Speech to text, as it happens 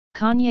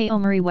Kanye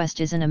Omari West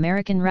is an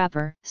American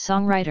rapper,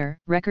 songwriter,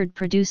 record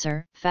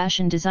producer,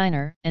 fashion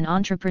designer, and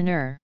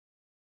entrepreneur.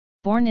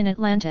 Born in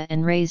Atlanta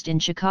and raised in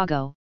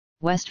Chicago,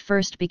 West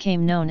first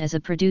became known as a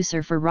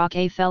producer for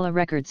Roc-A-Fella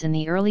Records in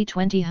the early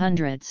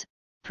 2000s,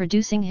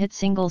 producing hit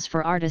singles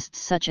for artists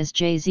such as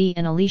Jay-Z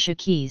and Alicia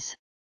Keys.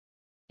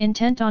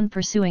 Intent on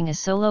pursuing a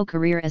solo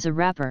career as a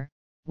rapper,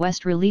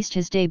 West released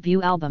his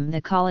debut album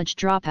The College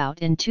Dropout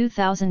in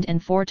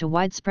 2004 to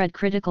widespread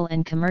critical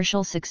and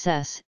commercial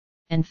success,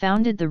 and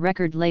founded the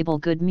record label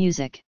Good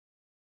Music.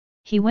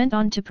 He went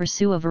on to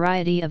pursue a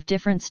variety of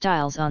different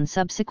styles on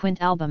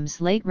subsequent albums: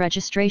 Late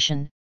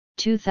Registration,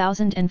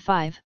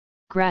 2005,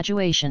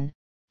 Graduation,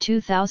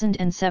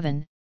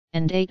 2007,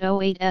 and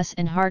 808s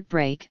and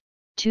Heartbreak,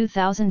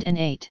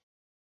 2008.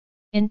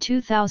 In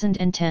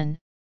 2010,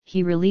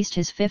 he released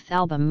his fifth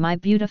album My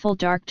Beautiful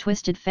Dark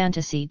Twisted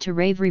Fantasy to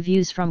rave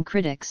reviews from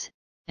critics,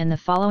 and the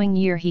following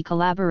year he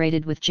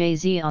collaborated with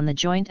Jay-Z on the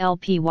joint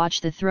LP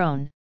Watch the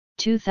Throne,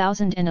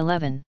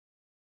 2011.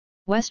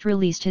 West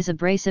released his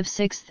abrasive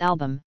sixth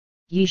album,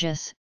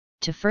 Yeezus,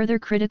 to further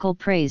critical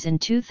praise in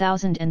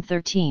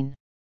 2013.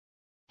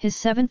 His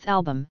seventh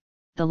album,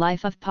 The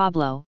Life of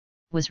Pablo,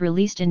 was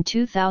released in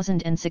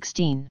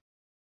 2016.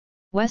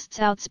 West's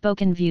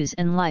outspoken views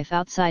and life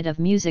outside of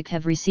music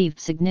have received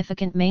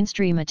significant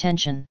mainstream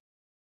attention.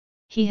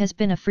 He has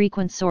been a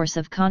frequent source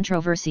of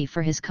controversy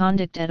for his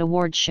conduct at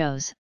award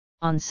shows,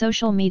 on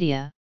social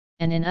media,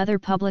 and in other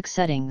public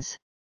settings.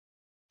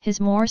 His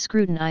more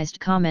scrutinized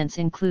comments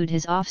include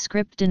his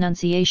off-script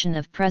denunciation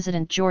of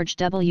President George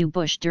W.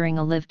 Bush during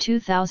a live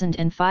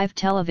 2005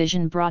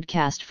 television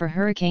broadcast for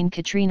Hurricane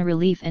Katrina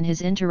relief and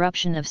his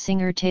interruption of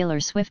singer Taylor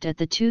Swift at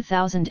the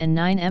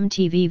 2009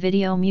 MTV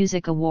Video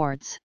Music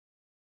Awards.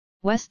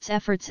 West's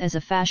efforts as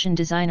a fashion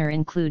designer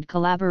include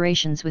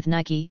collaborations with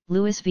Nike,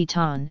 Louis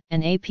Vuitton,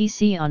 and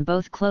APC on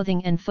both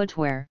clothing and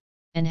footwear,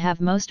 and have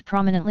most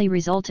prominently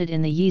resulted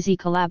in the Yeezy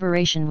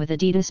collaboration with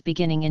Adidas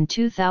beginning in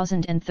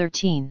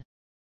 2013.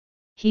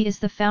 He is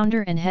the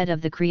founder and head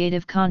of the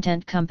creative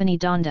content company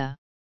Donda.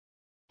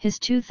 His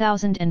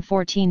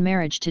 2014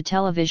 marriage to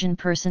television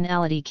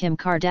personality Kim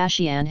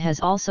Kardashian has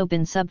also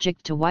been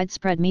subject to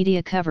widespread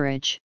media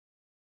coverage.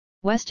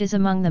 West is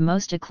among the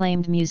most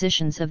acclaimed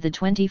musicians of the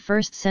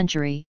 21st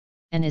century,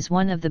 and is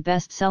one of the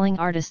best-selling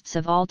artists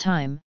of all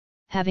time,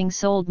 having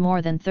sold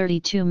more than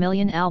 32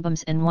 million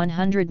albums and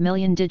 100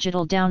 million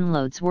digital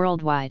downloads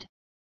worldwide.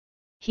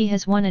 He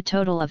has won a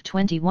total of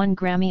 21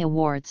 Grammy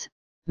Awards,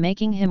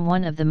 making him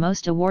one of the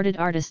most awarded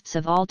artists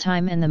of all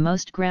time and the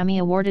most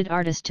Grammy-awarded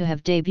artist to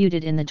have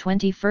debuted in the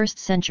 21st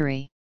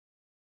century.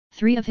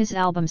 3 of his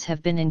albums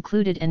have been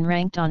included and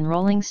ranked on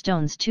Rolling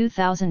Stone's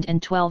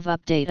 2012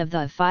 update of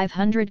the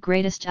 500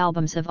 Greatest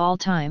Albums of All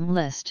Time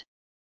list.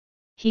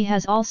 He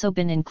has also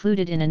been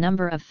included in a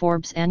number of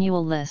Forbes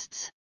annual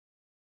lists.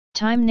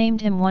 Time named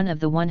him one of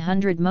the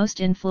 100 most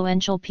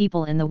influential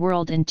people in the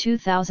world in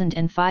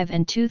 2005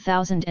 and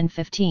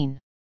 2015.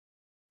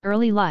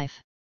 Early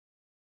life.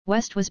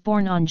 West was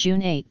born on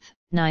June 8,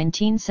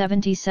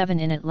 1977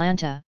 in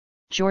Atlanta,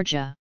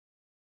 Georgia.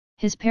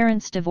 His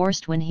parents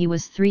divorced when he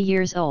was 3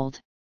 years old.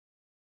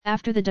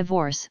 After the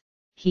divorce,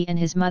 he and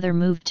his mother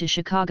moved to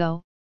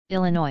Chicago,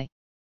 Illinois.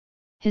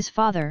 His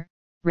father,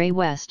 Ray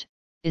West,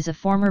 is a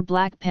former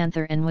Black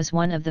Panther and was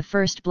one of the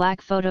first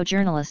black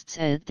photojournalists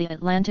at the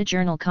Atlanta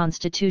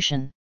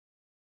Journal-Constitution.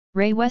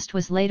 Ray West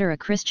was later a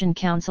Christian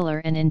counselor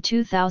and in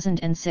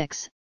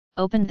 2006,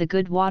 opened the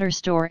Good Water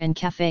Store and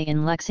Cafe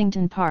in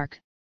Lexington Park,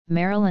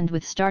 Maryland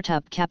with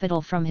startup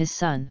capital from his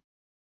son.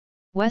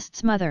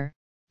 West's mother,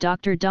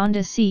 Dr.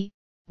 Donda C.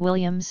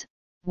 Williams,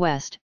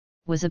 West,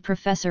 was a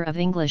professor of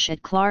English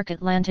at Clark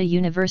Atlanta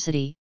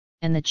University,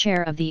 and the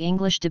chair of the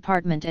English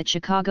department at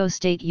Chicago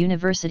State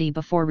University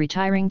before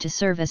retiring to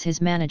serve as his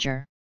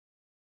manager.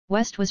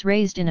 West was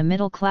raised in a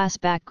middle-class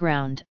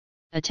background,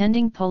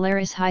 attending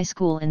Polaris High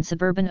School in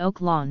suburban Oak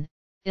Lawn,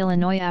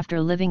 Illinois after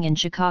living in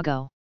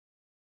Chicago.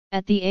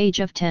 At the age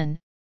of 10,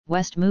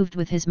 West moved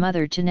with his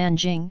mother to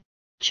Nanjing,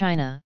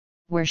 China,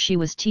 where she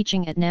was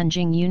teaching at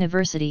Nanjing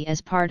University as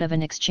part of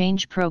an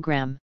exchange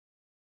program.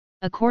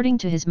 According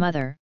to his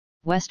mother,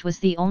 West was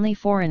the only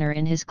foreigner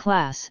in his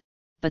class,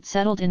 but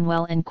settled in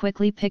well and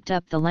quickly picked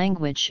up the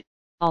language,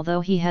 although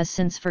he has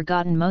since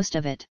forgotten most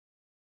of it.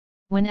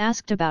 When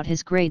asked about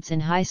his grades in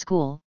high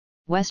school,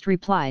 West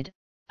replied,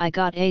 "I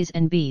got A's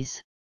and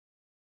B's.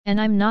 And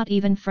I'm not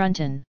even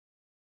frontin'."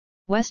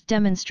 West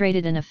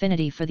demonstrated an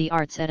affinity for the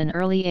arts at an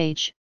early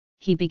age.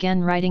 He began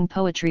writing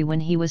poetry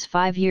when he was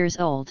 5 years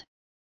old.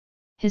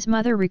 His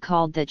mother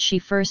recalled that she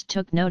first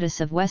took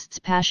notice of West's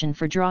passion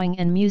for drawing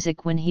and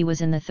music when he was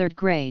in the 3rd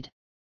grade.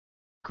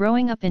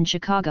 Growing up in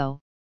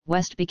Chicago,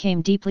 West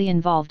became deeply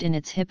involved in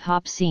its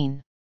hip-hop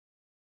scene.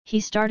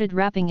 He started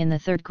rapping in the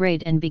 3rd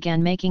grade and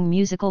began making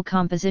musical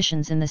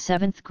compositions in the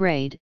 7th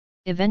grade,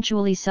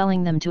 eventually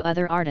selling them to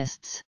other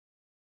artists.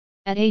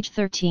 At age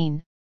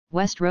 13,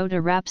 West wrote a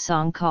rap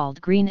song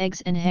called Green Eggs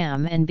and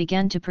Ham and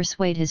began to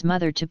persuade his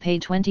mother to pay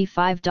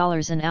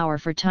 $25 an hour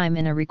for time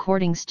in a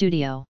recording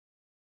studio.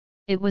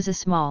 It was a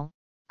small,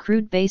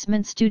 crude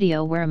basement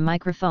studio where a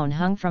microphone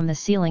hung from the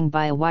ceiling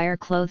by a wire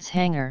clothes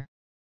hanger.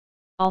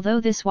 Although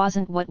this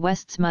wasn't what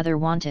West's mother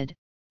wanted,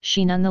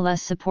 she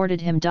nonetheless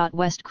supported him.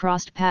 West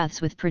crossed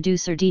paths with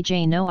producer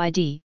DJ No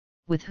ID,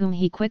 with whom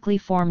he quickly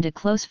formed a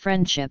close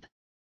friendship.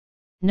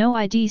 No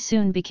ID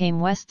soon became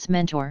West's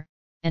mentor,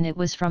 and it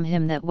was from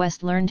him that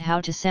West learned how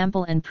to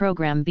sample and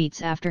program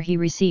beats after he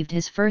received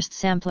his first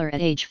sampler at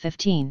age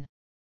 15.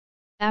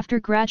 After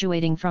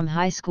graduating from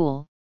high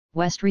school,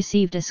 West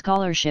received a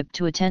scholarship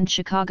to attend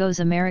Chicago's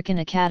American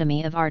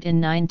Academy of Art in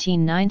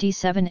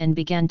 1997 and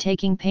began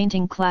taking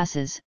painting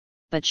classes,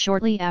 but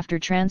shortly after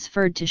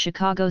transferred to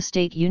Chicago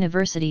State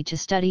University to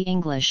study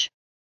English.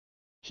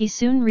 He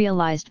soon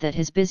realized that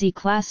his busy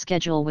class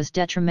schedule was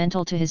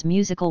detrimental to his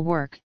musical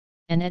work,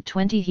 and at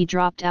 20 he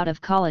dropped out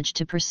of college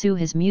to pursue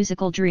his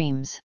musical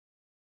dreams.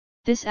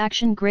 This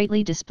action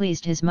greatly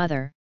displeased his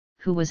mother,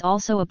 who was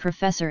also a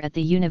professor at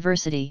the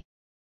university.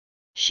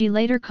 She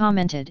later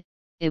commented,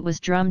 "It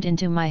was drummed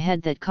into my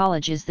head that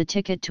college is the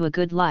ticket to a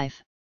good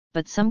life,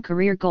 but some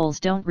career goals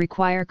don't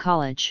require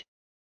college."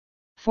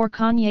 For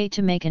Kanye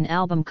to make an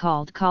album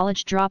called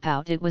College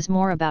Dropout, it was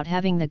more about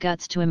having the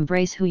guts to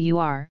embrace who you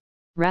are,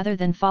 rather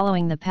than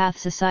following the path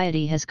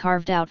society has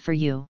carved out for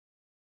you.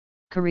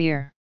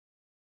 Career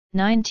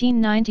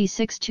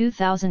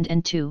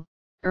 1996–2002,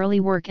 early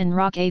work in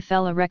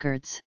Roc-A-Fella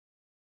Records.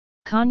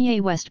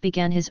 Kanye West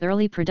began his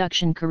early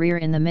production career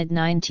in the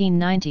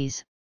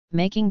mid-1990s,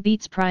 making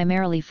beats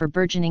primarily for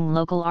burgeoning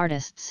local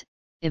artists,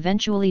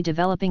 eventually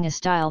developing a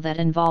style that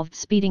involved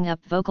speeding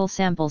up vocal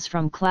samples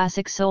from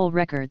classic soul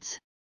records.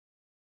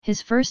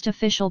 His first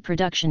official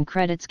production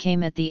credits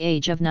came at the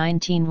age of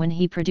 19 when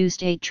he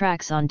produced 8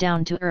 tracks on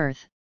Down to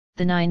Earth,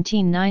 the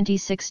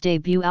 1996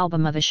 debut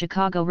album of a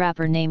Chicago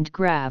rapper named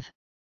Grav.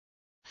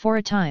 For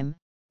a time,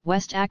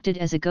 West acted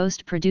as a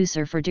ghost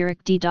producer for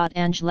Derek D.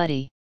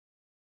 Angeletti.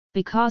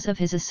 Because of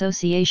his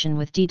association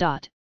with D.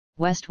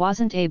 West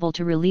wasn't able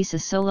to release a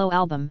solo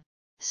album,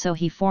 so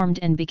he formed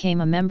and became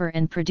a member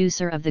and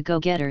producer of the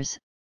Go-Getters,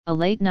 a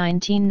late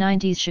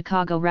 1990s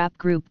Chicago rap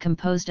group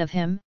composed of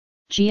him,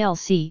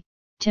 GLC,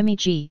 Timmy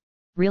G,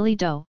 Really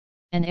Doe,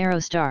 and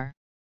Aerostar.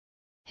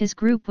 His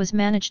group was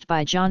managed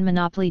by John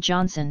Monopoly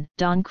Johnson,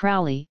 Don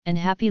Crowley, and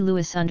Happy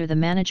Lewis under the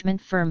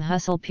management firm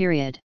Hustle.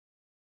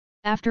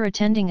 After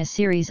attending a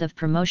series of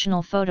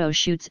promotional photo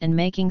shoots and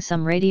making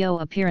some radio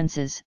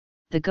appearances,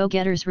 the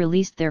Go-Getters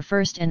released their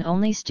first and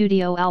only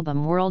studio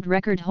album World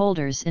Record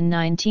Holders in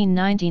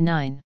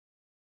 1999.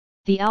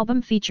 The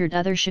album featured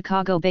other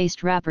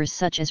Chicago-based rappers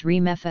such as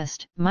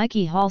Remefest,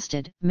 Mikey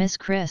Halstead, Miss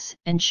Chris,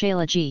 and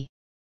Shayla G.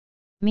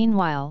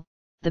 Meanwhile,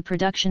 the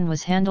production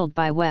was handled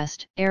by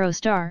West,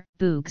 Aerostar,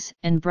 Boogs,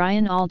 and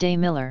Brian All Day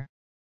Miller.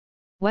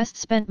 West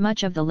spent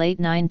much of the late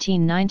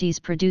 1990s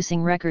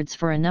producing records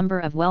for a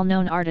number of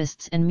well-known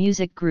artists and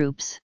music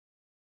groups.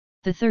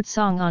 The third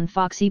song on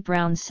Foxy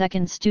Brown's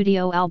second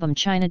studio album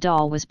China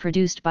Doll was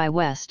produced by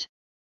West.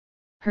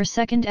 Her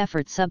second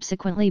effort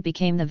subsequently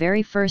became the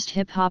very first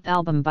hip-hop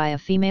album by a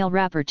female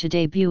rapper to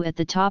debut at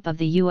the top of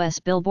the U.S.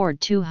 Billboard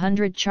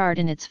 200 chart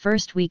in its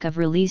first week of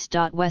release.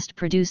 West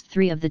produced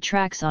 3 of the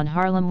tracks on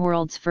Harlem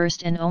World's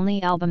first and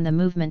only album The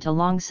Movement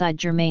alongside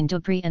Jermaine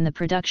Dupri and the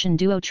production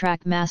duo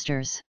Track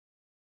Masters.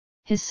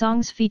 His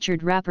songs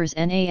featured rappers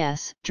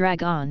Nas,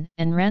 Drag On,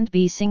 and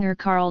R&B singer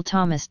Carl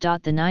Thomas. The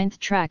 9th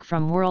track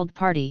from World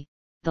Party,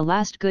 the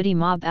last Goody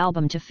Mob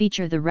album to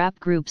feature the rap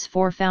group's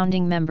 4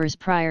 founding members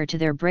prior to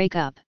their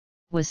breakup,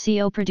 was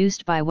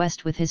co-produced by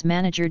West with his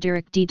manager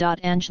Derek D.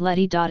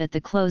 Angeletti. At the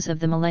close of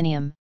the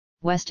millennium,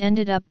 West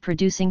ended up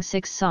producing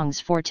 6 songs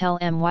for Tell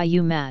Me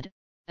You Mad,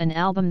 an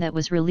album that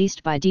was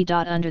released by D.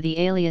 under the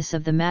alias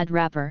of the Mad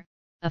Rapper,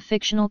 a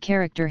fictional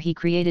character he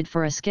created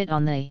for a skit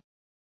on the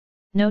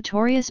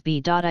Notorious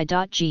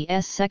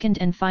B.I.G's second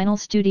and final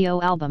studio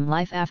album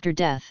Life After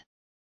Death.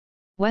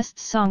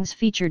 West's songs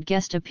featured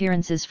guest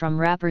appearances from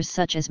rappers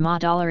such as Ma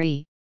Dollar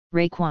E,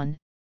 Raekwon,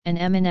 and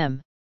Eminem.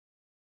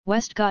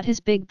 West got his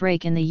big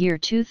break in the year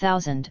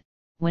 2000,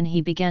 when he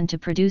began to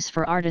produce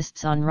for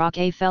artists on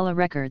Roc-A-Fella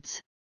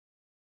Records.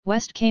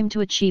 West came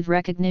to achieve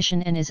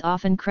recognition and is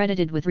often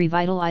credited with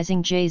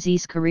revitalizing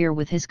Jay-Z's career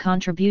with his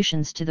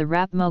contributions to the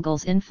rap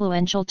mogul's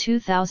influential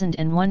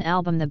 2001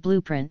 album The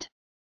Blueprint.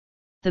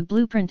 The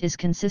Blueprint is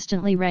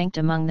consistently ranked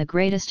among the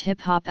greatest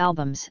hip-hop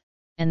albums,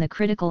 and the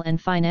critical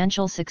and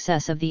financial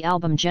success of the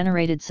album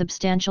generated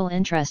substantial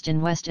interest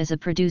in West as a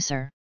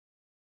producer.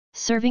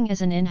 Serving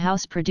as an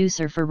in-house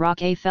producer for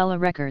Roc-A-Fella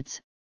Records,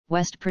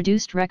 West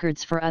produced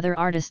records for other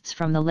artists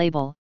from the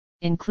label,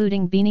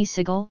 including Beanie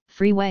Sigel,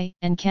 Freeway,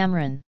 and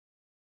Cameron.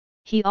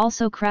 He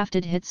also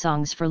crafted hit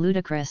songs for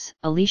Ludacris,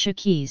 Alicia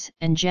Keys,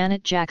 and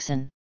Janet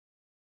Jackson.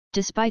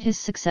 Despite his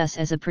success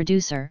as a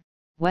producer,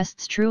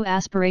 West's true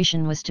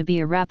aspiration was to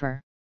be a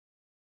rapper.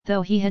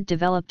 Though he had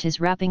developed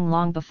his rapping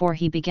long before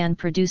he began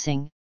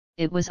producing,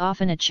 it was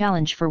often a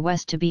challenge for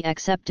West to be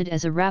accepted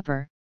as a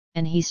rapper,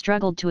 and he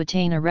struggled to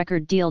attain a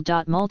record deal.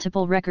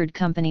 Multiple record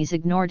companies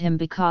ignored him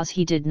because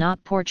he did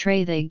not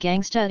portray the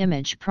gangsta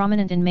image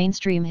prominent in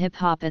mainstream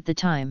hip-hop at the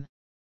time.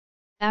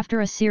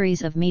 After a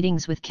series of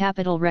meetings with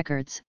Capitol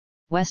Records,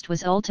 West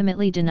was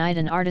ultimately denied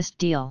an artist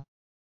deal.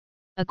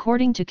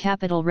 According to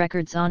Capitol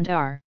Records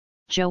owner,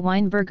 Joe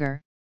Weinberger,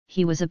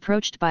 he was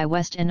approached by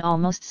West and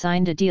almost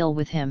signed a deal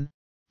with him,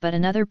 but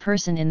another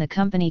person in the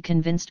company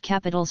convinced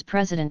Capitol's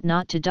president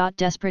not to.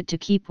 Desperate to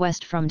keep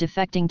West from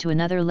defecting to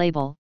another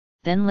label,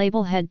 then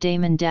label head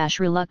Damon Dash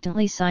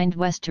reluctantly signed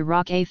West to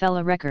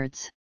Roc-A-Fella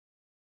Records.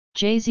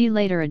 Jay-Z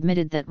later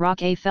admitted that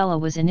Roc-A-Fella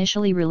was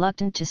initially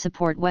reluctant to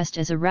support West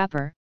as a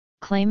rapper,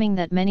 claiming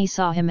that many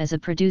saw him as a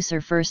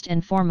producer first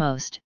and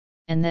foremost,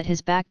 and that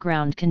his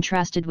background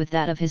contrasted with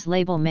that of his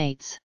label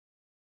mates.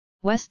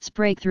 West's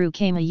breakthrough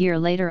came a year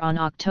later on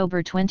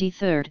October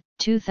 23,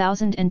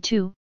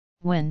 2002,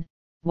 when,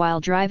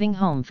 while driving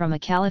home from a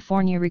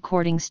California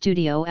recording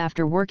studio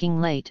after working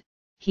late,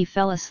 he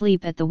fell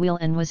asleep at the wheel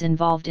and was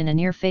involved in a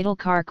near-fatal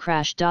car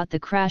crash. The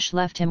crash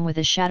left him with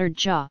a shattered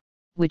jaw,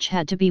 which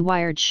had to be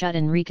wired shut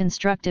in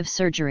reconstructive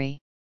surgery.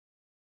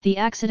 The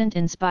accident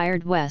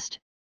inspired West.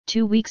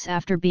 2 weeks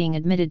after being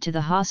admitted to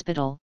the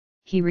hospital,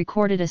 he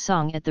recorded a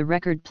song at the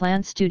Record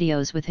Plant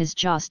Studios with his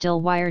jaw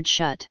still wired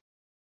shut.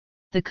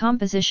 The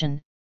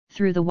composition,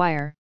 Through the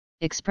Wire,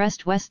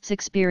 expressed West's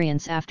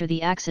experience after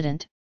the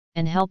accident,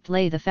 and helped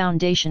lay the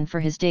foundation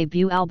for his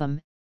debut album,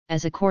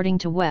 as according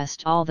to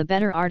West all the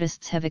better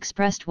artists have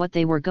expressed what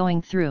they were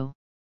going through.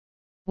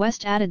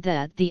 West added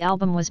that the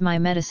album was my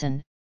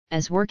medicine,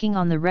 as working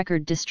on the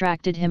record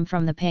distracted him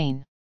from the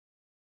pain.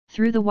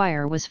 Through the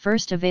Wire was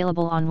first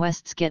available on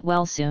West's Get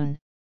Well Soon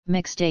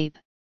mixtape,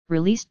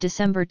 released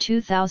December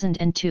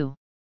 2002.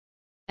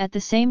 At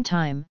the same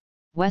time,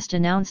 West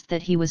announced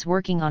that he was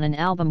working on an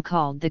album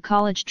called The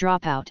College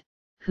Dropout,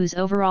 whose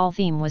overall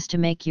theme was to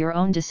make your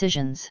own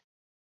decisions.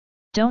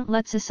 Don't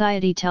let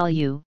society tell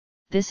you,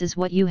 this is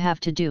what you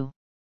have to do.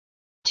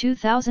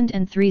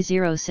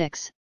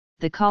 2003-06,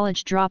 The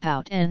College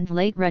Dropout and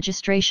Late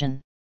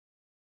Registration.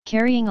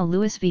 Carrying a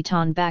Louis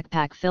Vuitton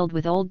backpack filled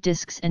with old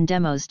discs and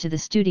demos to the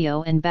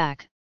studio and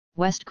back,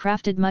 West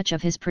crafted much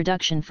of his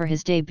production for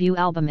his debut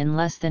album in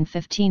less than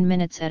 15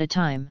 minutes at a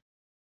time.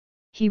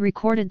 He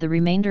recorded the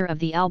remainder of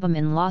the album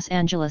in Los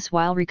Angeles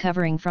while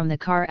recovering from the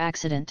car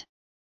accident.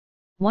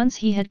 Once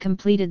he had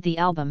completed the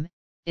album,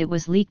 it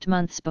was leaked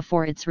months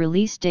before its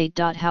release date.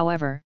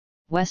 However,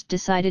 West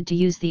decided to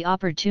use the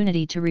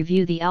opportunity to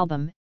review the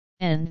album,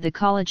 and The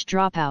College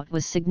Dropout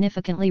was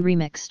significantly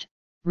remixed,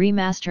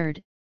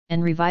 remastered,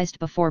 and revised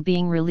before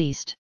being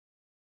released.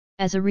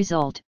 As a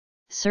result,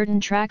 certain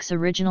tracks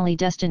originally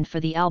destined for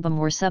the album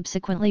were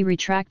subsequently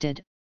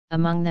retracted,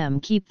 among them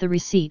Keep the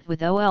Receipt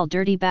with OL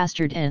Dirty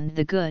Bastard and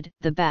The Good,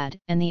 the Bad,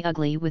 and the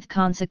Ugly with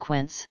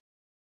Consequence.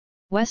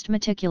 West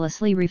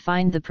meticulously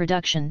refined the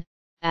production,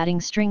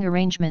 adding string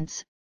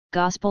arrangements,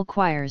 gospel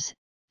choirs,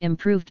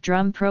 improved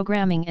drum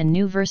programming and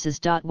new verses.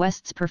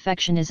 West's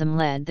perfectionism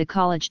led The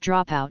College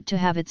Dropout to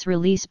have its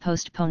release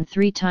postponed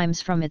 3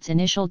 times from its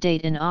initial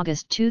date in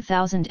August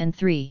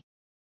 2003.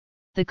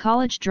 The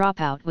College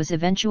Dropout was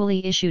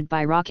eventually issued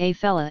by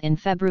Roc-A-Fella in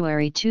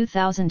February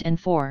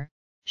 2004,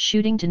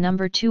 shooting to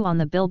number 2 on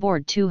the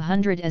Billboard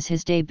 200 as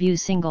his debut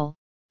single.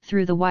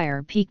 Through the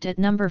Wire peaked at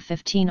number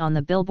 15 on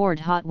the Billboard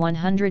Hot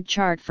 100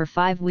 chart for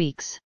 5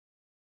 weeks.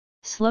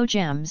 Slow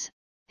Jams,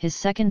 his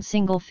second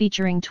single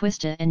featuring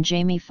Twista and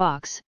Jamie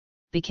Foxx,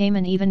 became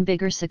an even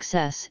bigger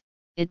success.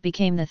 It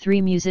became the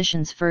 3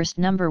 musicians' first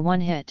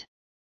 #1 hit.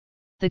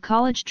 The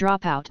College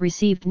Dropout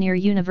received near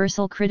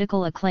universal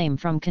critical acclaim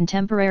from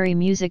contemporary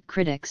music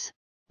critics,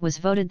 was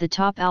voted the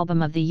top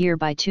album of the year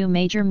by 2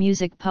 major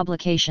music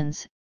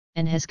publications,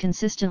 and has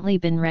consistently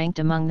been ranked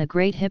among the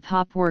great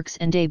hip-hop works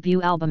and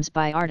debut albums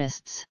by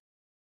artists.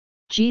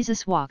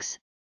 Jesus Walks,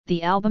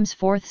 the album's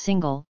 4th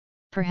single,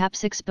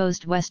 perhaps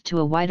exposed West to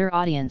a wider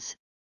audience.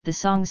 The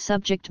song's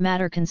subject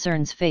matter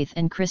concerns faith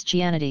and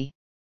Christianity.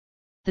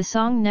 The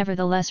song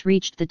nevertheless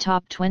reached the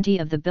top 20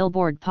 of the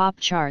Billboard pop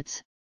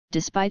charts,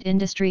 despite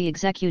industry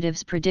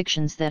executives'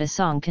 predictions that a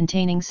song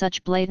containing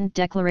such blatant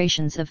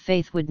declarations of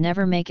faith would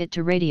never make it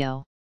to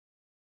radio.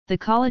 The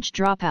College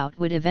Dropout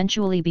would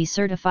eventually be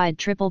certified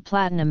triple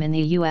platinum in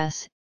the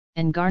US,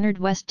 and garnered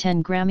West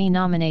 10 Grammy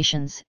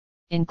nominations,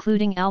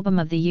 including Album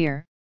of the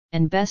Year,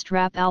 and Best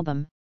Rap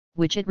Album,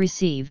 which it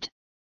received.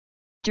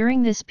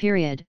 During this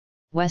period,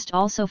 West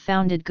also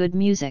founded Good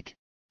Music,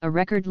 a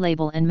record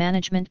label and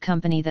management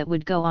company that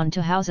would go on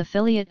to house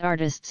affiliate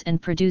artists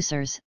and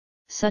producers,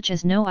 such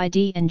as No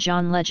ID and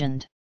John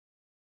Legend.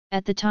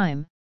 At the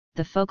time,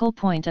 the focal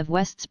point of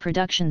West's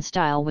production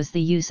style was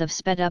the use of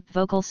sped-up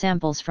vocal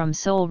samples from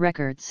soul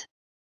records.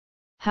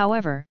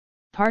 However,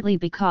 partly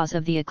because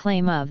of the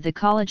acclaim of The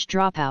College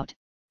Dropout,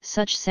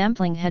 such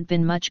sampling had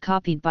been much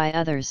copied by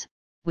others,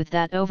 with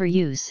that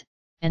overuse,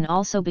 and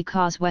also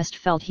because West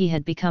felt he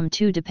had become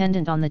too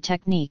dependent on the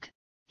technique,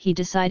 he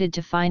decided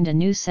to find a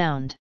new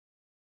sound.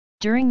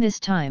 During this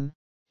time,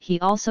 he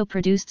also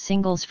produced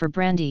singles for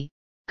Brandy,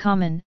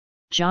 Common,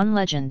 John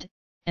Legend,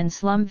 and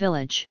Slum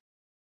Village.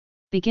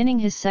 Beginning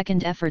his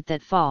second effort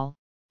that fall,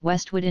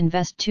 West would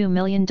invest $2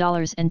 million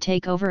and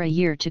take over a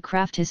year to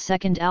craft his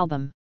second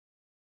album.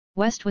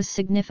 West was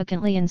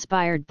significantly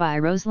inspired by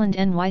Roseland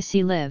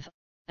NYC Live,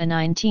 a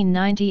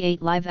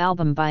 1998 live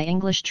album by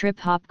English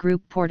trip-hop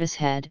group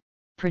Portishead,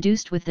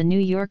 produced with the New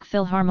York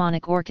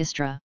Philharmonic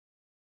Orchestra.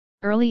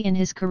 Early in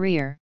his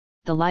career,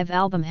 the live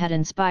album had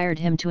inspired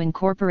him to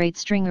incorporate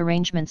string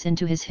arrangements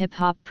into his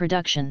hip-hop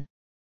production.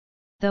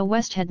 Though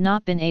West had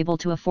not been able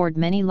to afford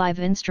many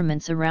live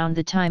instruments around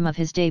the time of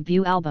his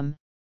debut album,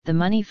 the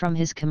money from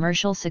his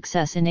commercial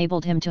success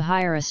enabled him to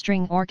hire a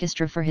string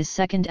orchestra for his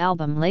second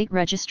album Late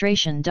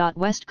Registration.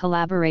 West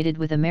collaborated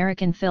with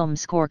American film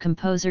score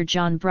composer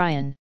John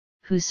Bryan,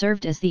 who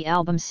served as the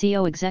album's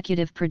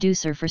co-executive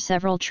producer for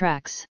several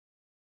tracks.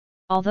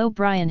 Although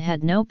Bryan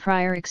had no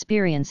prior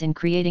experience in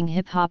creating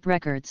hip-hop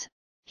records,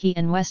 he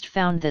and West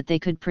found that they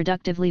could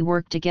productively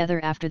work together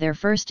after their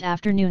first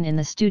afternoon in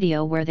the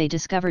studio, where they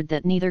discovered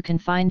that neither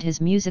confined his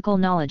musical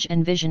knowledge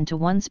and vision to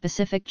one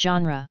specific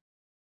genre.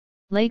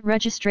 Late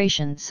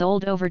Registration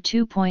sold over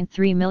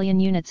 2.3 million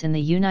units in the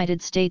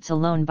United States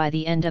alone by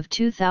the end of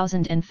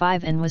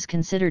 2005 and was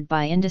considered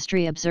by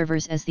industry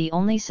observers as the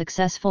only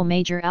successful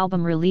major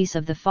album release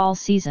of the fall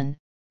season,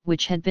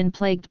 which had been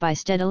plagued by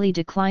steadily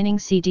declining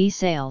CD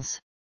sales.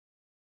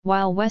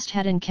 While West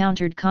had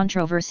encountered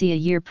controversy a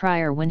year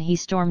prior when he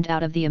stormed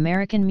out of the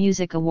American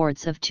Music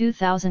Awards of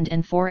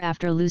 2004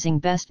 after losing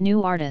Best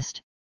New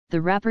Artist, the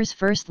rapper's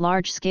first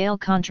large-scale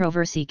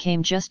controversy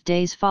came just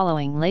days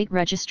following Late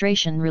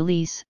Registration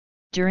release,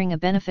 during a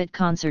benefit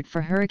concert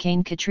for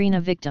Hurricane Katrina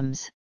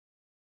victims.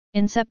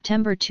 In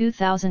September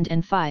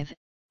 2005,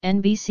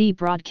 NBC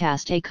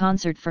broadcast a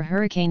concert for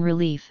hurricane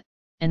relief,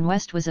 and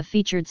West was a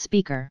featured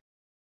speaker.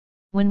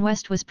 When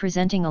West was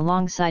presenting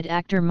alongside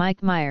actor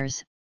Mike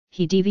Myers,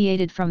 he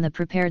deviated from the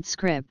prepared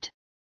script.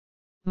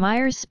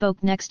 Myers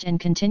spoke next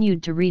and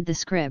continued to read the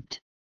script.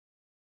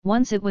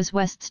 Once it was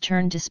West's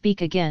turn to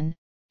speak again,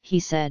 he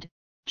said,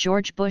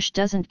 "George Bush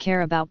doesn't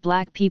care about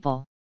black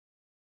people."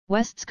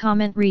 West's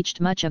comment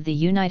reached much of the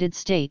United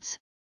States,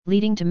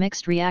 leading to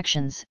mixed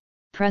reactions.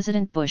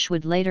 President Bush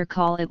would later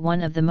call it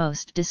one of the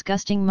most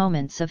disgusting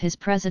moments of his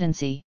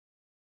presidency.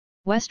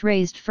 West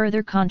raised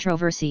further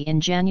controversy in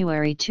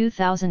January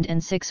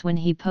 2006 when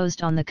he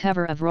posed on the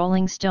cover of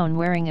Rolling Stone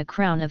wearing a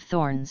crown of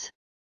thorns.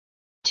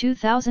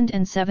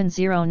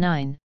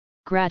 2007-09,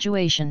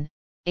 Graduation,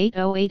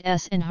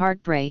 808s and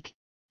Heartbreak,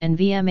 and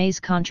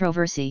VMA's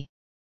controversy.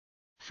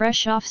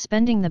 Fresh off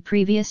spending the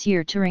previous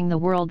year touring the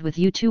world with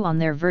U2 on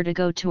their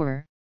Vertigo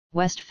tour,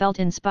 West felt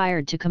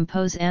inspired to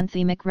compose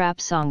anthemic rap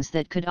songs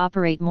that could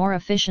operate more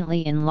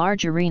efficiently in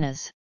large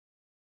arenas.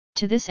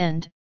 To this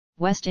end,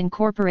 West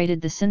incorporated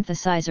the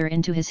synthesizer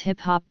into his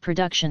hip-hop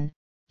production,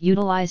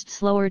 utilized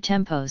slower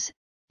tempos,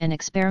 and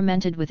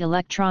experimented with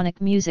electronic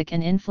music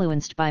and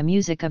influenced by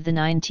music of the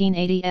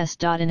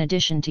 1980s. In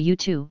addition to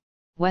U2,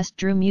 West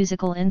drew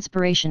musical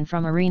inspiration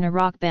from arena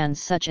rock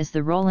bands such as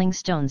the Rolling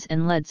Stones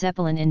and Led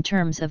Zeppelin in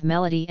terms of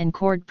melody and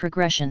chord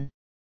progression.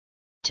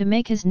 To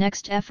make his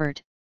next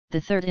effort,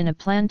 the third in a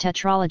planned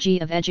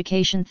tetralogy of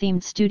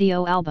education-themed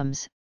studio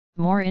albums,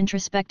 more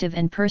introspective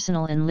and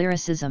personal in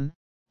lyricism,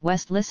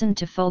 West listened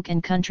to folk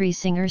and country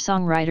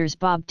singer-songwriters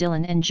Bob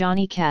Dylan and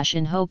Johnny Cash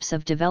in hopes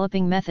of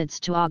developing methods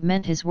to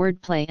augment his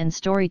wordplay and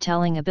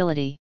storytelling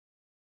ability.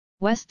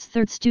 West's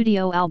third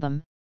studio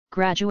album,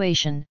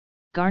 Graduation,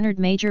 garnered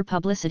major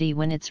publicity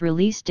when its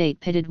release date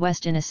pitted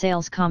West in a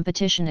sales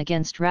competition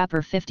against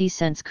rapper 50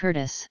 Cent's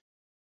Curtis.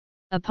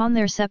 Upon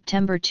their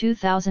September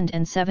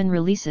 2007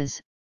 releases,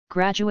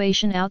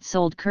 Graduation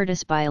outsold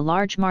Curtis by a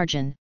large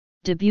margin,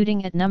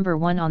 debuting at number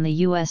 1 on the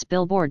U.S.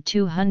 Billboard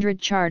 200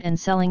 chart and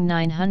selling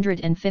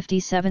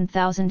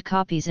 957,000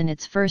 copies in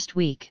its first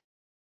week.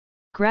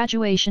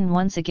 Graduation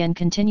once again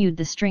continued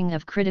the string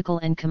of critical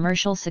and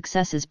commercial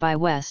successes by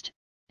West,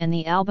 and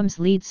the album's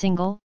lead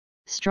single,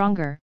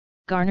 Stronger,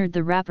 garnered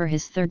the rapper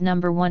his third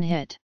number 1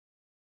 hit.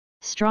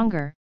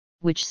 Stronger,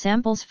 which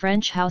samples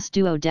French house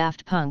duo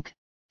Daft Punk,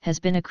 has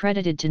been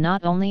accredited to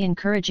not only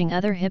encouraging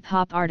other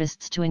hip-hop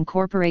artists to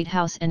incorporate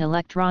house and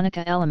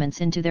electronica elements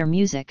into their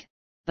music,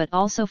 but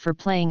also for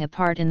playing a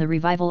part in the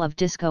revival of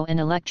disco and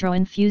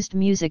electro-infused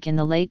music in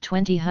the late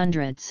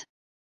 2000s.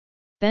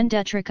 Ben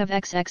Detrick of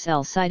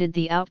XXL cited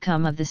the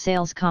outcome of the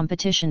sales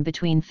competition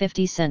between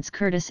 50 Cent's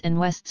Curtis and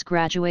West's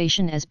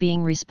Graduation as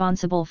being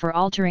responsible for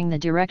altering the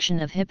direction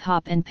of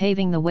hip-hop and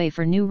paving the way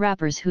for new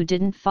rappers who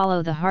didn't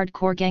follow the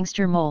hardcore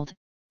gangster mold,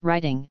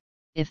 writing,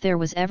 "If there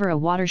was ever a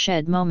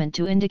watershed moment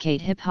to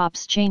indicate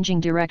hip-hop's changing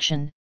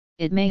direction,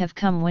 it may have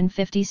come when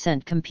 50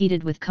 Cent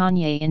competed with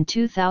Kanye in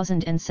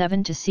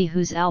 2007 to see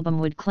whose album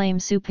would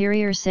claim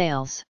superior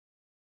sales."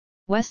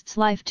 West's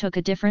life took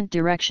a different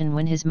direction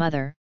when his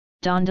mother,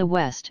 Donda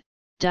West,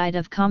 died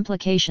of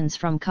complications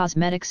from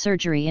cosmetic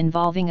surgery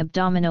involving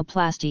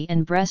abdominoplasty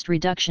and breast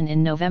reduction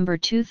in November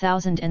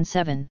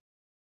 2007.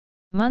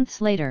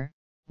 Months later,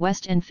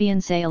 West and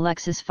fiancée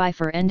Alexis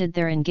Pfeiffer ended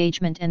their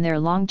engagement and their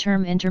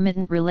long-term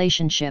intermittent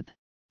relationship,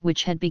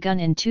 which had begun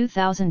in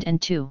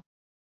 2002.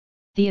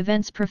 The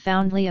events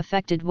profoundly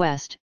affected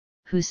West,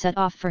 who set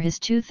off for his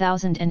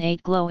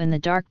 2008 Glow in the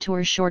Dark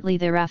tour shortly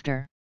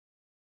thereafter.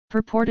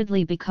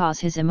 Purportedly because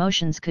his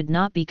emotions could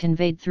not be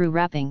conveyed through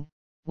rapping,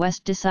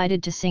 West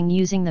decided to sing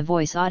using the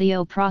voice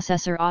audio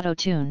processor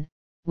Auto-Tune,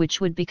 which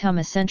would become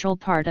a central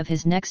part of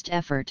his next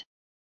effort.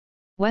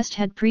 West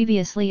had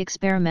previously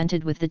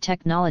experimented with the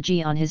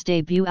technology on his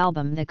debut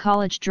album The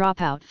College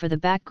Dropout for the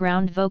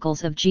background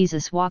vocals of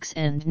Jesus Walks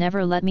and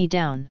Never Let Me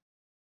Down.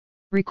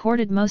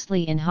 Recorded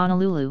mostly in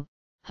Honolulu,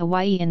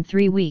 Hawaii in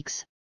 3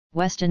 weeks,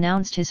 West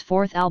announced his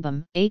fourth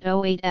album,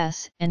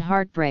 808s and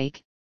Heartbreak,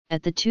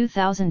 at the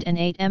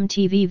 2008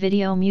 MTV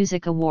Video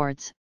Music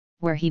Awards,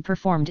 where he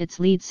performed its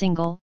lead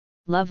single,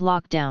 Love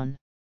Lockdown.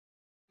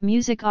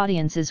 Music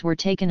audiences were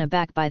taken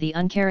aback by the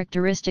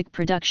uncharacteristic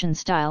production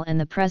style and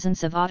the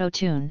presence of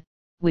auto-tune,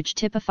 which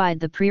typified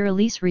the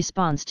pre-release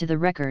response to the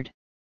record.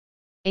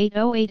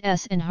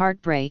 808s and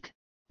Heartbreak,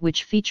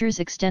 which features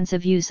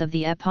extensive use of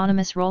the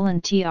eponymous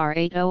Roland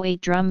TR-808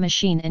 drum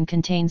machine and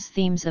contains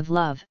themes of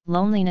love,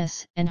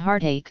 loneliness, and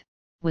heartache,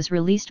 was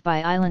released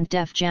by Island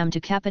Def Jam to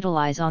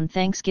capitalize on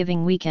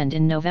Thanksgiving weekend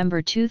in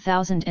November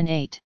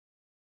 2008.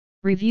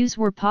 Reviews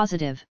were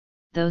positive,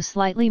 though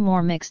slightly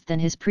more mixed than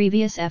his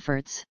previous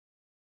efforts.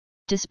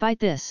 Despite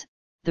this,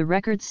 the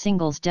record's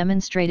singles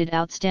demonstrated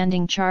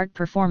outstanding chart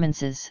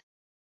performances.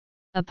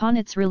 Upon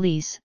its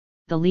release,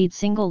 the lead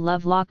single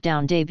Love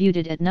Lockdown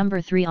debuted at number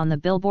 3 on the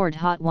Billboard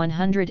Hot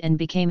 100 and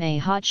became a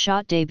hot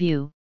shot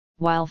debut,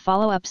 while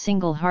follow-up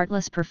single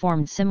Heartless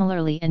performed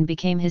similarly and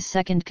became his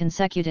second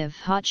consecutive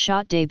hot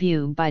shot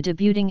debut by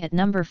debuting at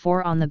number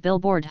 4 on the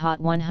Billboard Hot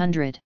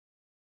 100.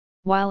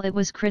 While it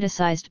was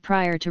criticized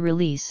prior to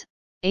release,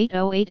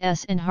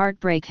 808s and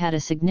Heartbreak had a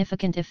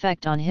significant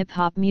effect on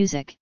hip-hop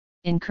music,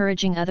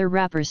 encouraging other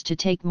rappers to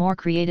take more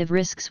creative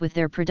risks with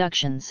their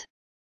productions.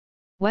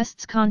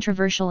 West's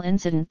controversial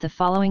incident the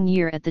following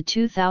year at the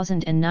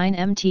 2009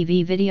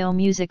 MTV Video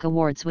Music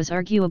Awards was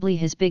arguably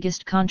his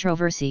biggest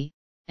controversy,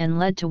 and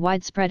led to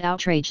widespread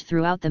outrage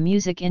throughout the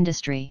music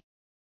industry.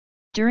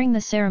 During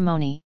the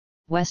ceremony,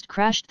 West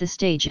crashed the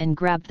stage and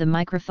grabbed the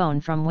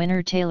microphone from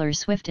winner Taylor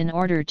Swift in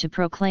order to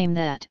proclaim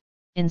that,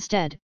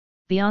 instead,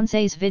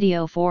 Beyoncé's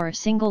video for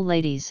Single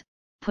Ladies,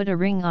 Put a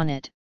Ring on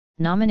It,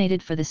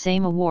 nominated for the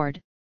same award,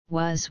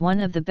 was one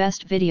of the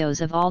best videos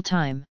of all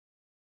time.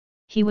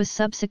 He was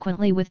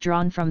subsequently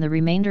withdrawn from the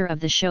remainder of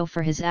the show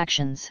for his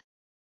actions.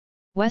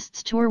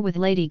 West's tour with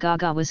Lady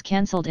Gaga was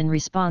cancelled in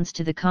response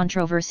to the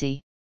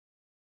controversy.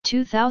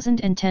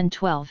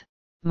 2010-12,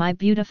 My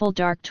Beautiful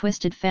Dark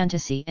Twisted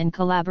Fantasy and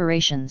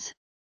collaborations.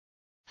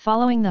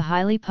 Following the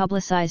highly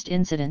publicized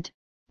incident,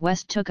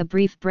 West took a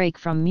brief break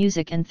from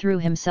music and threw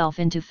himself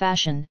into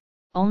fashion,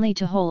 only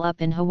to hole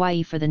up in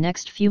Hawaii for the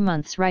next few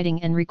months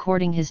writing and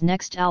recording his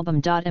next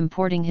album.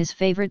 Importing his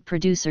favorite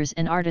producers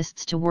and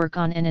artists to work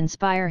on and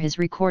inspire his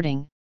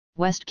recording,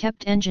 West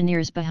kept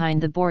engineers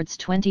behind the boards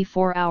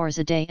 24 hours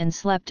a day and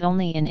slept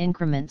only in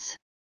increments.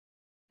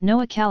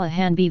 Noah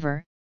Callahan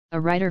Beaver,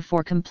 a writer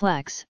for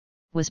Complex,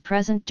 was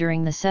present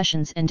during the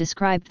sessions and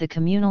described the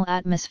communal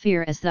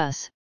atmosphere as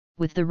thus: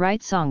 with the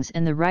right songs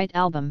and the right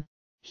album,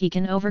 he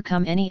can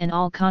overcome any and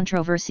all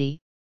controversy,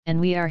 and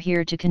we are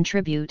here to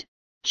contribute,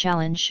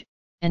 challenge,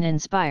 and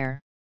inspire.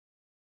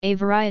 A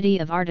variety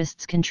of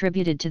artists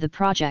contributed to the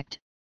project,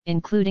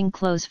 including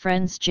close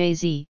friends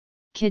Jay-Z,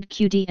 Kid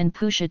Cudi and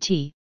Pusha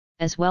T,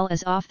 as well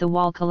as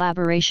off-the-wall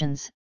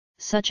collaborations,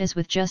 such as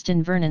with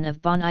Justin Vernon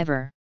of Bon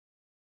Iver.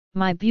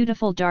 My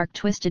Beautiful Dark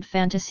Twisted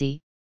Fantasy,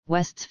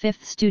 West's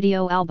fifth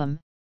studio album,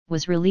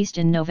 was released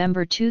in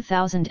November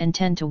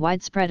 2010 to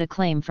widespread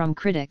acclaim from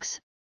critics,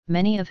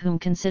 many of whom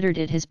considered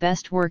it his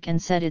best work and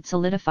said it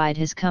solidified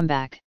his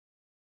comeback.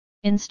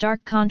 In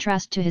stark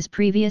contrast to his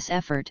previous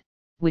effort,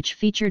 which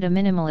featured a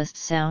minimalist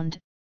sound,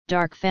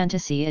 Dark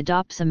Fantasy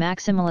adopts a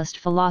maximalist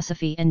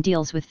philosophy and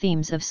deals with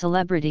themes of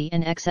celebrity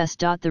and excess.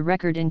 The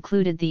record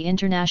included the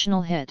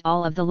international hit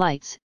All of the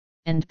Lights,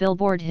 and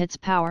Billboard hits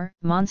Power,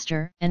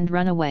 Monster, and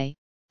Runaway,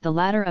 the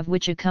latter of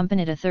which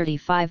accompanied a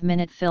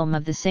 35-minute film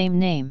of the same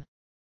name.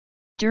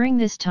 During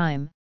this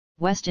time,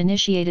 West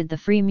initiated the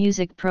free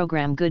music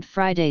program Good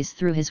Fridays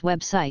through his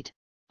website,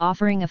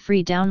 offering a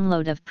free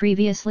download of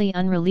previously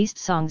unreleased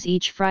songs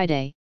each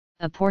Friday,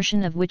 a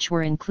portion of which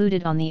were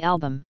included on the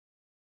album.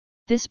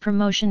 This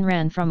promotion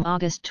ran from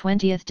August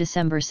 20 to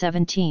December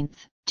 17,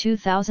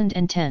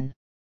 2010.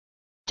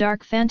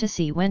 Dark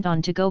Fantasy went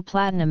on to go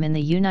platinum in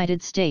the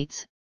United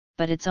States,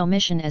 but its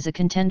omission as a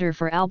contender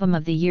for Album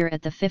of the Year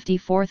at the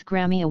 54th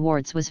Grammy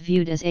Awards was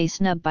viewed as a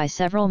snub by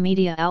several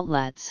media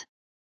outlets.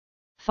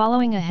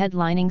 Following a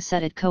headlining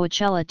set at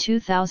Coachella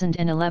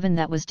 2011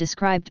 that was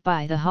described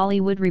by The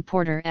Hollywood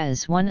Reporter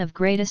as one of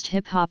greatest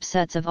hip-hop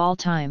sets of all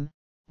time,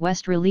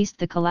 West released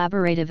the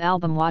collaborative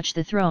album Watch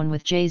the Throne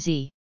with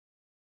Jay-Z.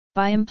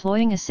 By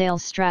employing a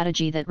sales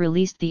strategy that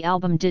released the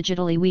album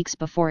digitally weeks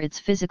before its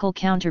physical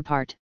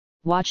counterpart,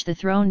 Watch the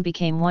Throne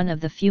became one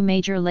of the few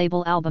major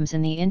label albums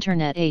in the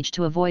internet age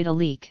to avoid a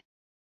leak.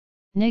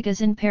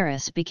 Niggas in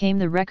Paris became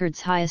the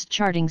record's highest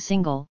charting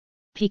single,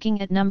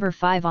 peaking at number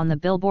 5 on the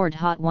Billboard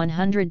Hot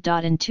 100.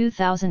 In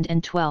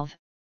 2012,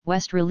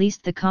 West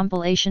released the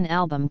compilation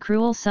album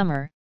Cruel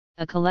Summer,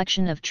 a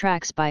collection of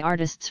tracks by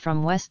artists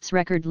from West's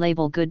record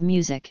label Good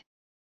Music.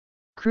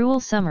 Cruel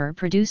Summer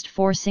produced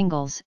 4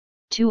 singles,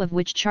 2 of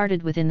which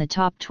charted within the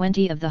top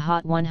 20 of the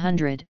Hot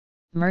 100.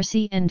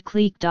 Mercy and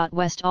Clique.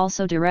 West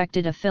also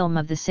directed a film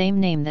of the same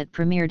name that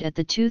premiered at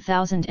the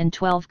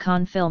 2012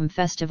 Cannes Film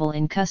Festival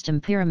in custom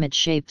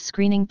pyramid-shaped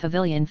screening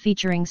pavilion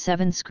featuring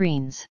 7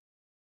 screens.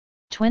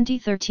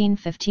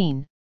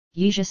 2013-15,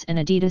 Yeezus and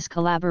Adidas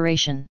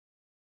collaboration.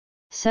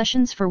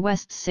 Sessions for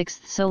West's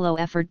sixth solo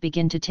effort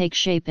begin to take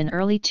shape in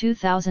early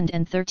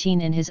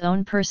 2013 in his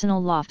own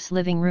personal loft's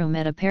living room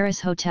at a Paris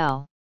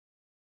hotel.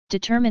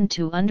 Determined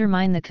to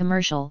undermine the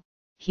commercial,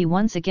 he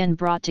once again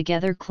brought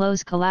together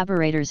close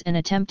collaborators and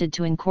attempted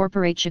to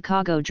incorporate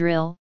Chicago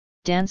drill,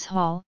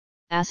 dancehall,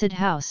 acid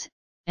house,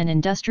 and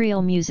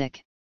industrial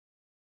music.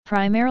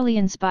 Primarily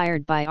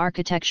inspired by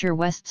architecture,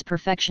 West's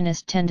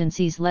perfectionist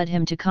tendencies led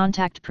him to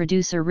contact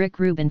producer Rick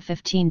Rubin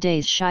 15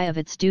 days shy of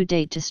its due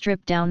date to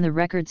strip down the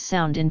record's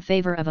sound in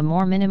favor of a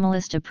more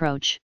minimalist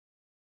approach.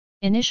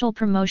 Initial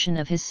promotion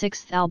of his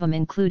sixth album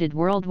included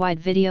worldwide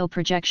video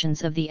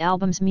projections of the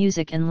album's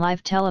music and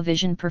live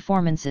television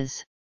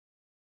performances.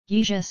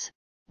 Yeezus,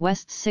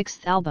 West's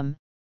sixth album,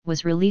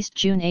 was released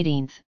June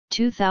 18,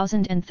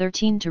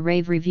 2013 to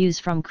rave reviews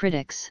from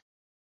critics.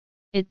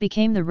 It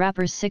became the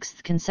rapper's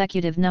sixth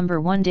consecutive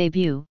 #1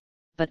 debut,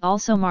 but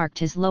also marked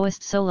his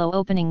lowest solo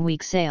opening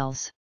week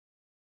sales.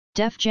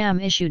 Def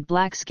Jam issued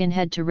Black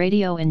Skinhead to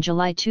radio in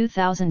July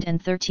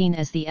 2013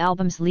 as the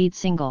album's lead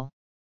single.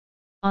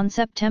 On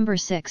September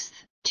 6,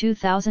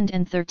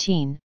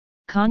 2013,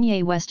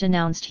 Kanye West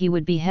announced he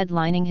would be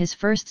headlining his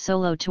first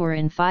solo tour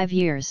in 5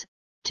 years,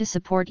 to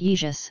support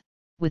Yeezus,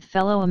 with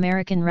fellow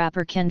American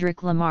rapper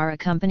Kendrick Lamar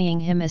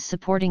accompanying him as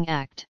supporting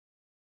act.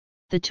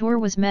 The tour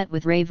was met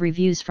with rave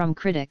reviews from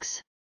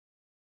critics.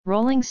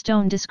 Rolling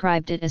Stone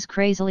described it as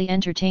crazily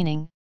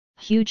entertaining,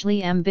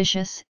 hugely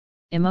ambitious,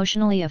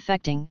 emotionally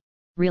affecting,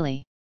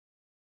 really.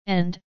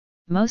 And,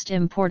 most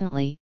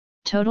importantly,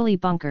 totally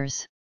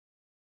bonkers.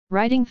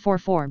 Writing for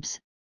Forbes,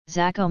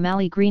 Zach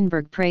O'Malley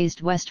Greenberg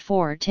praised West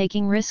for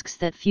taking risks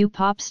that few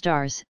pop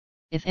stars,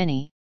 if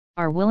any,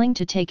 are willing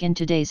to take in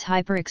today's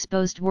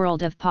hyper-exposed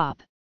world of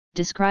pop,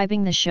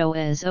 describing the show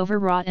as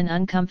overwrought and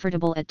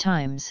uncomfortable at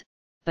times,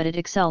 but it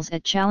excels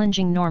at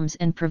challenging norms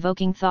and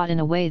provoking thought in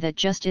a way that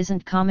just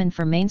isn't common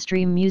for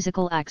mainstream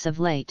musical acts of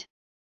late.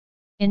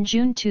 In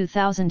June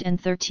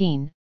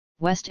 2013,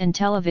 West and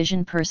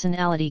television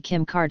personality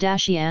Kim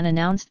Kardashian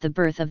announced the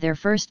birth of their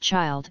first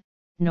child,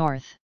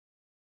 North.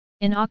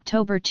 In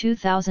October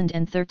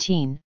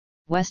 2013,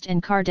 West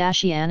and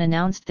Kardashian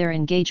announced their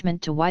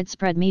engagement to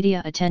widespread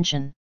media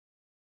attention.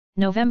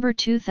 November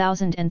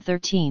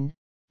 2013,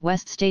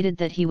 West stated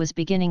that he was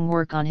beginning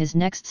work on his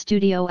next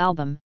studio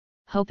album,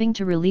 hoping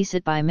to release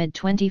it by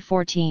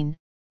mid-2014,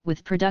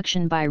 with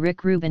production by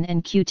Rick Rubin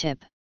and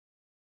Q-Tip.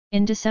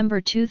 In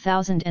December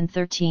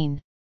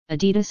 2013,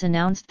 Adidas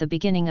announced the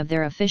beginning of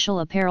their official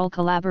apparel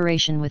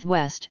collaboration with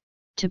West,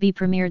 to be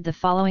premiered the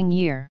following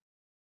year.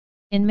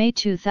 In May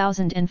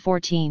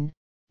 2014,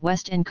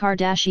 West and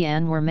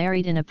Kardashian were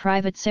married in a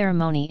private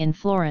ceremony in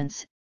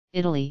Florence,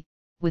 Italy,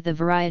 with a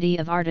variety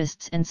of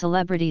artists and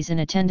celebrities in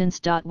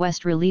attendance.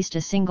 West released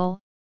a single,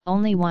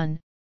 Only One,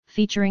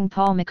 featuring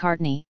Paul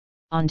McCartney,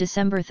 on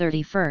December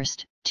 31,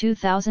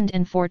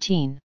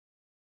 2014.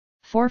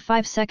 For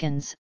 5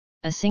 Seconds,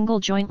 a single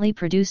jointly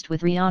produced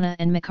with Rihanna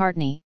and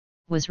McCartney,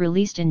 was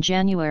released in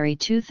January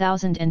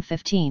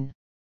 2015.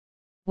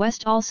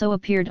 West also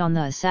appeared on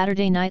the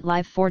Saturday Night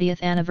Live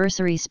 40th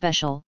Anniversary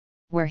Special,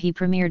 where he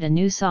premiered a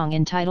new song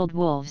entitled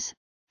Wolves,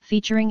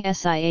 featuring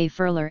Sia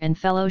Furler and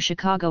fellow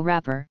Chicago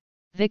rapper,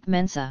 Vic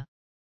Mensa.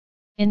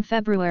 In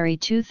February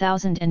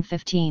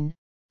 2015,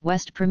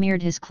 West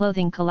premiered his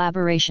clothing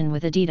collaboration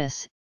with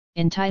Adidas,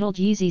 entitled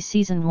Yeezy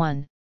Season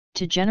 1,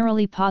 to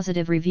generally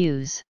positive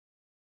reviews.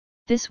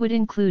 This would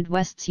include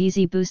West's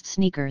Yeezy Boost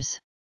sneakers.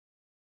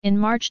 In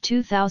March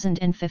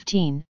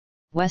 2015,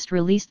 West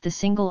released the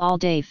single All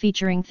Day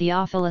featuring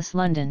Theophilus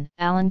London,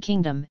 Alan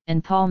Kingdom,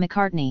 and Paul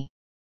McCartney.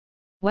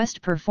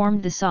 West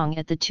performed the song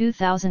at the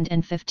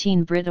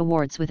 2015 Brit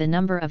Awards with a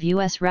number of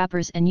US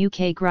rappers and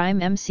UK grime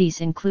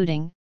MCs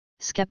including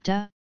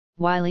Skepta,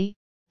 Wiley,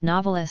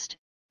 Novelist,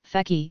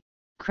 Fecky,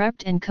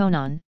 Krept and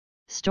Conan,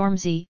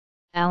 Stormzy,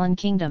 Alan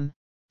Kingdom,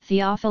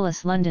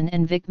 Theophilus London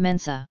and Vic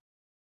Mensa.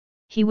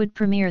 He would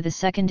premiere the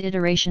second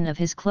iteration of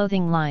his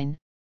clothing line,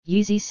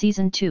 Yeezy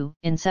Season 2,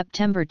 in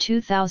September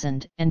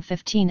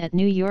 2015 at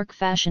New York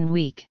Fashion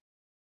Week.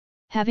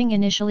 Having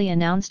initially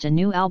announced a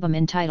new album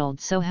entitled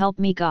So Help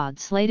Me God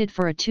slated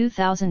for a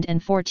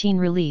 2014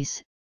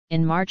 release,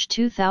 in March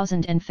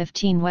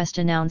 2015 West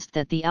announced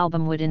that the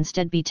album would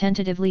instead be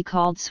tentatively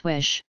called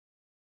Swish.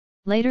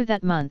 Later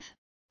that month,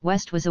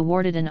 West was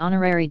awarded an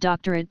honorary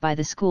doctorate by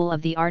the School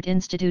of the Art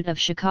Institute of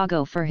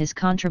Chicago for his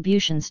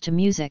contributions to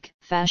music,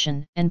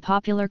 fashion, and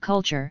popular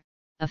culture,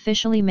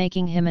 officially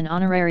making him an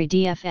honorary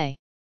DFA.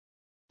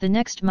 The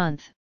next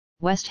month,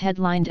 West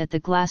headlined at the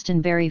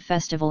Glastonbury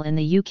Festival in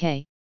the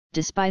UK,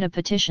 despite a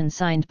petition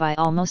signed by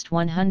almost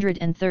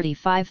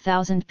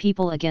 135,000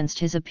 people against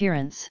his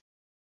appearance.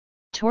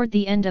 Toward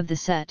the end of the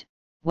set,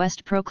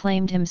 West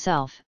proclaimed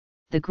himself,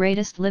 the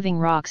greatest living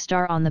rock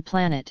star on the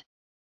planet.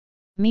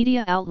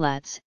 Media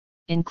outlets,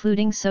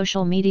 including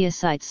social media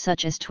sites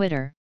such as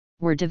Twitter,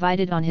 were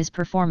divided on his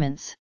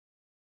performance.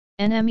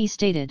 NME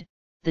stated,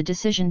 "The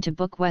decision to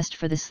book West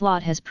for the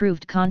slot has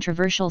proved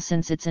controversial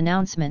since its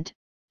announcement,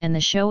 and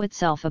the show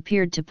itself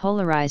appeared to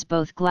polarize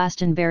both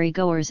Glastonbury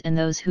goers and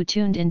those who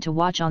tuned in to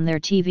watch on their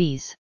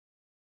TVs."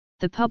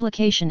 The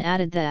publication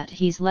added that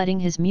he's letting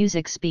his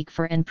music speak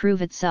for and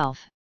prove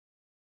itself.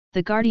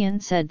 The Guardian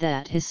said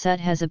that his set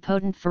has a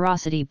potent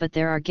ferocity, but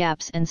there are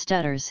gaps and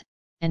stutters,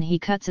 and he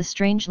cuts a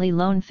strangely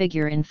lone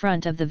figure in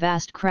front of the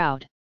vast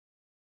crowd.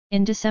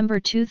 In December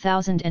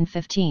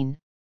 2015,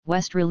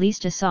 West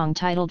released a song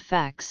titled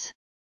Facts.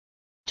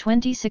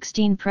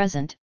 2016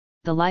 present,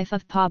 The Life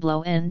of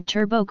Pablo and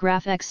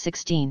TurboGrafx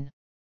 16.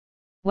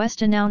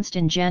 West announced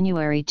in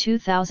January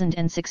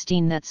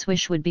 2016 that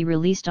Swish would be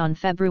released on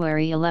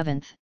February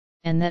 11,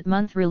 and that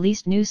month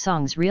released new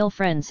songs Real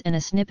Friends and a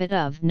snippet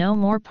of No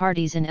More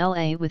Parties in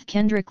LA with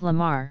Kendrick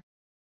Lamar.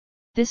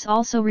 This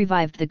also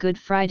revived the Good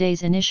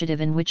Fridays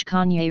initiative, in which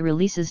Kanye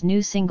releases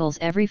new singles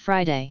every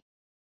Friday.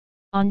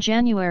 On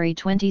January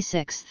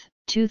 26,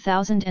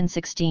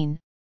 2016,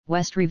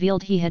 West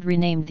revealed he had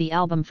renamed the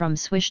album from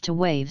Swish to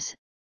Waves,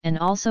 and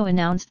also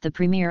announced the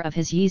premiere of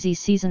his Yeezy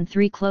Season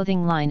 3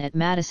 clothing line at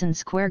Madison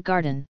Square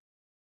Garden.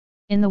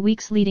 In the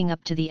weeks leading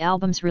up to the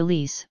album's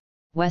release,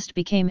 West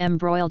became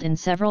embroiled in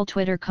several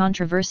Twitter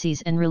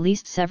controversies and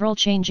released several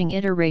changing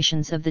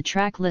iterations of the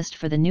track list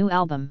for the new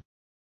album.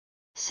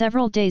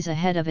 Several days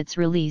ahead of its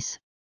release,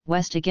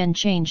 West again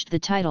changed the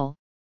title,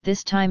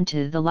 this time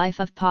to The Life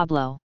of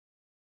Pablo.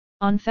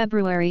 On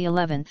February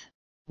 11,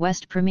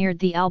 West premiered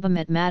the album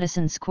at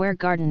Madison Square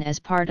Garden as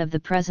part of the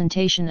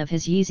presentation of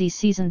his Yeezy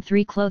Season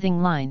 3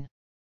 clothing line.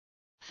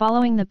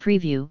 Following the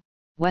preview,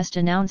 West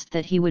announced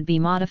that he would be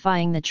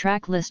modifying the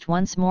track list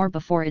once more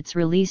before its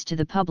release to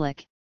the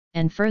public,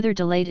 and further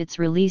delayed its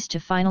release to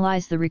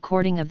finalize the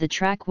recording of the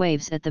track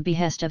Waves at the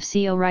behest of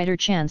songwriter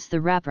Chance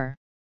the Rapper.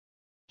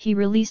 He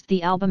released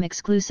the album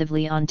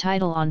exclusively on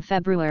Tidal on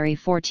February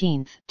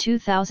 14,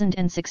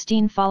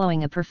 2016,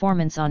 following a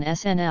performance on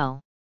SNL.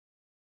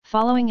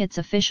 Following its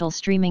official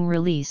streaming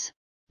release,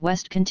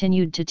 West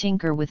continued to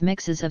tinker with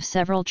mixes of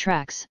several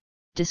tracks,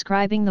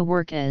 describing the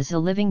work as a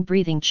living,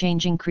 breathing,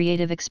 changing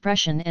creative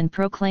expression and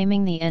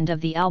proclaiming the end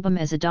of the album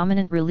as a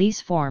dominant release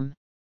form.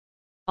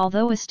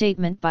 Although a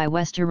statement by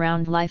West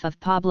around Life of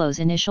Pablo's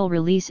initial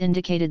release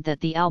indicated that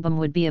the album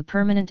would be a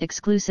permanent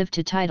exclusive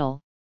to Tidal,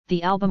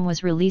 the album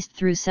was released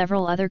through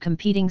several other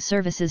competing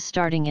services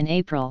starting in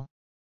April.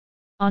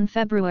 On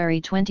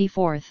February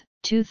 24,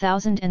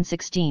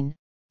 2016,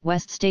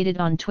 West stated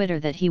on Twitter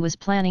that he was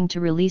planning to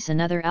release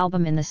another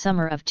album in the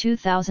summer of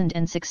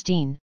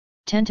 2016,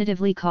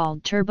 tentatively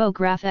called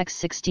TurboGrafx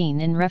 16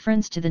 in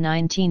reference to the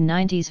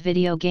 1990s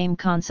video game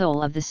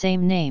console of the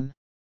same name.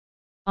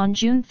 On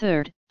June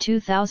 3,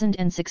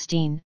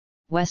 2016,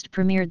 West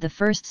premiered the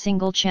first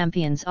single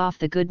Champions off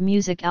the Good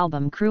Music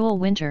album Cruel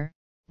Winter,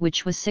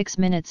 which was 6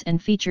 minutes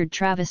and featured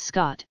Travis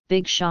Scott,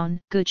 Big Sean,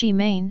 Gucci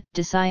Mane,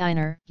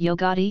 Designer, Yo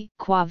Gotti,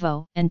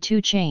 Quavo, and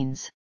 2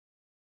 Chainz.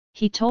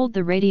 He told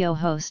the radio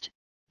host,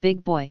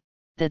 Big Boy,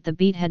 that the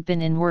beat had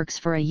been in works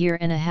for a year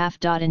and a half.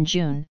 In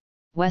June,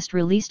 West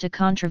released a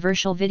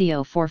controversial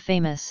video for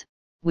Famous,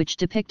 which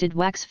depicted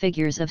wax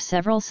figures of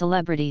several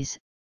celebrities,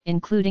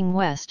 including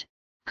West,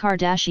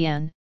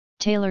 Kardashian,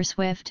 Taylor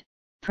Swift,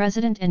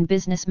 President and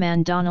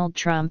businessman Donald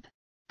Trump,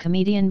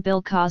 comedian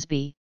Bill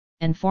Cosby,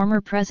 and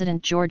former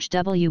President George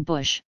W.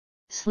 Bush,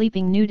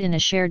 sleeping nude in a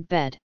shared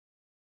bed.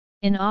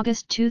 In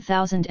August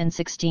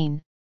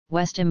 2016,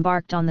 West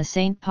embarked on the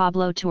St.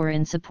 Pablo tour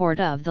in support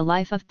of The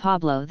Life of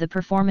Pablo. The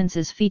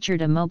performances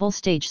featured a mobile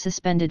stage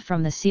suspended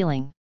from the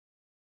ceiling.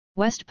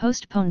 West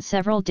postponed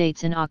several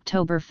dates in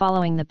October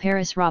following the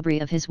Paris robbery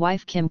of his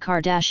wife Kim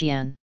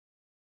Kardashian.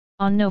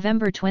 On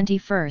November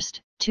 21,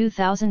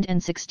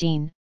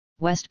 2016,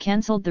 West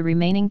cancelled the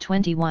remaining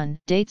 21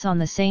 dates on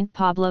the St.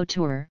 Pablo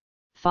tour,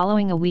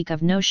 following a week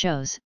of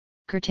no-shows,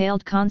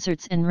 curtailed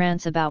concerts and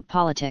rants about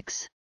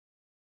politics.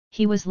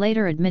 He was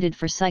later admitted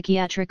for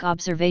psychiatric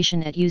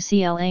observation at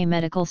UCLA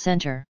Medical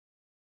Center.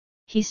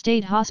 He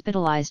stayed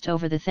hospitalized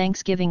over the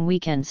Thanksgiving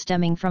weekend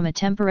stemming from a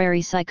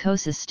temporary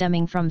psychosis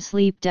stemming from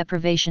sleep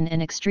deprivation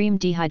and extreme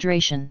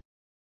dehydration.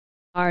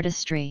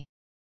 Artistry.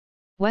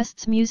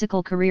 West's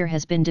musical career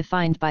has been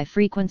defined by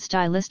frequent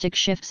stylistic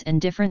shifts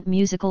and different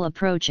musical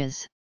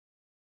approaches.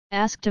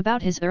 Asked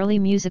about his early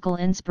musical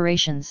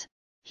inspirations,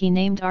 he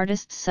named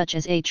artists such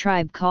as A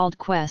Tribe Called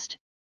Quest,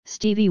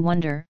 Stevie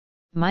Wonder,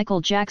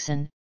 Michael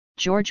Jackson,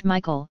 George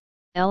Michael,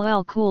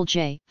 LL Cool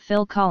J,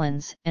 Phil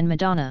Collins, and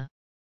Madonna.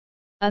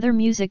 Other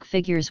music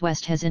figures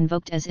West has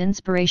invoked as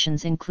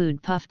inspirations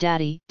include Puff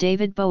Daddy,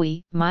 David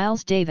Bowie,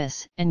 Miles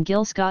Davis, and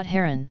Gil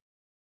Scott-Heron.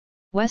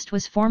 West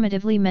was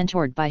formatively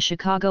mentored by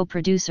Chicago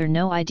producer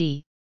No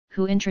ID,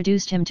 who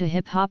introduced him to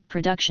hip-hop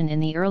production in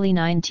the early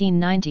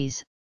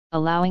 1990s,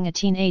 allowing a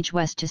teenage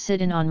West to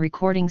sit in on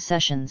recording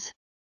sessions.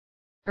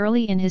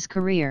 Early in his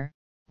career,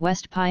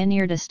 West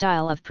pioneered a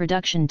style of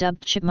production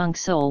dubbed chipmunk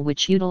soul,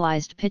 which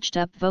utilized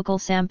pitched-up vocal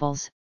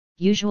samples,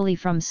 usually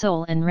from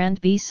soul and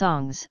R&B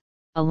songs,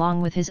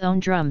 along with his own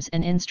drums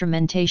and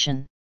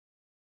instrumentation.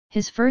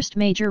 His first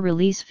major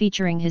release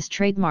featuring his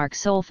trademark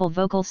soulful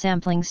vocal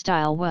sampling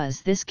style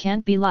was This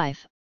Can't Be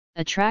Life,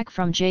 a track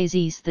from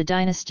Jay-Z's The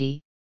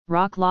Dynasty,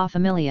 Roc La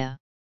Familia.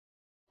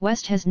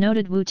 West has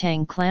noted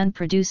Wu-Tang Clan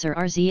producer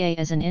RZA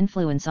as an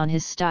influence on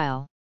his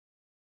style.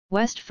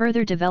 West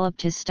further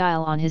developed his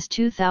style on his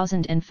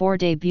 2004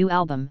 debut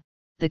album,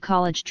 The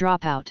College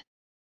Dropout.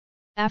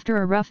 After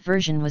a rough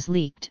version was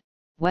leaked,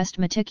 West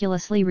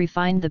meticulously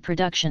refined the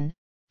production,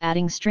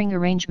 adding string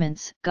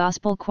arrangements,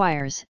 gospel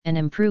choirs, and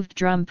improved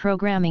drum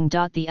programming.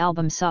 The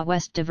album saw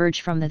West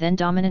diverge from the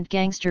then-dominant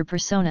gangster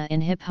persona in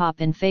hip-hop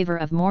in favor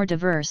of more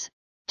diverse,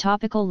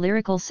 topical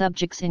lyrical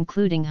subjects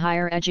including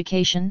higher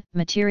education,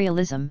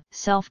 materialism,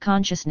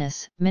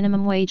 self-consciousness,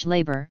 minimum wage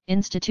labor,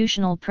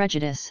 institutional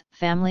prejudice,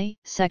 family,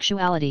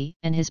 sexuality,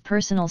 and his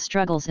personal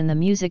struggles in the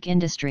music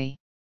industry.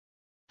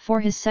 For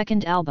his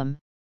second album,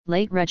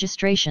 Late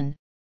Registration,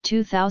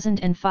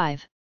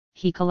 2005,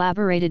 he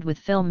collaborated with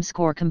film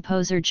score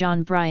composer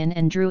John Bryan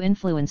and drew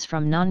influence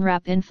from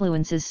non-rap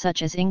influences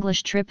such as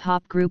English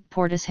trip-hop group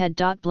Portishead.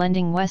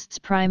 Blending West's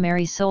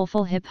primary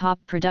soulful hip-hop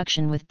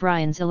production with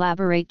Bryan's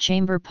elaborate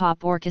chamber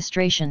pop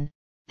orchestration,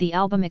 the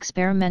album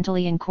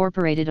experimentally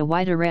incorporated a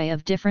wide array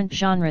of different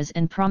genres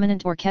and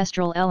prominent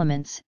orchestral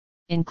elements,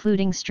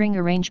 including string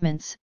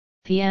arrangements,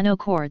 piano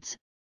chords,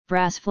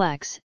 brass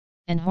flex,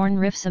 and horn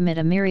riffs amid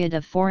a myriad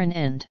of foreign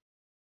and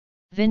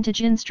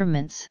vintage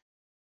instruments.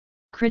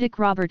 Critic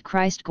Robert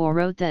Christgau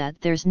wrote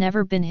that there's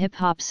never been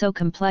hip-hop so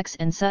complex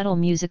and subtle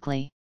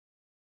musically.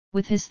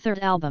 With his third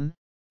album,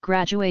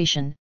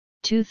 Graduation,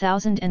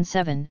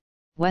 2007,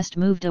 West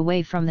moved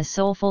away from the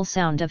soulful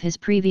sound of his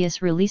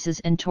previous releases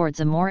and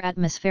towards a more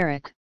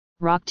atmospheric,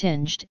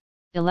 rock-tinged,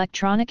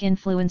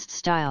 electronic-influenced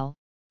style,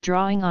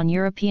 drawing on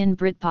European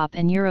Britpop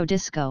and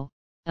Eurodisco,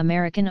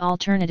 American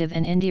alternative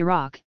and indie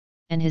rock,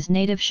 and his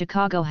native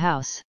Chicago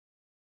house.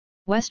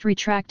 West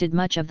retracted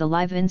much of the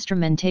live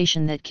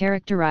instrumentation that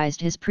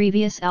characterized his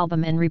previous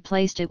album and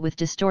replaced it with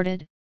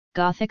distorted,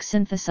 gothic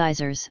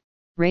synthesizers,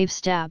 rave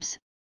stabs,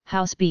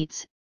 house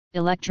beats,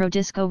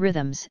 electro-disco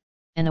rhythms,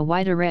 and a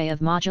wide array of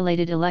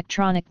modulated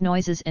electronic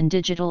noises and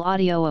digital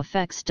audio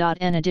effects.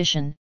 In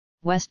addition,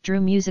 West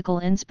drew musical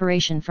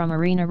inspiration from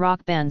arena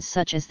rock bands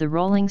such as the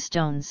Rolling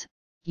Stones,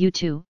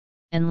 U2,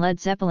 and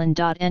Led Zeppelin.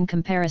 In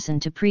comparison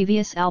to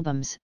previous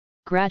albums,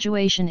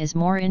 Graduation is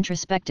more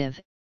introspective,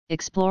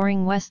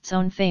 exploring West's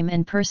own fame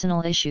and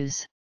personal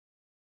issues.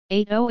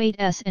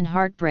 808s and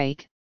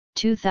Heartbreak,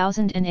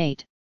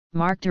 2008,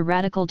 marked a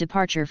radical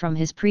departure from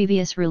his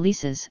previous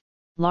releases,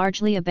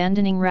 largely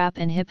abandoning rap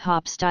and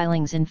hip-hop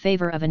stylings in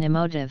favor of an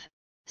emotive,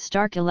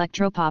 stark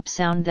electropop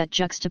sound that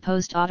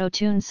juxtaposed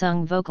auto-tune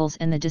sung vocals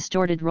and the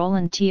distorted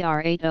Roland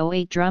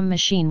TR-808 drum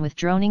machine with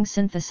droning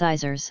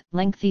synthesizers,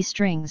 lengthy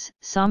strings,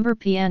 somber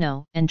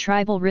piano, and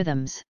tribal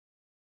rhythms.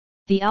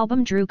 The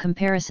album drew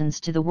comparisons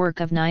to the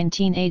work of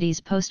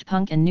 1980s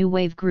post-punk and new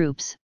wave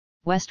groups.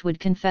 West would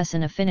confess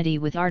an affinity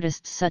with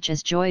artists such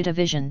as Joy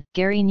Division,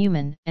 Gary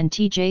Newman, and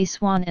T.J.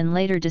 Swan, and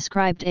later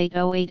described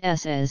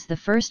 808s as the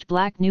first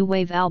black new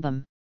wave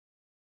album.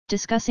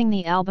 Discussing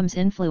the album's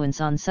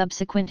influence on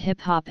subsequent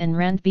hip-hop and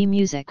R&B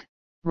music,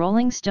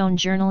 Rolling Stone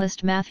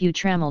journalist Matthew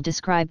Trammell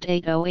described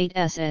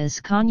 808s as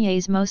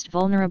Kanye's most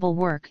vulnerable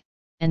work,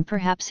 and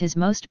perhaps his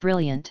most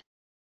brilliant.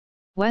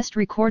 West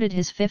recorded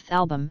his fifth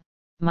album,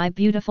 My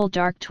Beautiful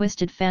Dark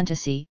Twisted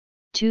Fantasy,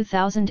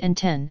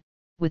 2010,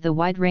 with a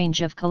wide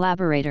range of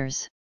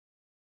collaborators.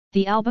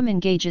 The album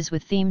engages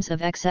with themes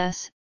of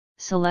excess,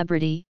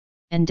 celebrity,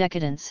 and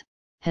decadence,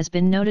 has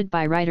been noted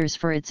by writers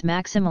for its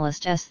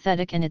maximalist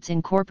aesthetic and its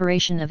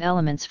incorporation of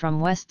elements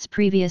from West's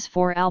previous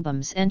four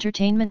albums.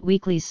 Entertainment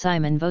Weekly's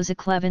Simon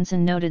Vosek-Levinson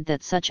noted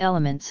that such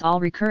elements all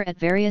recur at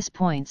various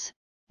points,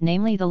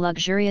 namely the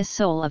luxurious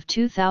soul of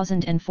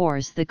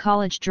 2004's The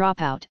College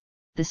Dropout,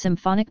 the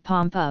symphonic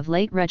pomp of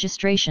Late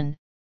Registration,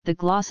 the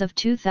gloss of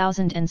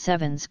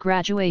 2007's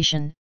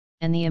Graduation,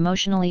 and the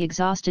emotionally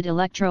exhausted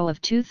electro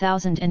of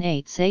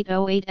 2008's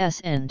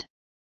 808s and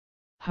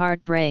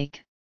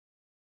Heartbreak.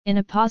 In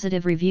a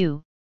positive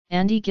review,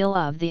 Andy Gill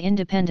of The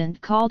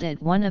Independent called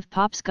it one of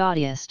pop's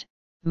gaudiest,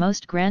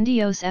 most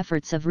grandiose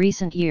efforts of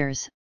recent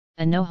years,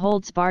 a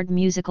no-holds-barred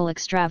musical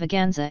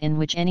extravaganza in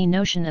which any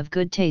notion of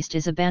good taste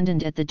is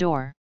abandoned at the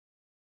door.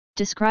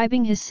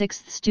 Describing his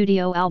sixth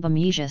studio album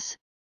Yeezus,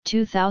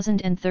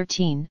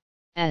 2013,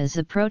 as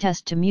a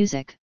protest to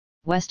music,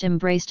 West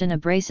embraced an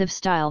abrasive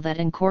style that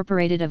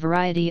incorporated a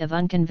variety of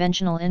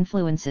unconventional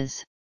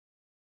influences.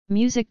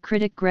 Music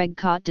critic Greg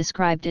Kot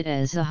described it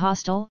as a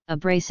hostile,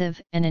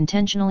 abrasive, and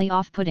intentionally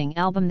off-putting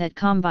album that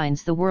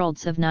combines the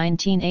worlds of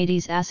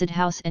 1980s acid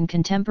house and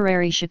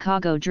contemporary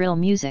Chicago drill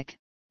music,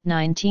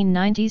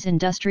 1990s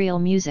industrial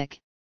music,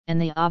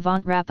 and the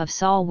avant-rap of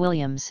Saul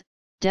Williams,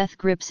 Death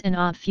Grips and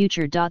Odd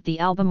Future. The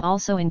album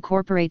also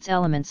incorporates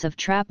elements of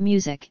trap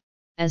music,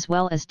 as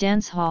well as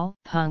dancehall,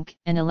 punk,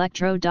 and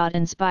electro.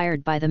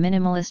 Inspired by the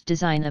minimalist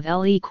design of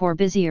Le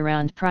Corbusier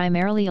around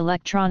primarily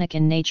electronic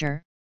in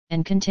nature,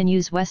 and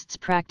continues West's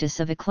practice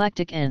of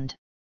eclectic and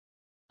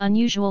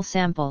unusual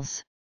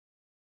samples.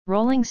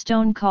 Rolling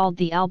Stone called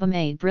the album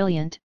a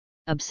brilliant,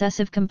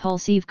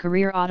 obsessive-compulsive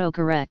career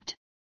autocorrect.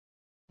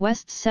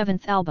 West's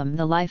seventh album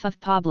The Life of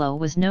Pablo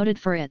was noted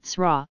for its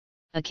raw,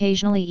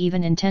 occasionally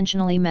even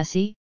intentionally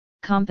messy,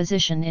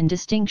 composition in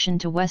distinction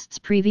to West's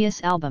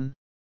previous album.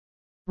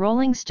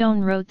 Rolling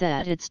Stone wrote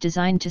that it's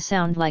designed to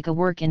sound like a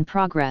work in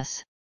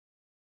progress.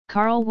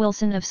 Carl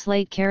Wilson of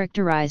Slate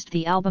characterized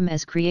the album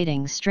as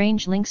creating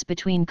strange links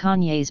between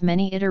Kanye's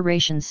many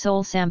iterations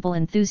soul sample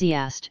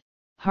enthusiast,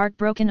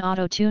 heartbroken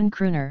auto-tune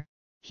crooner,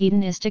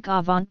 hedonistic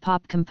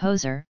avant-pop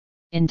composer,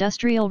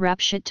 industrial rap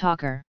shit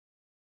talker.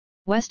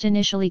 West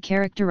initially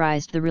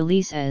characterized the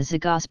release as a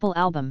gospel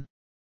album.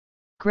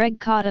 Greg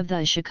Kot of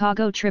the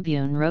Chicago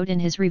Tribune wrote in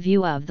his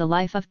review of The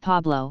Life of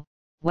Pablo,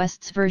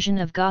 West's version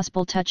of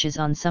gospel touches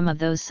on some of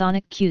those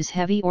sonic cues: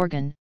 heavy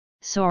organ,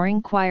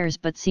 soaring choirs,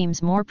 but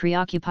seems more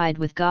preoccupied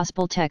with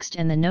gospel text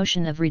and the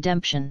notion of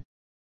redemption.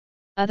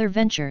 Other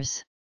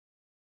ventures.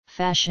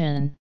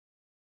 Fashion.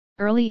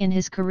 Early in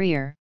his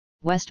career,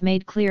 West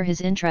made clear his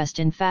interest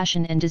in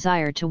fashion and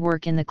desire to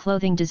work in the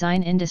clothing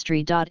design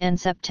industry. In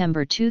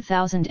September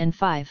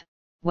 2005,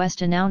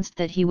 West announced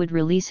that he would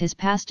release his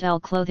pastel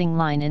clothing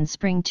line in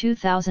spring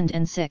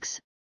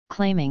 2006,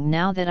 claiming,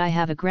 "Now that I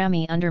have a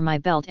Grammy under my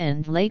belt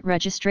and late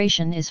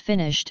registration is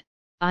finished,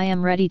 I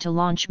am ready to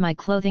launch my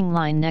clothing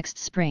line next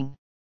spring."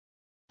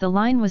 The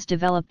line was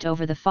developed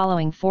over the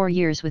following 4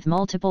 years with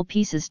multiple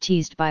pieces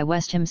teased by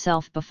West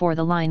himself before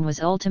the line was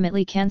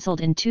ultimately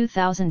cancelled in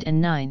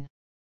 2009.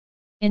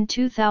 In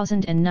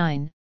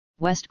 2009,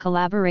 West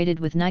collaborated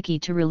with Nike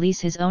to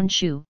release his own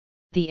shoe,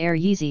 the Air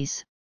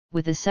Yeezys,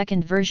 with a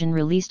second version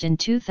released in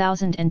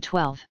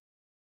 2012.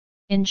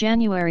 In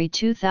January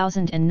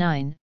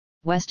 2009,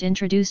 West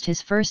introduced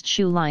his first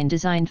shoe line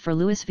designed for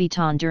Louis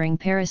Vuitton during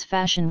Paris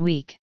Fashion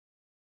Week.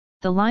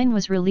 The line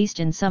was released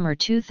in summer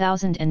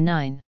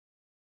 2009.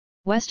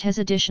 West has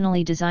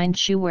additionally designed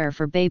shoewear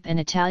for Bape and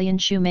Italian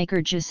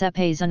shoemaker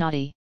Giuseppe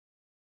Zanotti.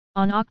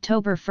 On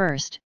October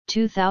 1,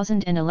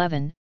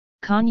 2011,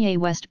 Kanye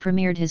West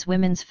premiered his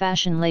women's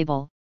fashion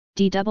label,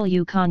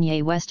 DW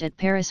Kanye West, at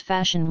Paris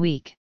Fashion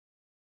Week.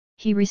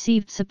 He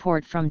received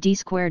support from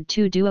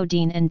D2 duo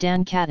Dean and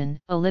Dan Catton,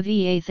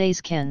 Olivier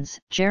Thayskens,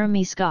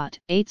 Jeremy Scott,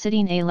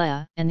 Aitsidine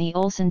Alea, and the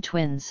Olsen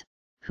twins,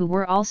 who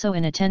were also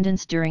in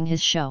attendance during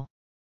his show.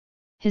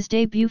 His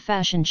debut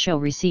fashion show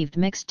received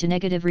mixed to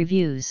negative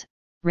reviews,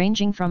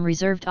 ranging from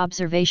reserved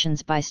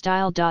observations by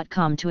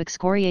Style.com to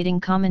excoriating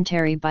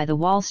commentary by The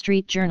Wall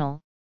Street Journal,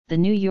 The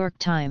New York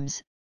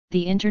Times,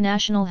 The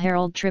International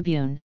Herald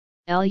Tribune,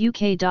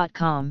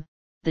 LUK.com,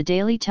 The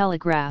Daily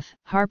Telegraph,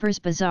 Harper's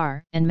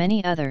Bazaar, and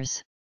many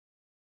others.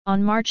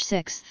 On March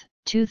 6,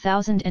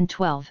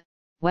 2012,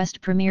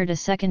 West premiered a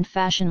second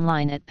fashion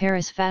line at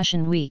Paris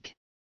Fashion Week.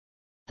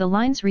 The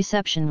line's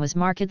reception was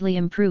markedly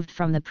improved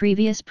from the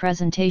previous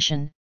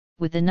presentation,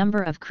 with a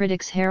number of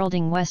critics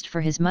heralding West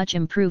for his much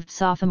improved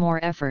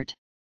sophomore effort.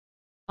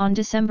 On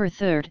December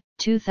 3,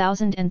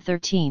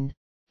 2013,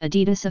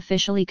 Adidas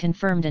officially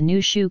confirmed a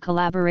new shoe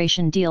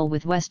collaboration deal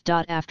with West.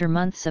 After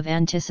months of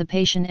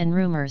anticipation and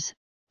rumors,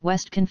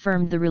 West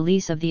confirmed the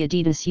release of the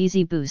Adidas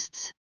Yeezy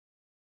Boosts.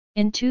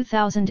 In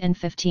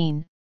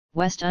 2015,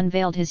 West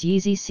unveiled his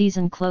Yeezy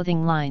Season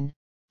clothing line,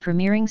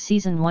 premiering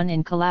Season 1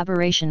 in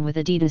collaboration with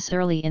Adidas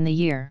early in the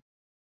year.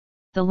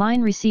 The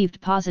line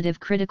received positive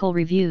critical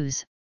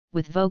reviews,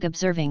 with Vogue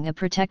observing a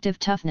protective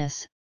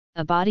toughness,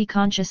 a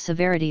body-conscious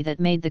severity that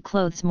made the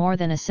clothes more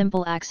than a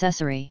simple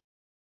accessory.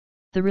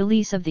 The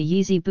release of the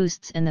Yeezy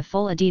Boosts and the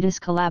full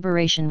Adidas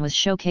collaboration was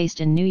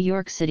showcased in New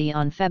York City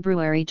on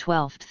February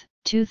 12,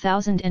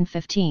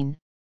 2015,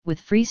 with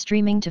free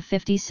streaming to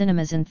 50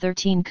 cinemas in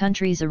 13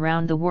 countries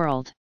around the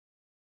world.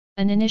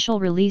 An initial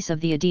release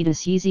of the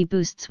Adidas Yeezy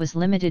Boosts was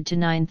limited to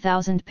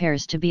 9,000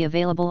 pairs to be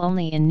available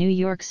only in New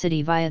York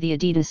City via the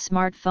Adidas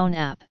smartphone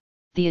app.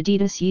 The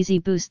Adidas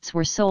Yeezy Boosts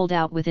were sold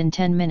out within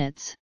 10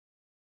 minutes.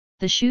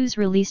 The shoes,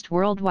 released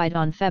worldwide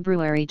on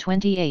February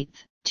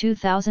 28,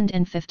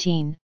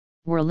 2015,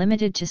 were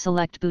limited to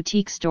select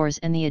boutique stores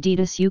and the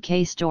Adidas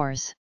UK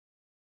stores.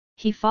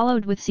 He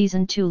followed with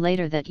Season 2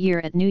 later that year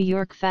at New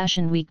York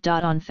Fashion Week.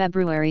 On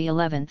February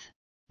 11,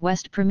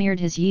 West premiered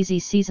his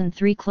Yeezy Season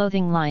 3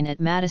 clothing line at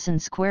Madison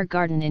Square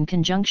Garden in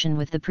conjunction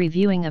with the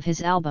previewing of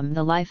his album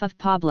The Life of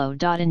Pablo.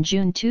 In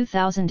June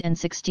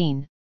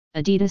 2016,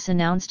 Adidas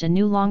announced a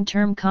new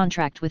long-term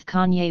contract with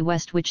Kanye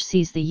West, which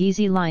sees the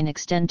Yeezy line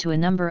extend to a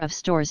number of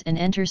stores and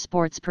enter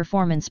sports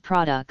performance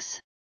products.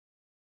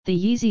 The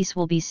Yeezys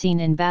will be seen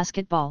in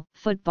basketball,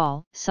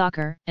 football,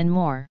 soccer, and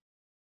more.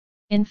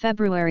 In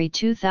February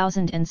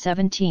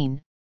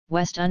 2017,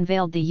 West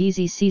unveiled the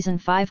Yeezy Season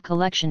 5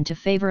 collection to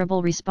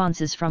favorable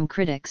responses from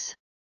critics.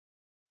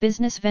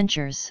 Business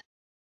ventures.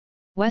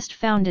 West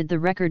founded the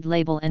record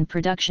label and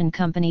production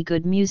company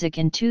Good Music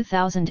in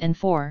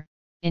 2004,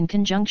 in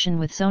conjunction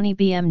with Sony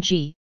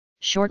BMG,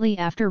 shortly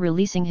after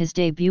releasing his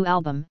debut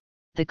album,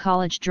 The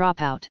College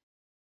Dropout.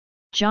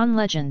 John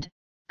Legend,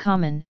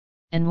 Common,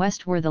 and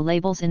West were the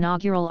label's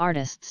inaugural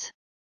artists.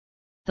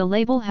 The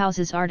label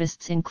houses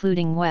artists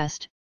including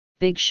West,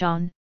 Big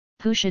Sean,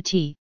 Pusha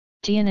T,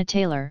 Tiana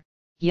Taylor,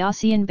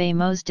 Yassine Bey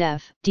Mos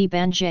Def,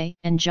 D'Banj,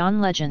 and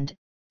John Legend,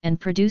 and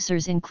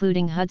producers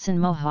including Hudson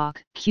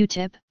Mohawk,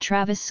 Q-Tip,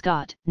 Travis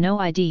Scott, No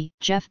ID,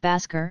 Jeff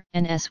Basker,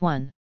 and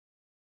S1.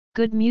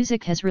 Good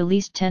Music has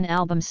released 10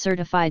 albums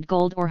certified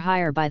gold or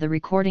higher by the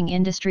Recording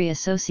Industry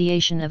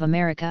Association of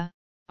America,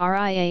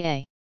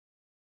 RIAA.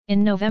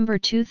 In November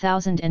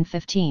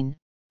 2015,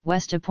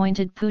 West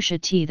appointed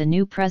Pusha T the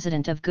new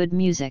president of Good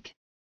Music.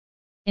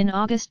 In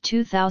August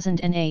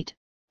 2008,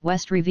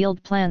 West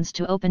revealed plans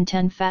to open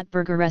 10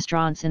 Fatburger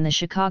restaurants in the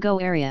Chicago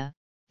area.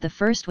 The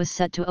first was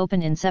set to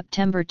open in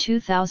September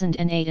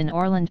 2008 in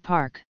Orland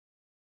Park.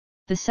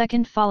 The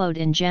second followed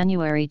in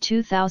January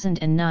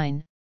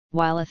 2009,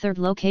 while a third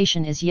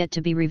location is yet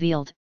to be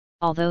revealed,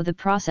 although the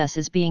process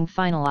is being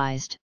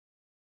finalized.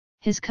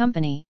 His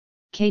company,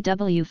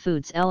 KW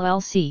Foods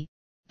LLC,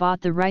 bought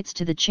the rights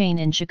to the chain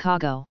in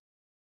Chicago.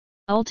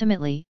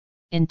 Ultimately,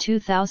 in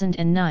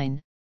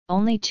 2009,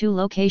 only 2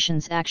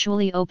 locations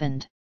actually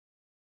opened.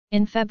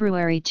 In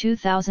February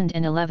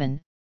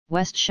 2011,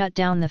 West shut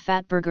down the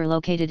Fatburger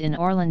located in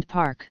Orland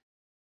Park.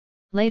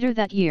 Later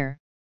that year,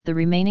 the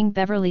remaining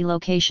Beverly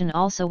location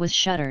also was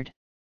shuttered.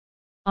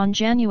 On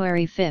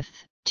January 5,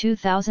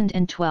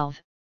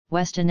 2012,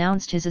 West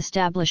announced his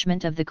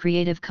establishment of the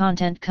creative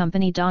content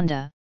company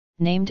Donda,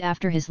 named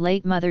after his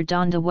late mother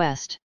Donda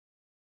West.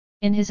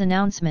 In his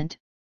announcement,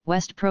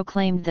 West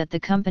proclaimed that the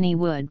company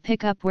would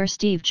pick up where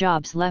Steve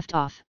Jobs left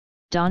off.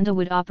 Donda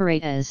would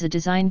operate as a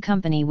design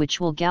company which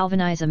will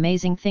galvanize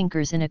amazing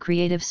thinkers in a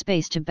creative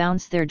space to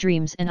bounce their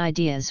dreams and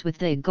ideas with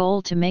the goal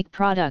to make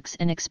products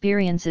and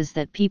experiences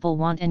that people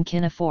want and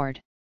can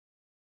afford.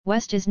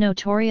 West is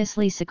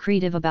notoriously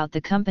secretive about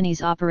the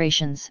company's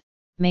operations,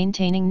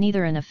 maintaining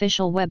neither an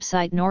official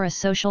website nor a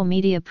social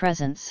media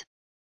presence.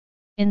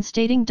 In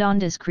stating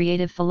Donda's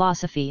creative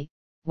philosophy,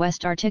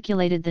 West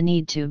articulated the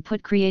need to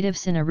put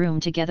creatives in a room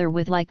together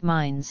with like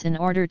minds in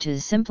order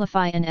to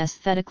simplify and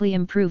aesthetically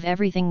improve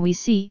everything we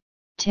see,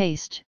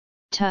 taste,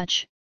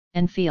 touch,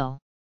 and feel.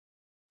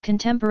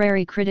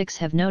 Contemporary critics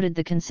have noted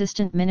the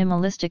consistent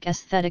minimalistic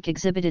aesthetic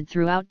exhibited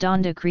throughout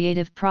Donda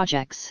creative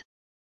projects.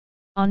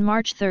 On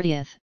March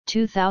 30,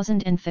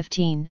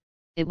 2015,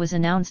 it was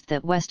announced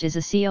that West is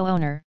a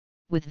co-owner,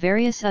 with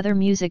various other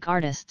music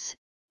artists,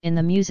 in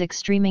the music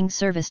streaming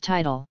service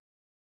Tidal.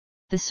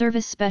 The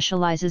service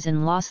specializes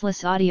in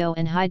lossless audio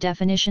and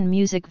high-definition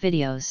music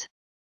videos.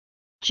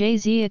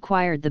 Jay-Z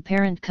acquired the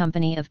parent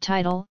company of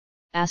Tidal,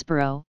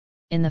 Aspero,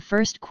 in the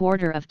first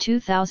quarter of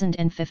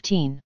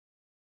 2015.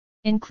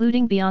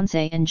 Including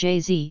Beyoncé and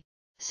Jay-Z,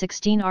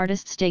 16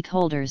 artist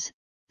stakeholders,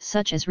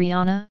 such as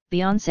Rihanna,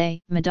 Beyoncé,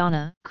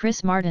 Madonna,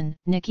 Chris Martin,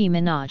 Nicki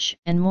Minaj,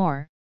 and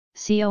more,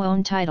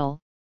 co-own Tidal,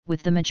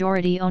 with the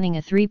majority owning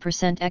a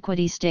 3%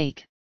 equity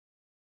stake.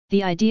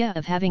 The idea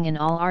of having an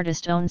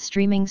all-artist-owned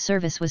streaming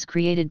service was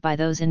created by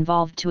those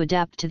involved to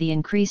adapt to the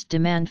increased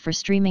demand for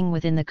streaming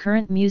within the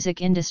current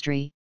music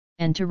industry,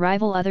 and to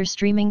rival other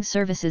streaming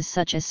services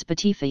such as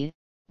Spotify,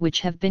 which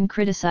have been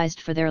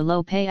criticized for their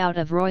low payout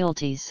of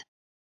royalties.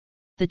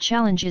 The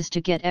challenge is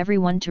to get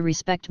everyone to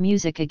respect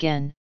music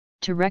again,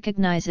 to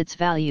recognize its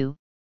value,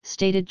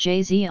 stated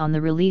Jay-Z on the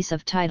release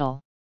of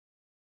Tidal.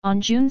 On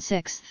June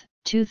 6,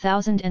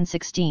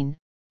 2016,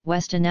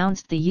 West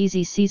announced the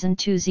Yeezy Season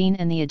 2 zine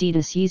and the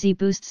Adidas Yeezy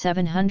Boost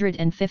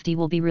 750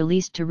 will be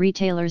released to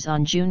retailers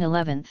on June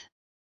 11.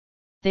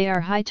 They are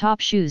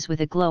high-top shoes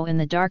with a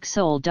glow-in-the-dark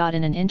sole.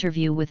 In an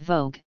interview with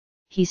Vogue,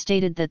 he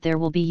stated that there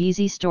will be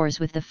Yeezy stores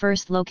with the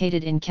first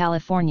located in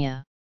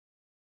California.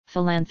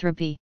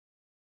 Philanthropy.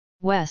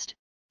 West,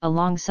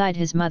 alongside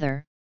his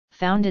mother,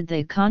 founded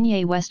the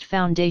Kanye West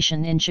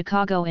Foundation in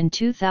Chicago in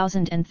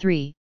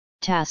 2003,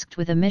 tasked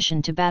with a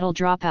mission to battle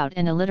dropout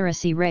and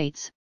illiteracy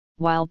rates,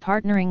 while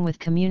partnering with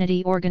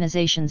community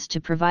organizations to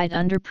provide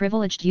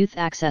underprivileged youth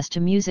access to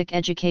music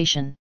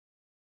education.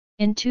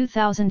 In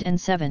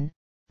 2007,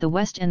 the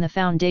West and the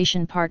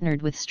Foundation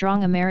partnered with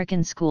Strong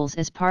American Schools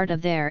as part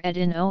of their Ed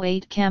in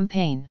 08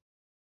 campaign.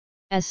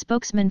 As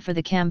spokesman for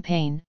the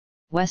campaign,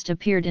 West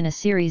appeared in a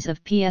series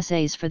of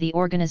PSAs for the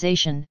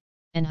organization,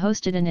 and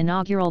hosted an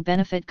inaugural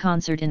benefit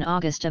concert in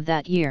August of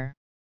that year.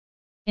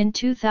 In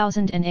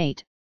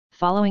 2008,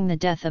 following the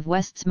death of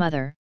West's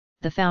mother,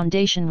 the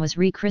foundation was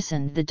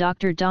rechristened the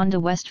Dr.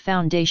 Donda West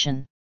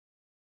Foundation.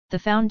 The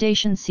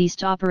foundation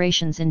ceased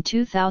operations in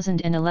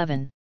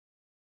 2011.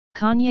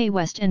 Kanye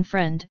West and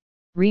friend,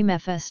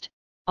 Remefest,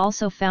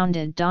 also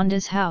founded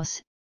Donda's House,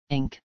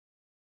 Inc.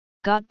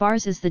 Got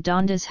Bars is the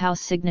Donda's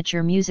House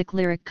signature music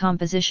lyric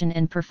composition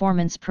and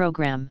performance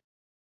program.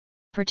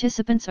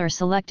 Participants are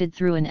selected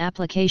through an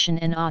application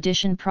and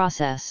audition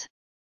process.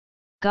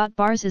 Got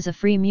Bars is a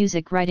free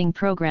music writing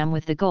program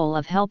with the goal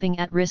of helping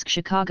at-risk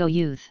Chicago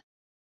youth.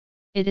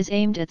 It is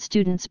aimed at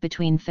students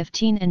between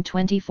 15 and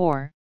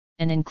 24,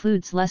 and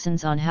includes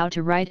lessons on how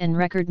to write and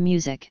record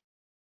music.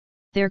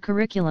 Their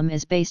curriculum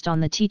is based on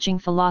the teaching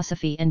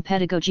philosophy and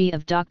pedagogy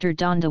of Dr.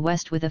 Donda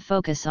West with a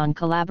focus on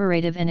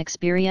collaborative and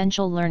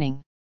experiential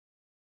learning.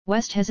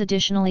 West has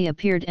additionally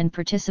appeared and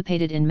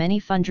participated in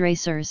many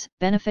fundraisers,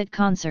 benefit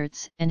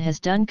concerts, and has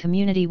done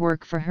community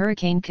work for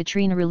Hurricane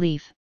Katrina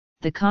relief,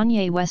 the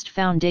Kanye West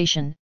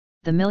Foundation,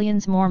 the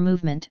Millions More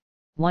Movement,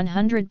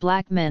 100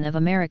 Black Men of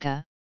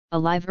America, a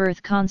Live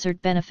Earth concert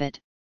benefit,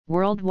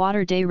 World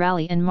Water Day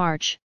rally and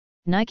march,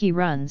 Nike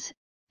runs,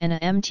 and a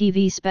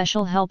MTV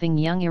special helping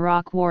young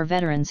Iraq War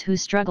veterans who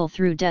struggle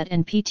through debt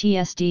and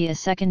PTSD a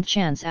second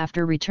chance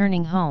after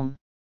returning home.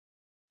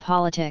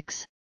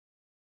 Politics.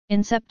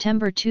 In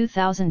September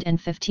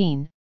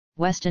 2015,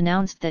 West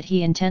announced that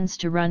he intends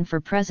to run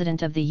for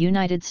President of the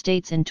United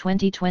States in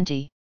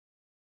 2020.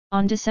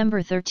 On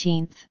December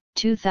 13,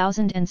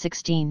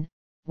 2016,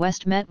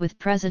 West met with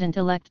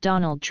President-elect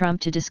Donald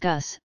Trump to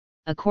discuss,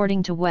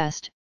 according to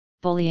West,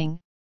 bullying,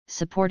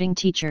 supporting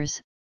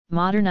teachers,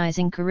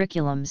 modernizing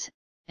curriculums,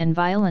 and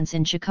violence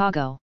in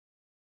Chicago.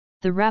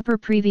 The rapper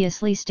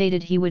previously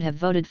stated he would have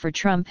voted for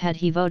Trump had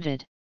he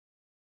voted.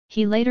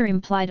 He later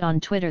implied on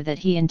Twitter that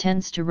he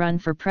intends to run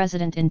for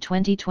president in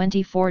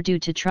 2024 due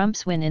to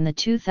Trump's win in the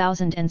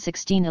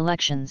 2016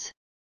 elections.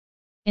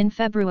 In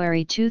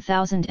February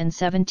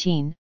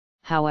 2017,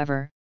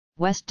 however,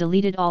 West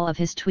deleted all of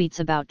his tweets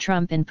about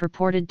Trump in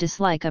purported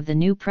dislike of the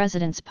new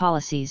president's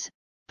policies,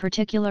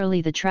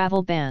 particularly the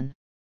travel ban.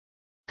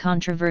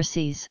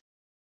 Controversies.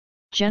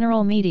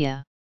 General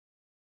media.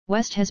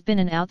 West has been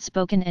an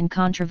outspoken and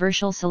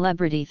controversial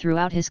celebrity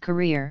throughout his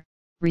career,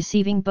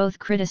 receiving both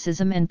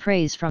criticism and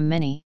praise from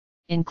many,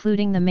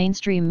 including the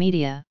mainstream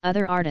media,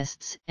 other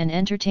artists and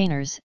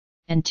entertainers,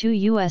 and two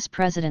U.S.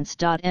 presidents.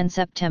 On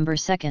September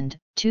 2,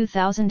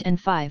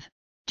 2005,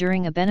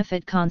 during a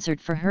benefit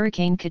concert for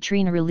Hurricane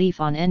Katrina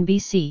relief on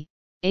NBC,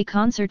 a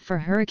concert for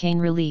hurricane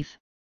relief,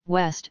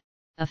 West,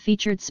 a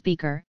featured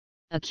speaker,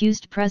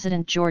 accused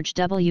President George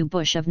W.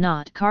 Bush of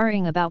not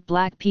caring about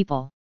black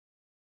people.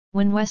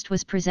 When West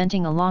was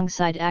presenting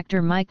alongside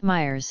actor Mike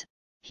Myers,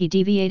 he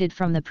deviated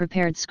from the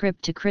prepared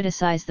script to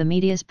criticize the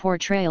media's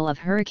portrayal of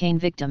hurricane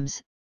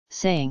victims,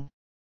 saying,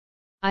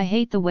 "I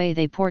hate the way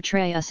they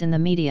portray us in the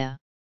media.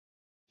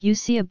 You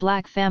see a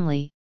black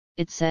family,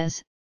 it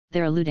says,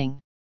 they're looting.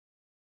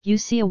 You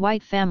see a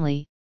white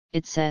family,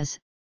 it says,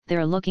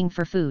 they're looking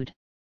for food.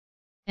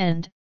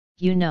 And,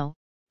 you know,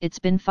 it's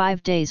been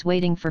 5 days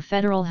waiting for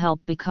federal help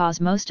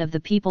because most of the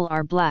people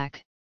are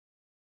black.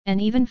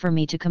 And even for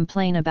me to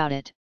complain about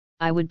it,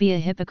 I would be a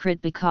hypocrite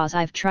because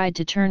I've tried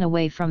to turn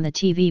away from the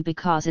TV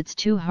because it's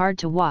too hard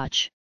to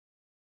watch.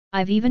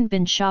 I've even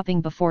been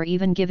shopping before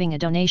even giving a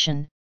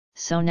donation,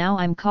 so now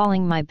I'm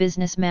calling my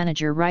business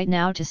manager right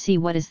now to see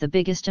what is the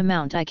biggest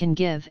amount I can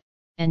give,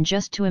 and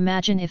just to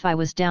imagine if I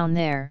was down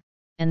there,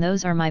 and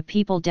those are my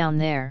people down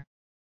there.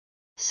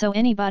 So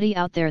anybody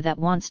out there that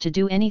wants to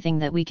do anything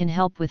that we can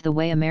help with the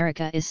way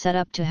America is set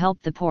up to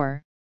help the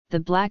poor, the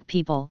black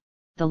people,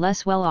 the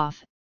less well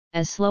off,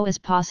 as slow as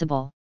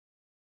possible.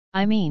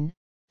 I mean,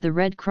 the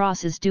Red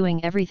Cross is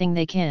doing everything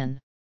they can.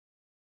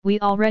 We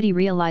already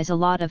realize a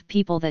lot of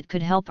people that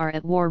could help are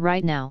at war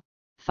right now,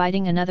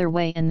 fighting another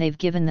way, and they've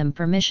given them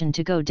permission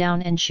to go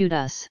down and shoot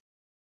us."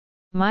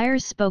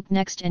 Myers spoke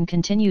next and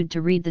continued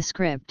to read the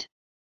script.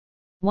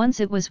 Once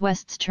it was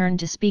West's turn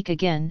to speak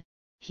again,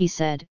 he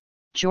said,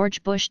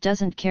 "George Bush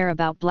doesn't care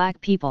about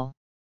black people."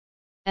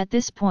 At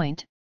this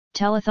point,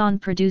 telethon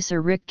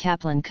producer Rick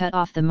Kaplan cut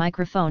off the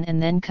microphone and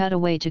then cut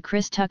away to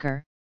Chris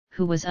Tucker,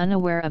 who was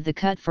unaware of the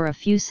cut for a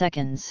few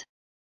seconds.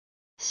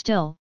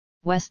 Still,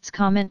 West's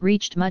comment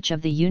reached much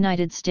of the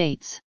United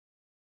States.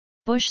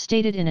 Bush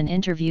stated in an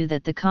interview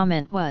that the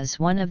comment was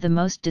one of the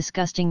most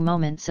disgusting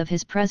moments of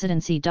his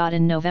presidency.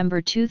 In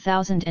November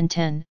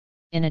 2010,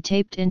 in a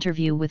taped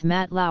interview with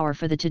Matt Lauer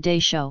for The Today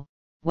Show,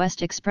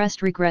 West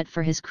expressed regret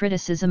for his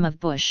criticism of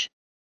Bush.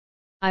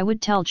 "I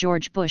would tell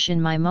George Bush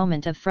in my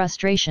moment of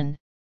frustration,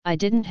 I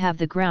didn't have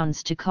the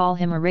grounds to call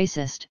him a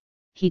racist,"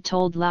 he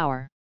told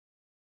Lauer.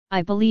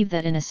 "I believe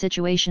that in a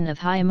situation of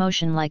high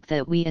emotion like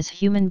that, we as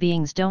human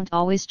beings don't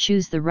always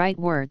choose the right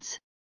words."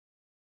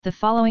 The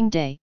following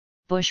day,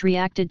 Bush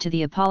reacted to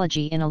the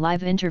apology in a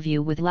live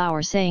interview with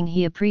Lauer, saying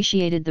he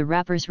appreciated the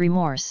rapper's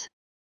remorse.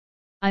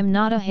 "I'm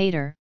not a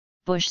hater,"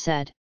 Bush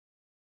said.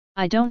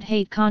 "I don't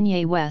hate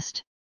Kanye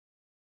West.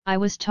 I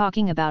was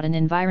talking about an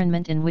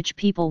environment in which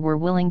people were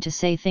willing to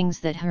say things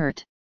that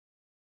hurt.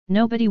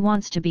 Nobody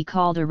wants to be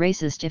called a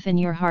racist if in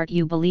your heart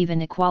you believe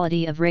in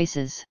equality of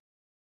races."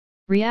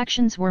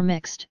 Reactions were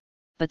mixed,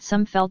 but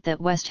some felt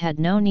that West had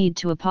no need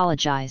to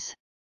apologize.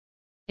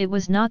 "It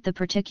was not the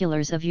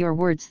particulars of your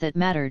words that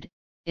mattered,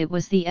 it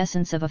was the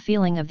essence of a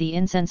feeling of the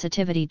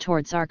insensitivity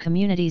towards our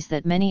communities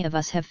that many of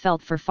us have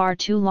felt for far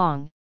too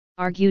long,"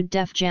 argued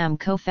Def Jam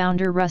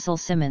co-founder Russell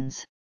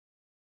Simmons.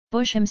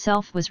 Bush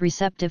himself was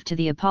receptive to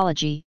the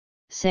apology,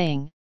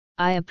 saying,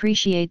 "I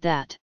appreciate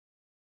that.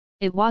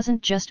 It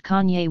wasn't just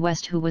Kanye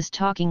West who was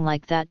talking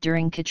like that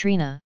during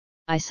Katrina,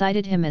 I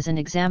cited him as an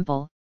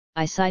example,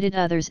 I cited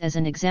others as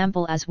an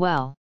example as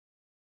well.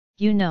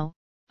 You know,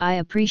 I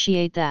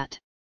appreciate that."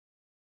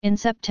 In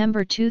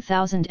September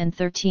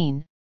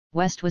 2013,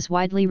 West was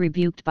widely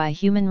rebuked by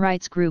human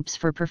rights groups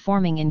for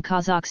performing in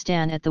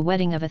Kazakhstan at the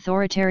wedding of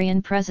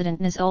authoritarian President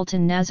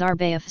Nursultan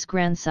Nazarbayev's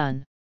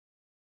grandson.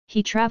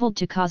 He traveled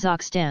to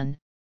Kazakhstan,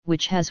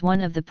 which has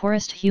one of the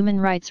poorest human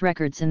rights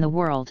records in the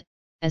world,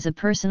 as a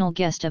personal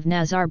guest of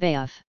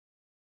Nazarbayev.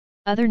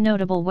 Other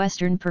notable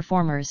Western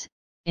performers,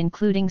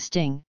 including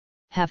Sting,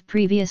 have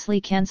previously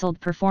cancelled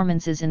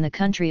performances in the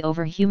country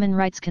over human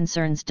rights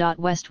concerns.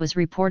 West was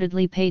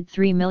reportedly paid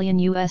 $3 million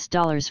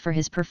for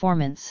his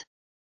performance.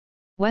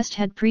 West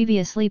had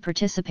previously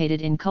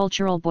participated in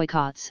cultural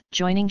boycotts,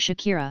 joining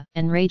Shakira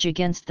and Rage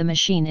Against the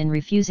Machine in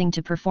refusing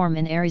to perform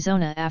in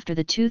Arizona after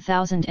the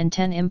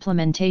 2010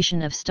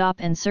 implementation of stop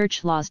and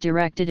search laws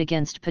directed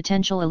against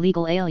potential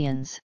illegal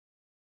aliens.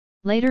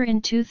 Later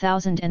in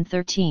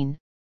 2013,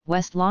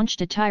 West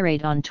launched a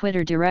tirade on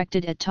Twitter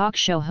directed at talk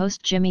show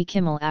host Jimmy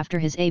Kimmel after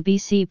his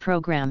ABC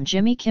program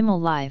Jimmy Kimmel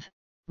Live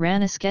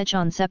ran a sketch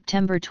on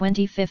September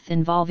 25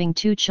 involving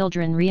two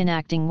children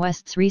reenacting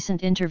West's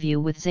recent interview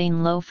with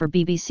Zane Lowe for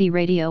BBC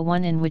Radio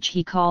 1, in which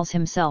he calls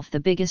himself the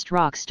biggest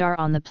rock star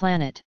on the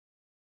planet.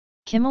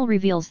 Kimmel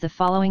reveals the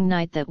following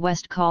night that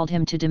West called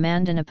him to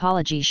demand an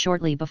apology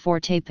shortly before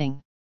taping.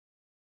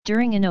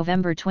 During a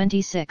November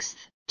 26,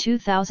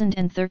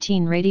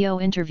 2013 radio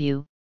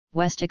interview,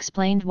 West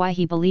explained why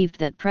he believed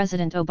that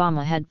President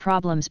Obama had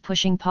problems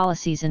pushing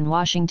policies in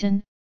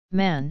Washington.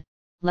 "Man,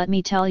 let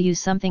me tell you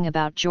something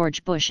about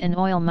George Bush and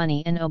oil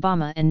money and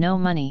Obama and no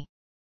money.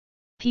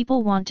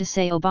 People want to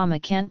say Obama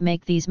can't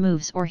make these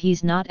moves or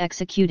he's not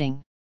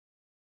executing.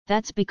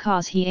 That's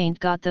because he ain't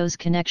got those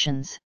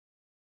connections.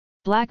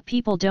 Black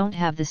people don't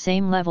have the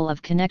same level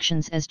of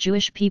connections as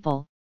Jewish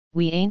people,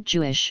 we ain't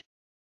Jewish.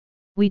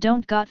 We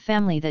don't got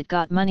family that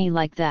got money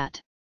like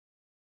that."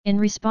 In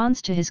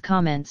response to his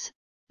comments,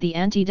 the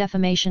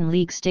Anti-Defamation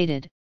League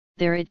stated,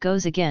 "There it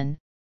goes again,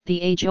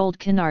 the age-old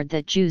canard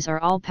that Jews are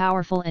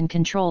all-powerful and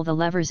control the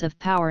levers of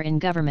power in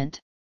government."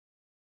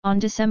 On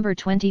December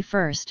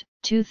 21,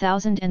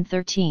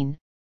 2013,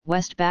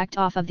 West backed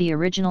off of the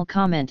original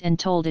comment and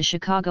told a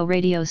Chicago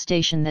radio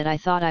station that "I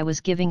thought I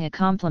was giving a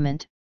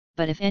compliment,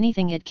 but if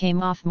anything it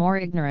came off more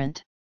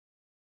ignorant.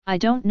 I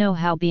don't know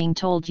how being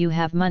told you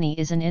have money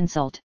is an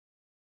insult."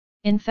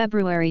 In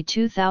February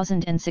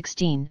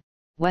 2016,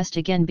 West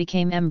again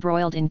became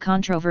embroiled in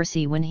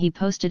controversy when he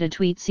posted a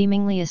tweet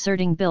seemingly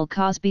asserting Bill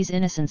Cosby's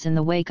innocence in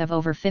the wake of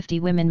over 50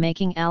 women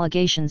making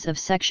allegations of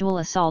sexual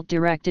assault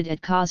directed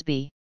at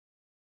Cosby.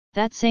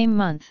 That same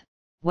month,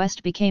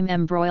 West became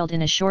embroiled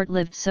in a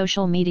short-lived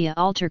social media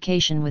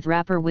altercation with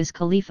rapper Wiz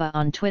Khalifa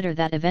on Twitter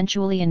that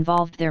eventually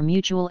involved their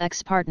mutual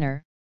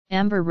ex-partner,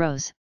 Amber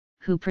Rose,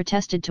 who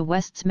protested to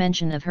West's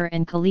mention of her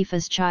and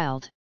Khalifa's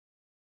child.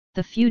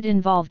 The feud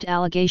involved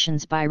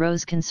allegations by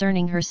Rose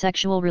concerning her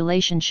sexual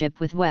relationship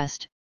with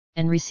West,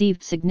 and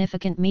received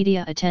significant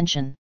media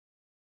attention.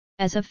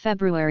 As of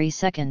February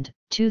 2,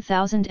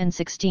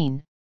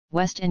 2016,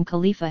 West and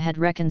Khalifa had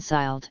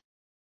reconciled.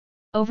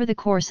 Over the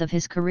course of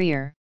his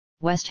career,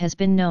 West has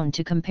been known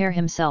to compare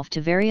himself to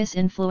various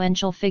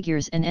influential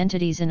figures and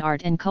entities in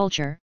art and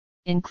culture,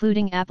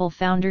 including Apple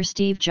founder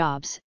Steve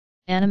Jobs,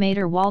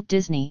 animator Walt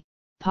Disney,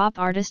 pop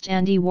artist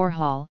Andy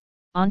Warhol,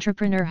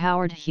 entrepreneur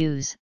Howard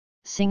Hughes,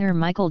 singer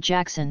Michael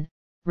Jackson,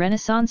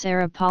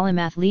 Renaissance-era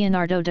polymath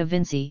Leonardo da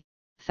Vinci,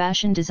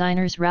 fashion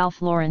designers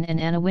Ralph Lauren and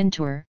Anna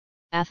Wintour,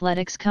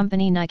 athletics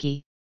company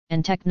Nike,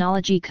 and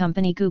technology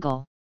company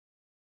Google.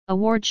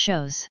 Award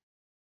shows.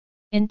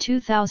 In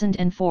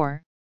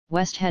 2004,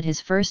 West had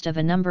his first of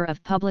a number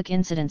of public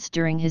incidents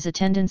during his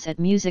attendance at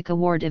music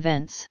award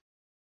events.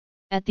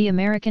 At the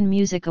American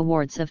Music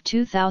Awards of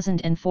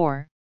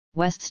 2004,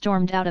 West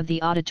stormed out of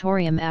the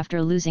auditorium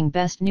after losing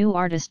Best New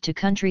Artist to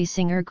country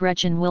singer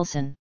Gretchen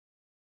Wilson.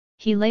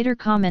 He later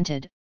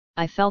commented,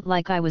 "I felt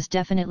like I was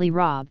definitely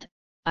robbed,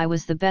 I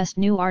was the best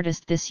new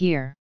artist this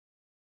year."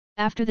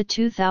 After the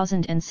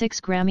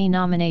 2006 Grammy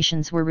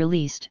nominations were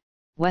released,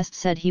 West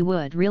said he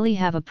would really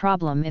have a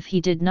problem if he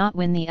did not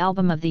win the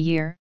Album of the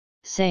Year,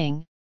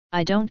 saying,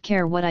 "I don't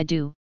care what I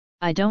do,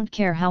 I don't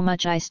care how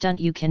much I stunt,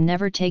 you can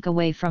never take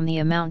away from the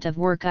amount of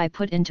work I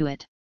put into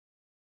it.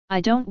 I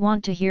don't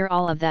want to hear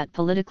all of that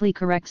politically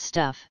correct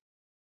stuff."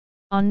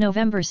 On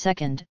November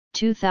 2,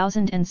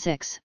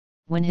 2006,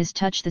 when his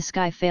Touch the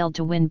Sky failed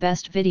to win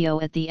Best Video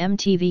at the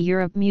MTV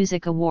Europe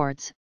Music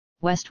Awards,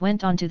 West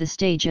went onto the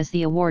stage as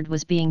the award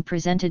was being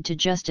presented to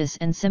Justice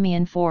and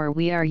Simeon for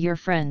We Are Your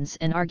Friends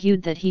and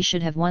argued that he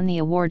should have won the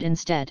award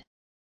instead.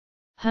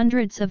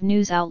 Hundreds of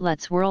news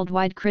outlets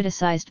worldwide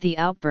criticized the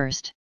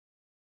outburst.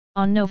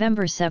 On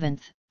November 7,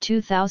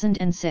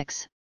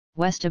 2006,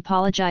 West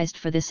apologized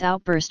for this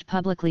outburst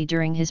publicly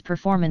during his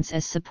performance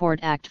as support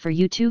act for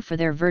U2 for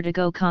their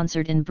Vertigo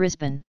concert in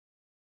Brisbane.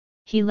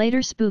 He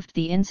later spoofed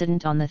the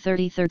incident on the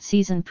 33rd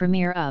season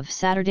premiere of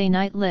Saturday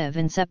Night Live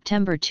in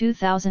September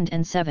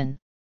 2007.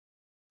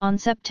 On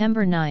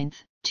September 9,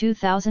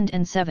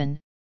 2007,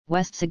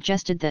 West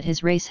suggested that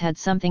his race had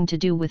something to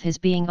do with his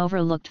being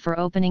overlooked for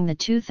opening the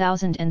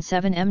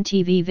 2007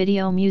 MTV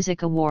Video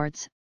Music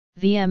Awards,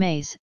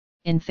 VMAs,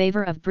 in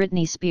favor of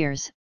Britney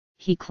Spears.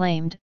 He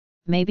claimed,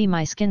 "Maybe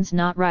my skin's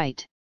not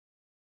right."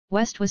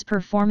 West was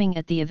performing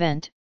at the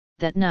event.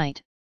 That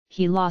night,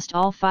 he lost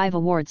all 5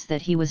 awards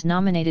that he was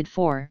nominated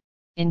for,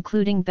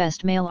 including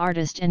Best Male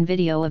Artist and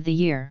Video of the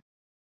Year.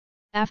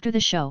 After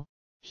the show,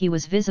 he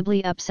was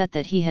visibly upset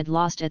that he had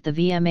lost at the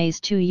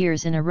VMAs 2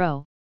 years in a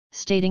row,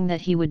 stating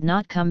that he would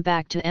not come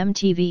back to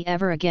MTV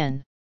ever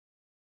again.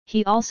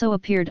 He also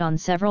appeared on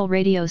several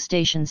radio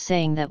stations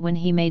saying that when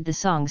he made the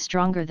song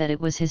Stronger that it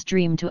was his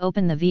dream to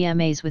open the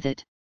VMAs with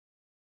it.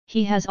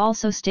 He has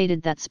also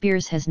stated that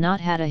Spears has not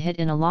had a hit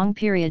in a long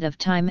period of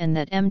time and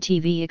that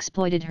MTV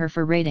exploited her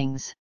for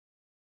ratings.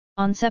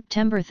 On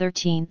September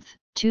 13,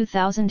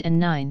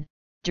 2009,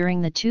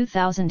 during the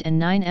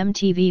 2009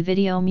 MTV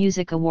Video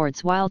Music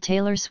Awards while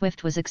Taylor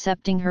Swift was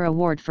accepting her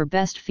award for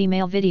Best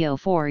Female Video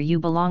for You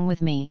Belong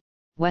With Me,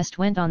 West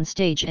went on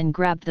stage and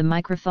grabbed the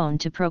microphone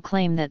to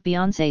proclaim that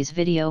Beyoncé's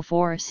video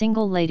for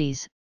Single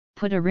Ladies,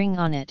 Put a Ring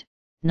on It,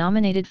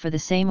 nominated for the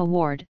same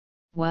award,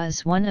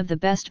 was one of the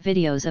best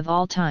videos of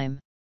all time.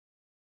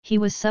 He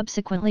was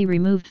subsequently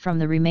removed from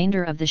the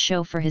remainder of the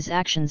show for his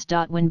actions.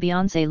 When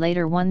Beyoncé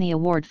later won the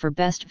award for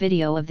Best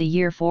Video of the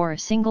Year for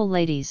Single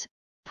Ladies,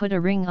 Put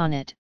a Ring on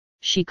It,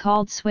 she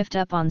called Swift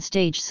up on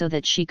stage so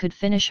that she could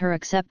finish her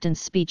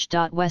acceptance speech.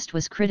 West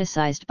was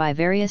criticized by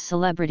various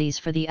celebrities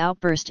for the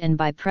outburst and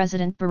by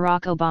President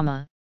Barack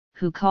Obama,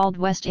 who called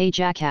West a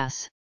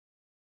jackass.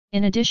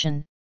 In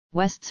addition,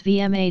 West's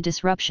VMA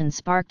disruption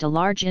sparked a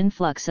large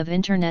influx of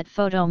internet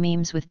photo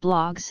memes with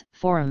blogs,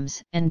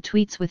 forums, and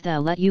tweets with the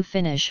 "let you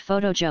finish"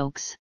 photo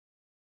jokes.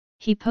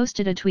 He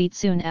posted a tweet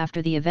soon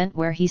after the event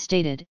where he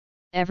stated,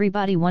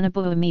 "Everybody wanna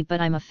boo me but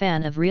I'm a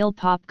fan of real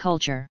pop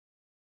culture.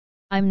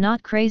 I'm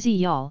not crazy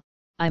y'all,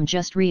 I'm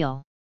just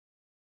real."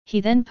 He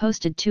then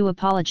posted 2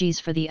 apologies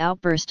for the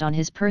outburst on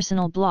his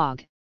personal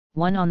blog,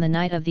 one on the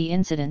night of the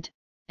incident,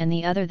 and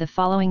the other the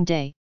following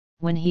day,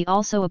 when he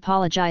also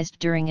apologized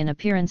during an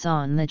appearance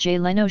on The Jay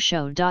Leno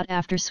Show.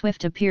 After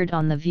Swift appeared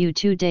on The View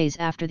 2 days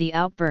after the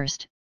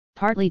outburst,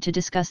 partly to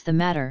discuss the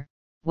matter,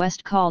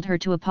 West called her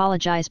to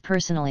apologize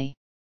personally.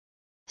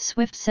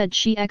 Swift said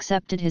she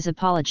accepted his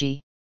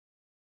apology.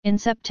 In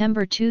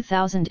September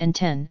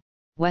 2010,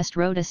 West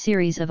wrote a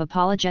series of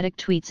apologetic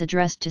tweets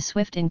addressed to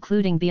Swift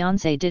including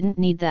 "Beyoncé didn't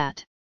need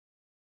that.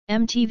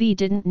 MTV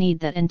didn't need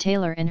that and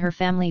Taylor and her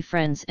family,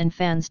 friends and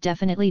fans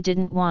definitely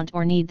didn't want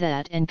or need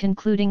that," and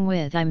concluding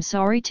with "I'm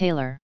sorry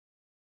Taylor."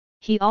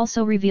 He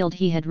also revealed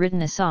he had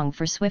written a song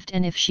for Swift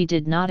and if she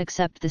did not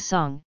accept the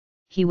song,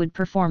 he would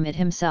perform it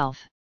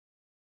himself.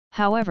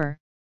 However,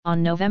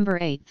 on November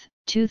 8,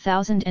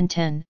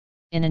 2010,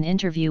 in an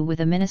interview with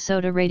a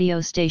Minnesota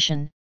radio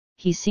station,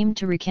 he seemed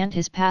to recant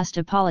his past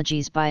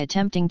apologies by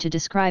attempting to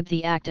describe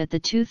the act at the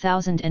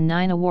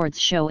 2009 awards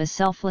show as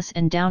selfless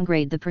and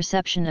downgrade the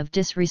perception of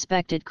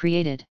disrespect it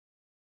created.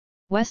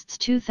 West's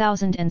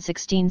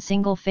 2016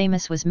 single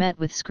Famous was met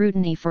with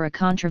scrutiny for a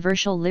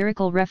controversial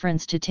lyrical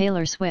reference to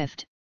Taylor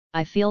Swift,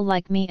 "I feel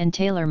like me and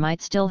Taylor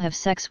might still have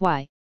sex,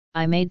 why,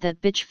 I made that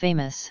bitch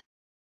famous."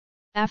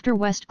 After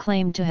West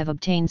claimed to have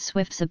obtained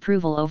Swift's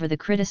approval over the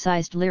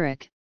criticized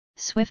lyric,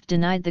 Swift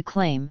denied the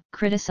claim,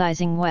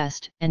 criticizing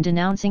West and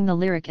denouncing the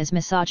lyric as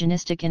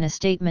misogynistic in a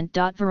statement.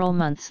 Several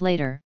months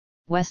later,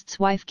 West's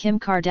wife Kim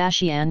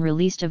Kardashian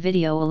released a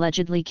video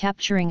allegedly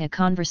capturing a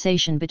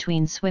conversation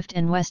between Swift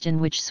and West in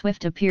which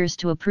Swift appears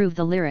to approve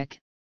the lyric,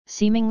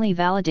 seemingly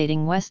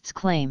validating West's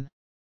claim.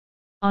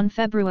 On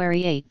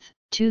February 8,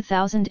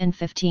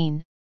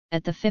 2015,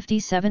 at the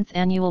 57th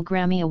Annual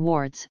Grammy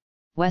Awards,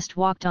 West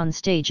walked on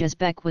stage as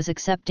Beck was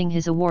accepting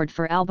his award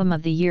for Album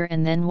of the Year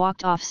and then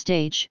walked off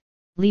stage,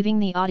 leaving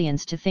the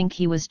audience to think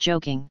he was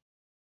joking.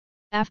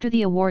 After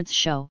the awards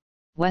show,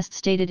 West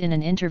stated in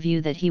an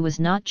interview that he was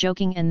not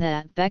joking and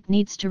that Beck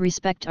needs to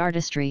respect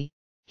artistry,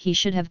 he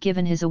should have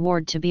given his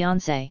award to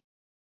Beyoncé.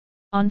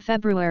 On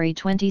February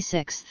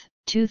 26,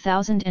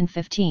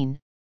 2015,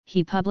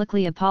 he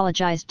publicly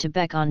apologized to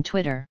Beck on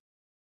Twitter.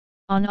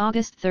 On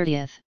August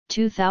 30,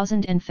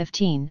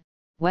 2015,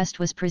 West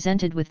was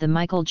presented with the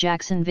Michael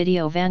Jackson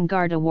Video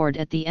Vanguard Award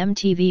at the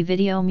MTV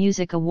Video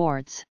Music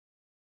Awards.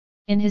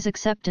 In his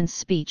acceptance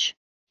speech,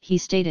 he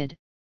stated,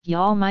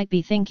 "Y'all might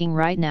be thinking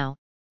right now,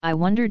 I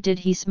wonder did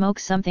he smoke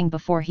something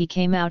before he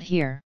came out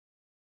here?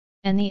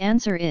 And the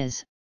answer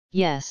is,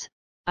 yes,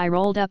 I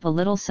rolled up a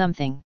little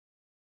something.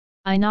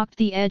 I knocked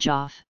the edge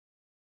off."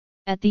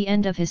 At the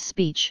end of his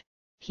speech,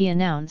 he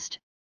announced,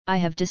 "I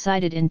have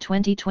decided in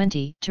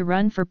 2020 to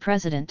run for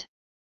president."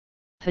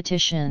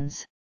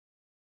 Petitions.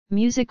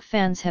 Music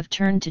fans have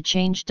turned to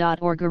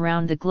Change.org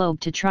around the globe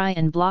to try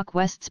and block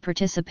West's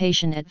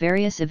participation at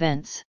various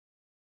events.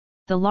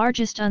 The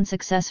largest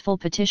unsuccessful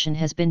petition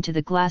has been to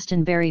the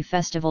Glastonbury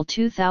Festival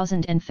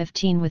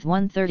 2015 with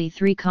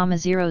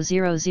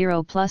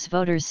 133,000 plus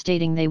voters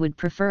stating they would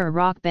prefer a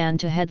rock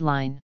band to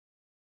headline.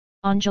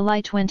 On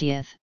July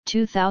 20,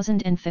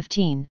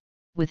 2015,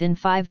 within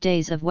 5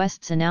 days of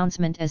West's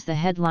announcement as the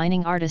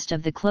headlining artist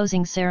of the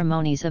closing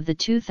ceremonies of the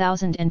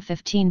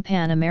 2015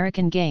 Pan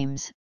American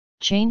Games,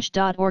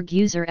 Change.org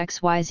user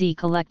XYZ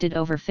collected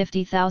over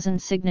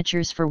 50,000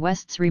 signatures for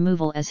West's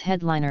removal as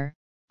headliner,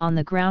 on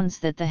the grounds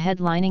that the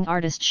headlining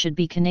artist should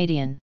be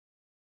Canadian.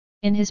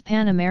 In his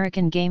Pan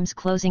American Games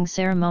closing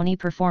ceremony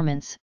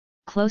performance,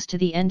 close to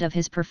the end of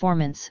his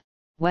performance,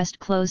 West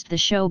closed the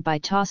show by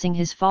tossing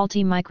his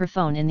faulty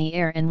microphone in the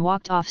air and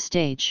walked off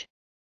stage.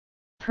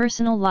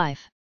 Personal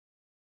life.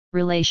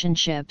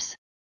 Relationships.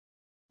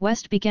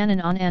 West began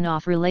an on and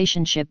off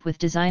relationship with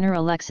designer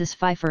Alexis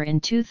Pfeiffer in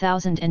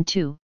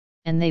 2002,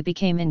 and they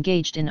became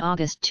engaged in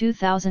August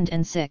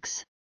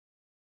 2006.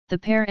 The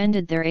pair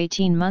ended their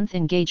 18-month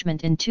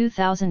engagement in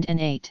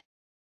 2008.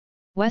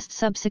 West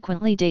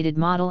subsequently dated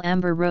model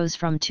Amber Rose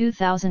from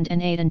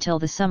 2008 until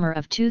the summer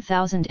of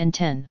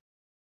 2010.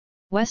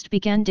 West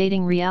began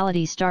dating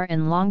reality star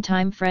and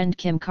longtime friend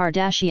Kim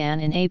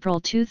Kardashian in April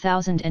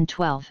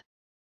 2012.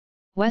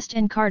 West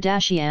and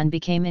Kardashian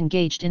became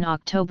engaged in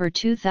October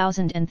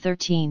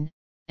 2013,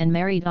 and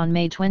married on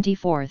May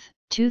 24,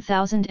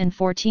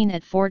 2014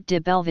 at Fort de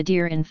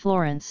Belvedere in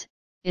Florence,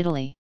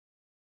 Italy.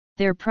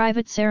 Their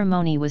private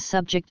ceremony was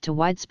subject to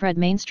widespread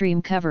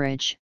mainstream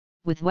coverage,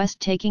 with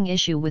West taking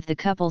issue with the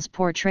couple's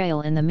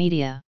portrayal in the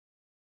media.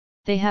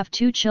 They have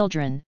 2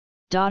 children,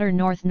 daughter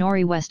North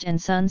Nori West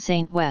and son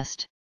Saint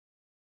West.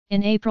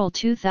 In April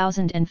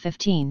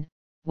 2015,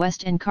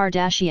 West and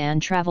Kardashian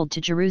traveled to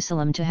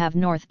Jerusalem to have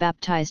North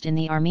baptized in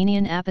the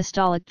Armenian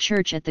Apostolic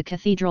Church at the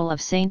Cathedral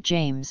of St.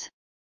 James.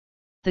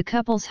 The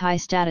couple's high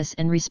status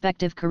and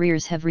respective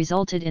careers have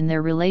resulted in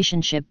their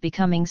relationship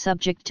becoming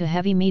subject to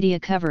heavy media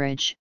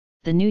coverage.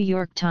 The New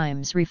York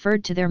Times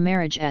referred to their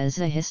marriage as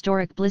a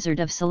historic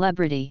blizzard of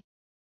celebrity.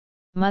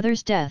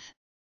 Mother's death.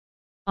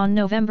 On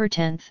November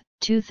 10,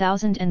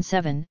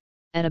 2007,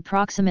 at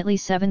approximately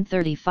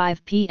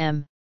 7:35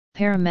 p.m.,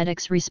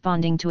 paramedics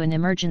responding to an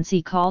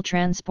emergency call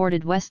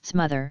transported West's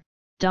mother,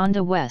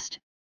 Donda West,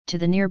 to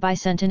the nearby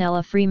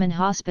Centinela Freeman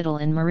Hospital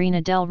in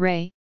Marina del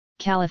Rey,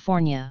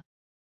 California.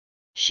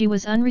 She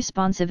was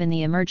unresponsive in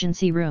the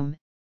emergency room,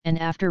 and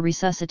after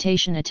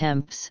resuscitation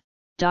attempts,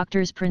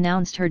 doctors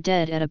pronounced her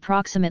dead at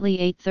approximately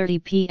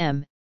 8:30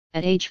 p.m.,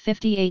 at age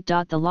 58.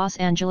 The Los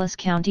Angeles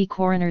County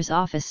Coroner's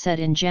Office said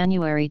in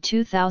January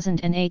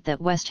 2008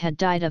 that West had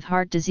died of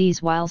heart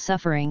disease while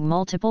suffering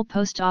multiple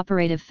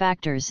post-operative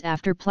factors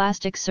after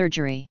plastic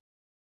surgery.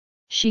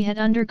 She had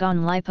undergone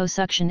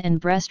liposuction and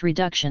breast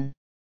reduction.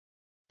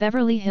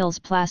 Beverly Hills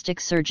plastic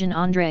surgeon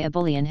Andrea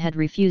Bullion had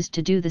refused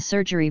to do the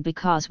surgery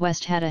because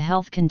West had a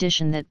health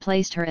condition that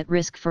placed her at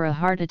risk for a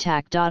heart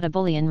attack.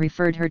 Bullion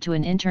referred her to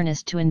an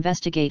internist to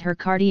investigate her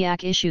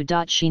cardiac issue.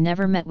 She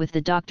never met with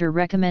the doctor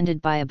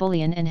recommended by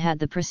Bullion and had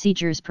the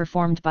procedures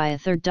performed by a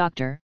third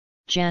doctor,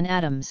 Jan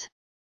Adams.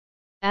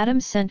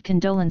 Adams sent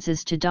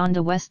condolences to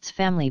Donda West's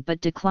family but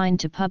declined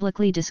to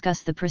publicly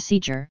discuss the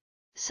procedure,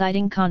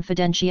 citing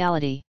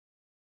confidentiality.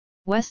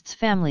 West's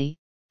family,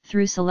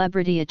 through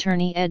celebrity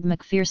attorney Ed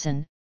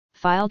McPherson,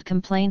 filed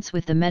complaints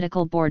with the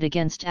medical board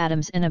against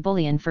Adams and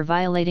Bullion for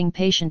violating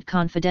patient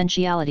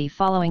confidentiality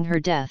following her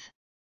death.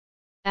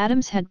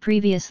 Adams had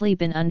previously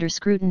been under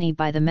scrutiny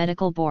by the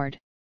medical board.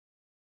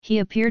 He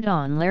appeared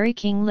on Larry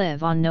King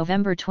Live on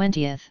November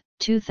 20,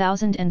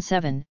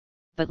 2007,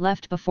 but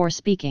left before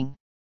speaking.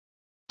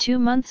 2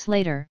 months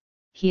later,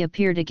 he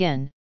appeared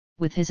again,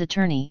 with his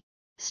attorney,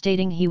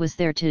 stating he was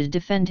there to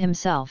defend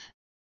himself.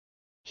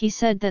 He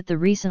said that the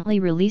recently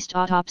released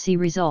autopsy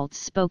results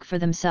spoke for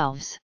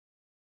themselves.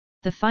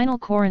 The final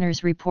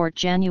coroner's report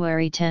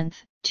January 10,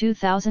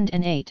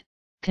 2008,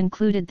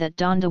 concluded that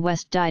Donda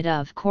West died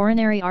of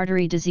coronary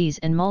artery disease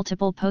and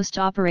multiple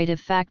post-operative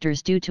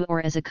factors due to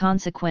or as a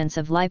consequence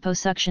of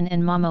liposuction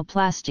and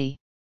mammoplasty.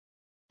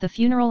 The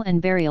funeral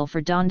and burial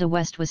for Donda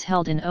West was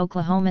held in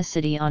Oklahoma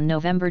City on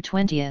November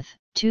 20,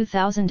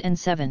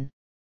 2007.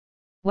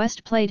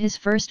 West played his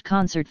first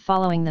concert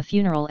following the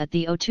funeral at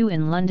the O2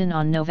 in London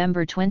on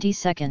November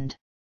 22.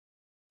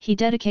 He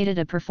dedicated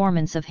a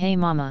performance of Hey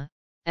Mama,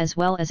 as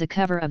well as a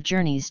cover of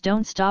Journey's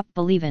Don't Stop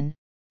Believin',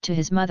 to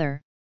his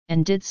mother,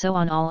 and did so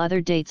on all other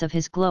dates of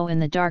his Glow in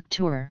the Dark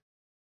tour.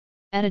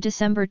 At a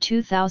December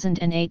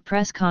 2008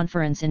 press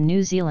conference in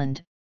New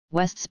Zealand,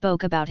 West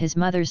spoke about his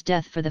mother's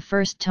death for the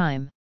first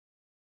time.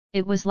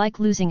 "It was like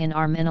losing an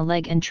arm and a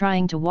leg and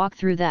trying to walk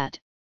through that,"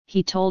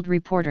 he told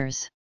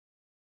reporters.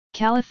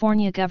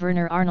 California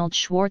Governor Arnold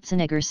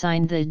Schwarzenegger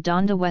signed the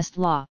Donda West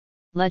Law,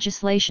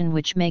 legislation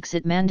which makes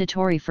it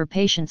mandatory for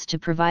patients to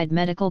provide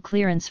medical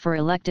clearance for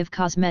elective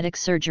cosmetic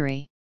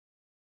surgery.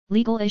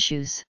 Legal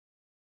issues.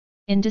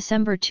 In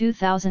December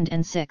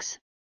 2006,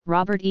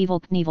 Robert Evil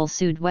Knievel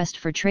sued West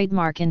for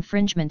trademark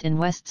infringement in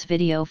West's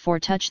video for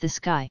Touch the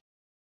Sky.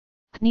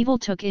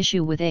 Knievel took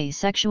issue with a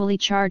sexually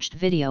charged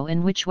video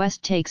in which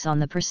West takes on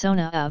the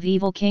persona of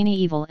Evil Kanye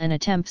Evil and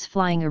attempts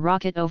flying a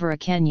rocket over a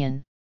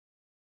canyon.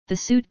 The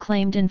suit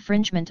claimed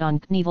infringement on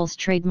Knievel's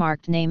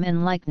trademarked name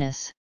and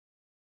likeness.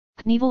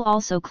 Knievel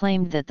also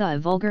claimed that the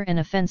vulgar and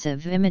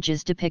offensive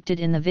images depicted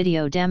in the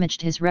video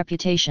damaged his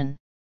reputation.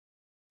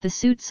 The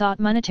suit sought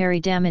monetary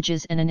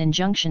damages and an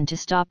injunction to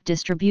stop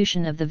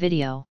distribution of the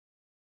video.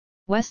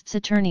 West's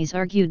attorneys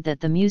argued that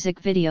the music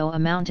video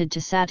amounted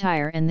to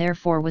satire and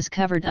therefore was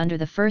covered under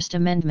the First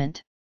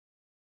Amendment.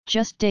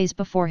 Just days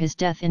before his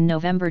death in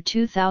November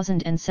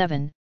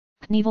 2007,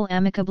 Knievel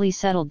amicably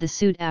settled the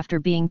suit after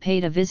being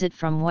paid a visit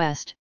from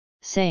West,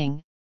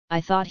 saying, "I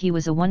thought he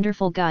was a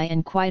wonderful guy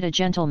and quite a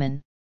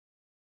gentleman."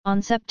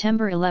 On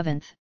September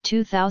 11,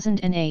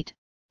 2008,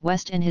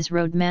 West and his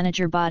road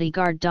manager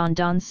bodyguard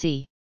Don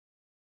C.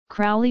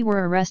 Crowley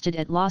were arrested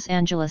at Los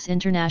Angeles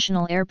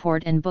International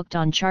Airport and booked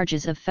on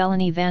charges of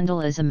felony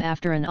vandalism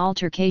after an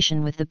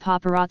altercation with the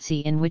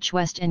paparazzi in which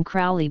West and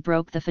Crowley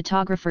broke the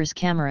photographer's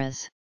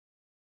cameras.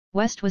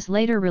 West was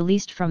later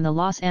released from the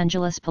Los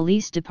Angeles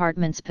Police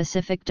Department's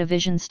Pacific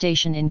Division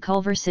station in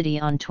Culver City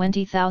on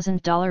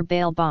 $20,000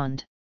 bail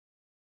bond.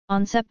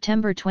 On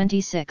September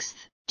 26,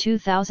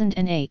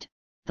 2008,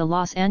 the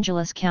Los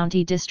Angeles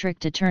County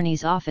District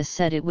Attorney's Office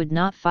said it would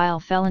not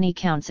file felony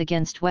counts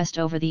against West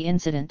over the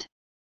incident.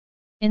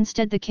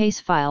 Instead, the case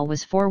file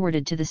was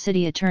forwarded to the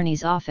city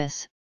attorney's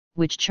office,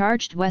 which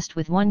charged West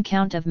with 1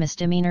 count of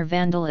misdemeanor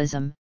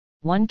vandalism,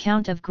 1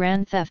 count of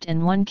grand theft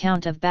and 1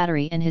 count of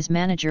battery, and his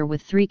manager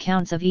with 3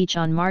 counts of each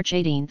on March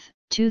 18,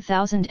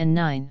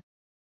 2009.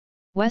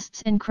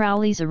 West's and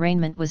Crowley's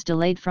arraignment was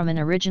delayed from an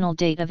original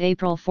date of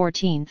April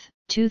 14,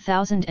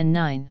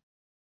 2009.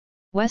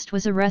 West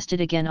was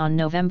arrested again on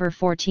November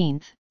 14,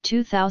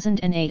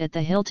 2008 at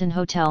the Hilton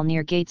Hotel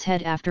near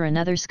Gateshead after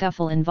another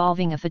scuffle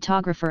involving a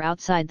photographer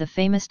outside the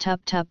famous Tup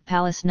Tup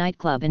Palace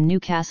nightclub in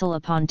Newcastle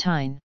upon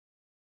Tyne.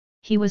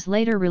 He was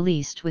later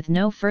released with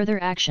no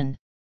further action,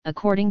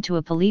 according to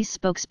a police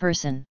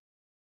spokesperson.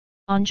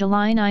 On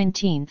July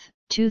 19,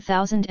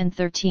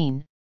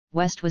 2013,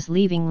 West was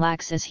leaving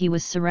Lax as he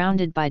was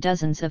surrounded by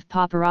dozens of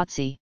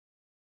paparazzi.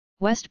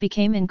 West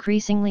became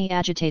increasingly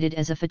agitated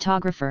as a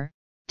photographer,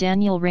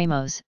 Daniel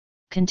Ramos,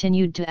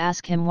 continued to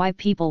ask him why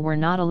people were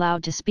not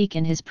allowed to speak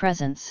in his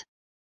presence.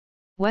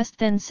 West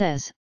then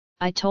says,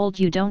 "I told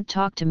you don't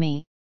talk to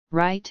me,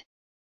 right?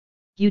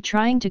 You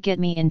trying to get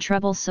me in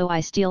trouble so I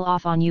steal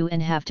off on you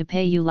and have to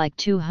pay you like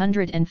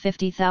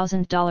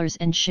 $250,000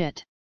 and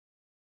shit."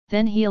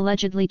 Then he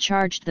allegedly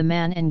charged the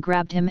man and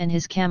grabbed him and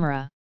his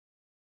camera.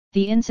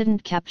 The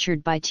incident,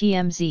 captured by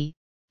TMZ,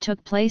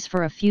 took place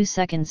for a few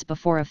seconds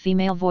before a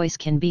female voice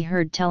can be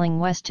heard telling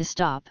West to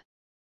stop.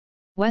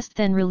 West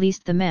then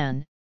released the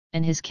man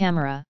and his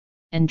camera,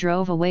 and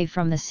drove away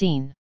from the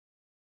scene.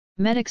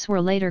 Medics were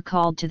later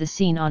called to the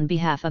scene on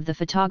behalf of the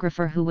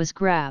photographer who was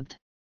grabbed.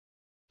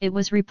 It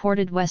was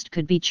reported West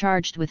could be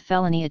charged with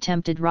felony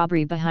attempted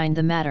robbery behind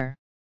the matter.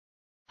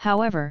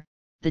 However,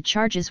 the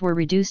charges were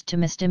reduced to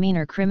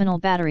misdemeanor criminal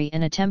battery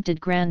and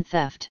attempted grand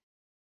theft.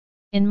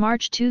 In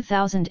March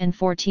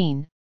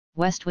 2014,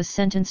 West was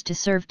sentenced to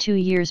serve 2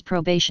 years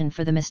probation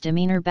for the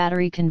misdemeanor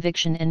battery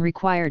conviction and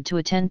required to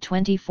attend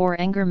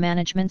 24 anger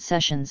management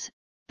sessions,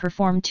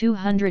 perform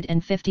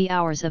 250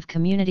 hours of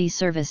community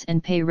service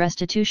and pay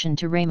restitution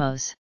to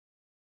Ramos.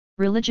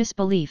 Religious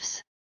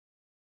beliefs.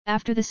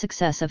 After the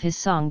success of his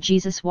song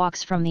Jesus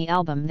Walks from the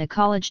album The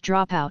College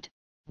Dropout,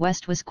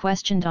 West was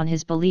questioned on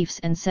his beliefs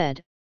and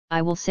said,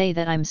 "I will say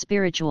that I'm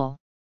spiritual.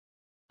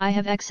 I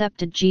have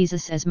accepted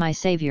Jesus as my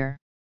savior.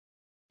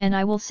 And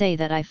I will say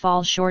that I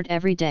fall short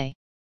every day."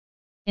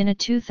 In a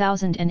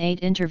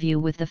 2008 interview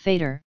with The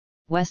Fader,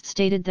 West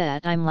stated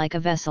that "I'm like a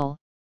vessel,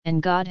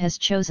 and God has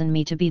chosen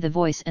me to be the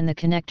voice and the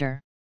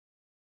connector."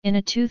 In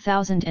a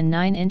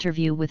 2009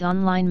 interview with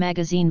online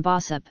magazine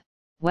Bossip,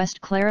 West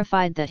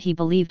clarified that he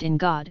believed in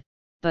God,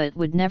 but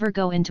would never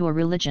go into a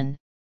religion,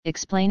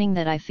 explaining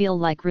that "I feel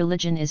like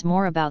religion is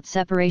more about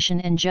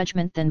separation and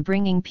judgment than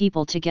bringing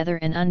people together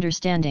and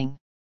understanding.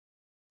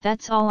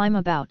 That's all I'm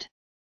about."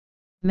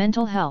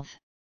 Mental health.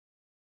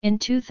 In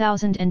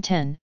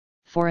 2010,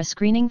 for a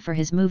screening for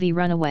his movie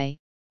Runaway,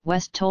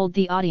 West told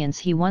the audience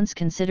he once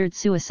considered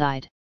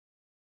suicide.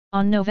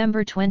 On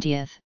November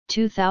 20,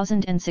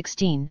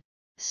 2016,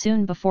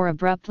 soon before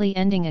abruptly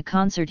ending a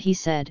concert, he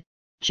said,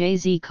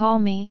 "Jay-Z call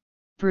me,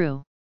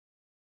 brew.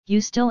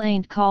 You still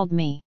ain't called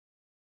me.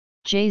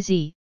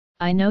 Jay-Z,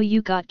 I know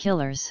you got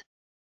killers.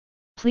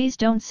 Please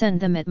don't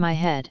send them at my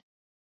head.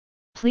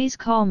 Please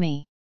call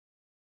me.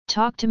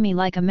 Talk to me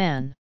like a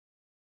man."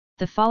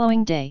 The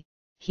following day,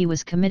 he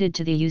was committed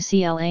to the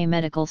UCLA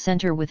Medical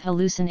Center with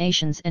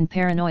hallucinations and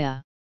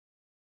paranoia.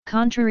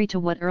 Contrary to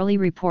what early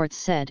reports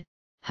said,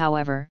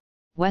 however,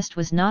 West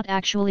was not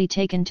actually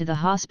taken to the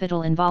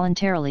hospital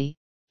involuntarily,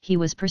 he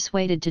was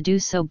persuaded to do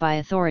so by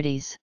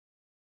authorities.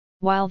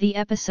 While the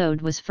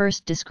episode was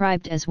first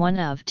described as one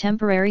of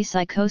temporary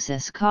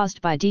psychosis caused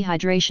by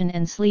dehydration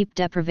and sleep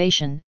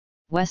deprivation,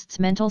 West's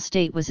mental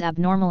state was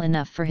abnormal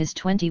enough for his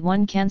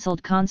 21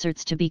 cancelled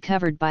concerts to be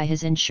covered by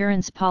his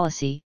insurance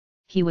policy.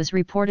 He was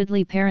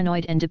reportedly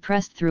paranoid and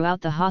depressed throughout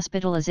the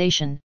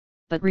hospitalization,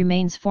 but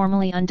remains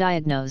formally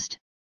undiagnosed.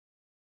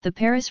 The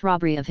Paris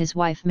robbery of his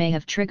wife may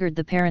have triggered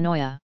the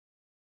paranoia.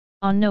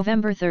 On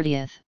November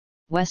 30,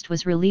 West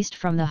was released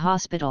from the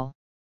hospital.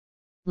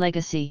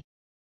 Legacy.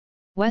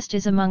 West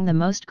is among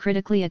the most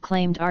critically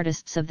acclaimed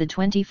artists of the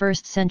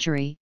 21st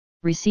century,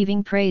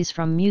 receiving praise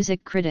from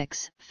music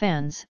critics,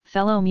 fans,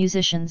 fellow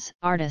musicians,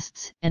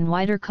 artists, and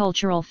wider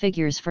cultural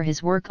figures for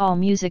his work.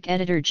 AllMusic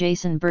editor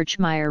Jason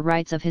Birchmeier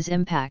writes of his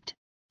impact: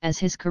 "As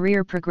his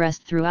career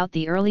progressed throughout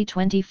the early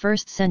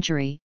 21st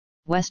century,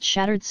 West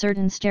shattered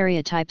certain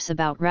stereotypes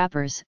about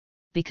rappers,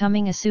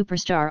 becoming a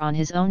superstar on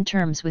his own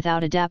terms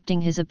without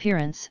adapting his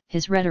appearance,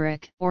 his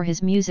rhetoric, or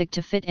his music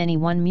to fit any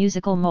one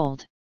musical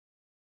mold."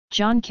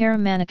 John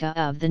Caramanica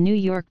of The New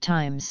York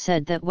Times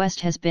said that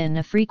West has been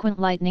a frequent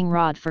lightning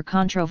rod for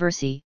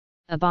controversy,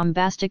 a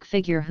bombastic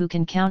figure who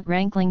can count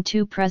rankling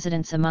 2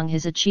 presidents among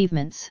his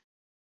achievements.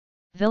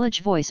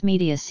 Village Voice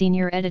Media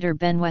senior editor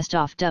Ben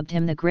Westhoff dubbed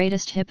him the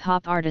greatest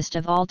hip-hop artist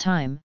of all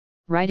time,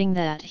 writing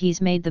that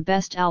he's made the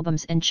best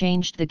albums and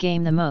changed the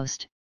game the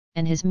most,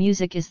 and his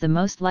music is the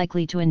most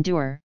likely to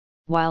endure,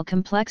 while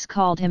Complex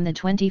called him the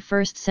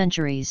 21st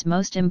century's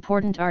most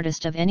important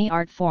artist of any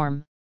art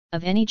form,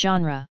 of any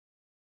genre.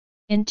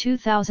 In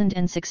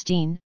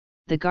 2016,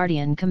 The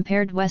Guardian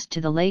compared West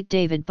to the late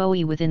David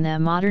Bowie within the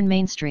modern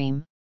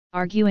mainstream,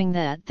 arguing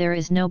that there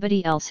is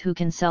nobody else who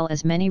can sell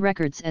as many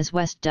records as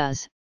West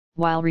does,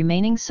 while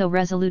remaining so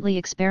resolutely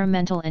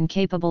experimental and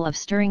capable of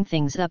stirring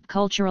things up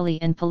culturally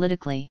and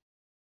politically.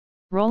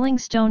 Rolling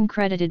Stone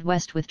credited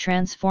West with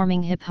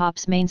transforming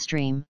hip-hop's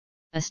mainstream,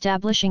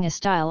 establishing a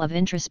style of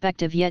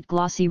introspective yet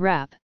glossy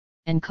rap,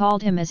 and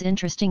called him as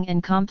interesting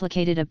and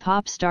complicated a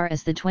pop star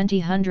as the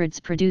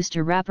 2000s produced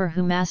a rapper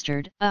who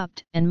mastered,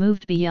 upped, and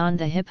moved beyond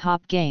the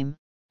hip-hop game,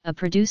 a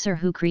producer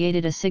who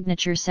created a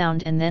signature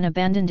sound and then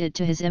abandoned it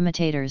to his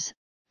imitators,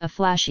 a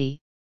flashy,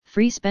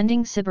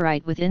 free-spending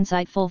sybarite with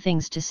insightful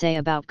things to say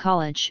about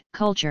college,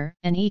 culture,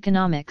 and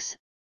economics,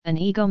 an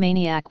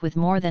egomaniac with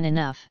more than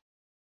enough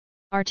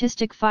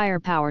artistic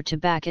firepower to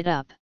back it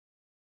up.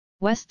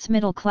 West's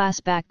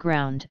middle-class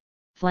background,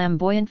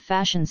 flamboyant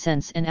fashion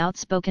sense and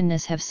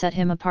outspokenness have set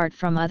him apart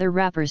from other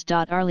rappers.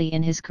 Early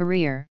in his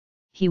career,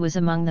 he was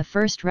among the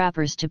first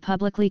rappers to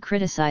publicly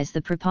criticize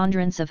the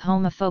preponderance of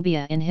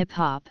homophobia in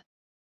hip-hop.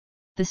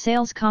 The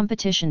sales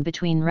competition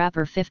between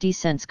rapper 50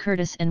 Cent's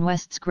Curtis and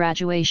West's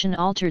Graduation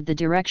altered the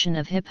direction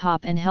of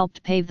hip-hop and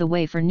helped pave the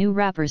way for new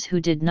rappers who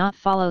did not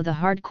follow the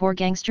hardcore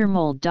gangster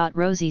mold.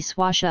 Rosie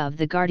Swasha of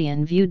The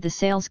Guardian viewed the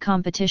sales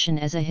competition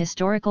as a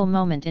historical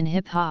moment in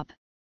hip-hop,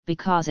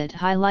 because it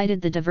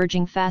highlighted the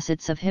diverging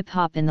facets of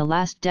hip-hop in the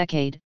last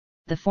decade.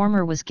 The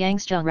former was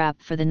gangsta rap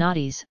for the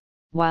noughties,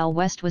 while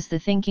West was the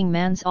thinking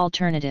man's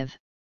alternative.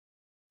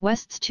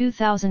 West's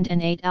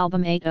 2008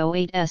 album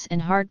 808s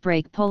and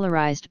Heartbreak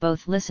polarized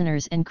both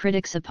listeners and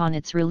critics upon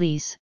its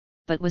release,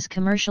 but was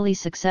commercially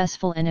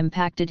successful and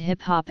impacted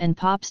hip-hop and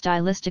pop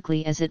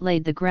stylistically as it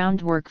laid the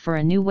groundwork for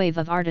a new wave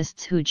of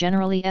artists who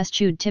generally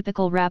eschewed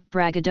typical rap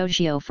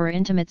braggadocio for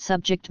intimate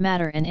subject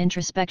matter and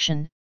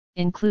introspection,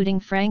 including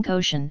Frank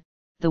Ocean,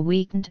 The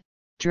Weeknd,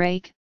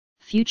 Drake,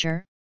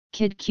 Future,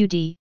 Kid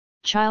Cudi,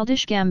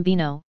 Childish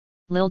Gambino,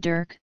 Lil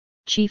Durk,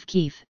 Chief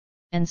Keef,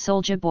 and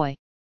Soulja Boy.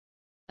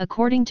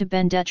 According to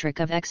Ben Detrick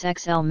of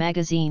XXL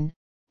magazine,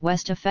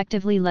 West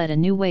effectively led a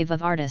new wave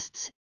of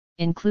artists,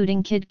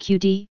 including Kid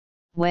Cudi,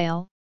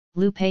 Whale,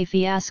 Lupe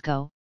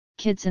Fiasco,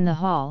 Kids in the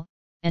Hall,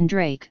 and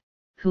Drake,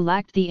 who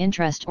lacked the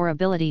interest or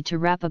ability to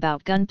rap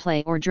about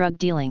gunplay or drug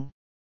dealing.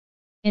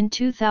 In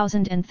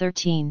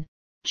 2013,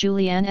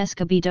 Julianne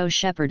Escobedo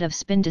Shepherd of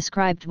Spin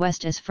described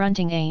West as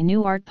fronting a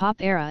new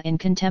art-pop era in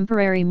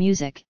contemporary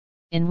music,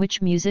 in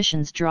which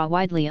musicians draw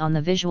widely on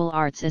the visual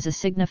arts as a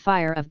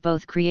signifier of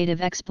both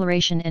creative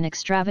exploration and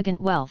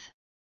extravagant wealth.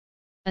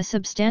 A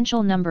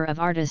substantial number of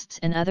artists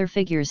and other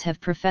figures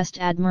have professed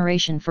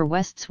admiration for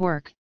West's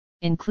work,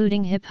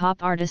 including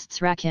hip-hop artists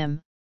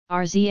Rakim,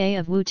 RZA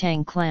of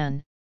Wu-Tang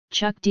Clan,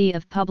 Chuck D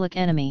of Public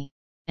Enemy,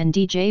 and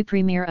DJ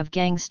Premier of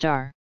Gang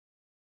Starr.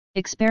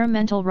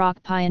 Experimental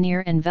rock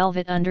pioneer and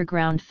Velvet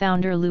Underground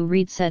founder Lou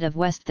Reed said of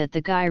West that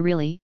the guy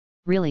really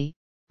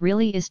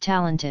is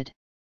talented.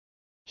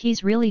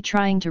 He's really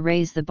trying to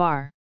raise the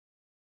bar.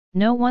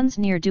 No one's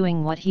near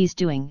doing what he's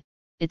doing,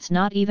 it's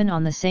not even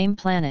on the same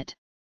planet.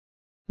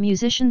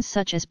 Musicians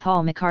such as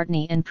Paul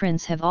McCartney and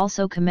Prince have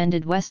also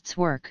commended West's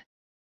work.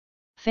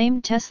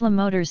 Famed Tesla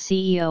Motors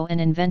CEO and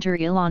inventor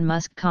Elon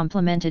Musk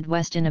complimented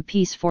West in a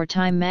piece for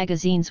Time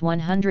magazine's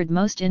 100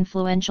 Most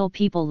Influential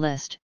People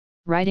list,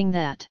 writing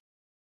that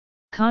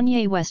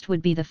Kanye West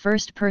would be the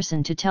first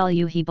person to tell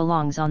you he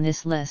belongs on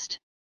this list.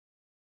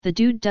 The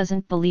dude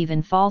doesn't believe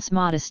in false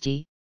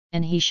modesty,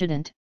 and he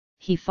shouldn't.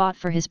 He fought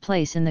for his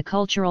place in the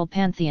cultural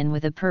pantheon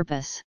with a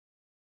purpose.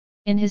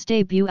 In his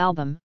debut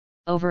album,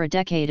 over a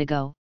decade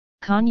ago,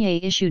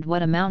 Kanye issued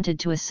what amounted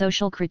to a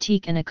social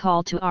critique and a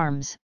call to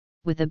arms,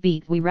 with the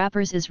beat "We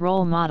rappers is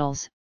role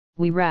models,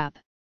 we rap,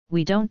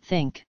 we don't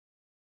think."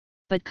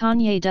 But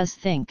Kanye does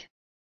think.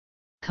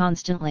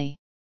 Constantly.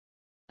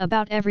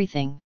 About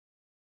everything.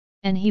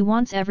 And he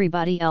wants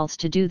everybody else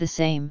to do the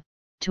same,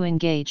 to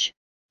engage,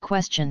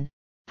 question,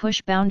 push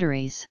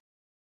boundaries.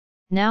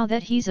 Now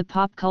that he's a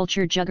pop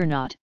culture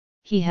juggernaut,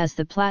 he has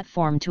the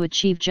platform to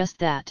achieve just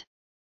that.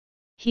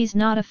 He's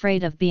not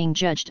afraid of being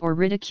judged or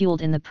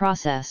ridiculed in the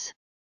process.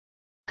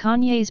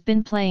 Kanye's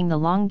been playing the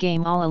long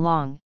game all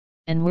along,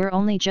 and we're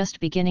only just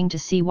beginning to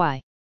see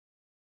why.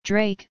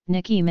 Drake,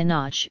 Nicki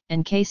Minaj,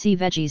 and Casey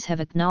Veggies have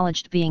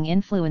acknowledged being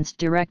influenced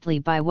directly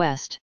by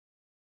West.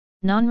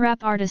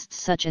 Non-rap artists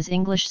such as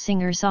English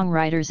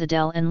singer-songwriters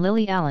Adele and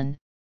Lily Allen,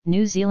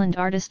 New Zealand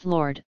artist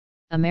Lorde,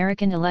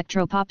 American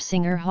electropop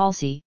singer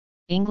Halsey,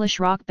 English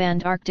rock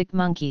band Arctic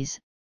Monkeys,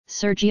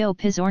 Sergio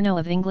Pizzorno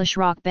of English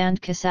rock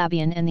band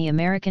Kasabian and the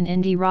American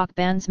indie rock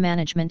band's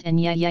management and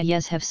Yeah Yeah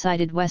Yes have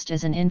cited West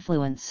as an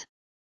influence.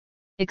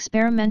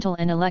 Experimental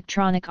and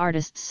electronic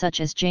artists such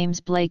as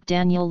James Blake,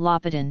 Daniel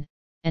Lopatin,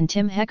 and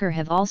Tim Hecker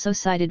have also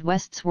cited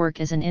West's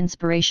work as an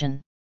inspiration.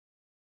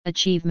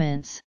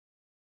 Achievements.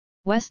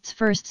 West's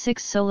first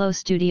 6 solo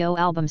studio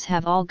albums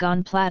have all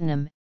gone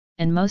platinum,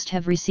 and most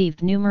have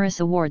received numerous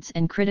awards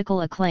and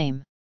critical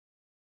acclaim.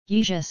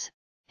 Yeezus,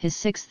 his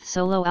 6th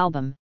solo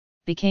album,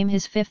 became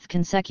his 5th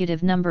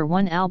consecutive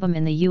 #1 album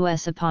in the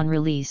US upon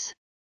release.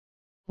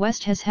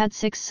 West has had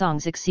 6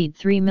 songs exceed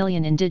 3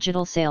 million in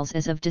digital sales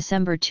as of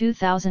December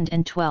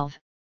 2012,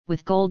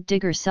 with Gold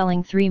Digger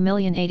selling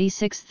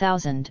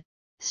 3,086,000,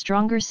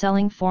 Stronger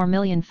selling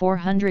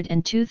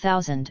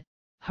 4,402,000,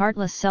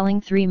 Heartless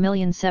selling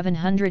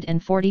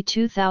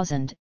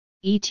 3,742,000,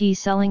 E.T.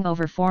 selling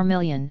over 4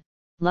 million,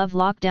 Love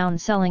Lockdown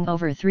selling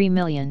over 3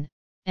 million,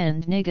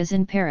 and Niggas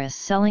in Paris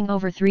selling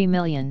over 3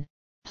 million,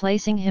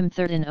 placing him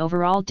third in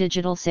overall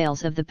digital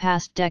sales of the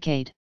past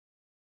decade.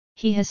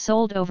 He has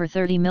sold over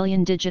 30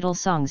 million digital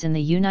songs in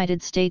the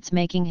United States,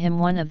 making him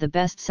one of the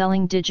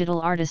best-selling digital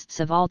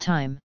artists of all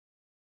time.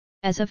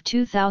 As of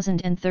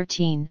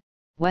 2013,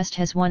 West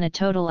has won a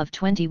total of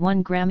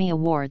 21 Grammy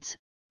Awards,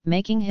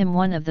 making him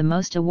one of the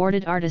most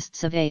awarded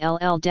artists of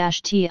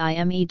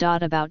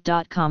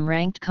ALL-TIME.about.com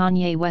ranked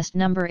Kanye West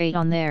number 8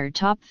 on their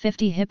top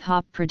 50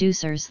 hip-hop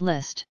producers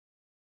list.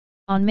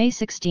 On May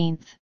 16,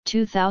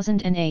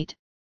 2008,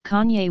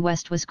 Kanye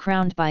West was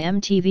crowned by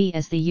MTV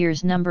as the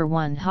year's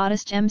 #1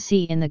 hottest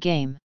MC in the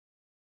game.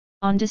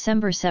 On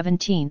December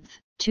 17,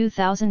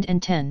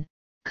 2010,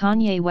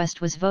 Kanye West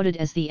was voted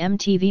as the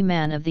MTV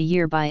Man of the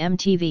Year by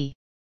MTV.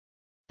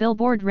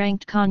 Billboard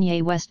ranked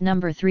Kanye West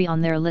number 3 on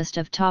their list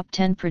of top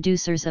 10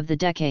 producers of the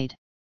decade.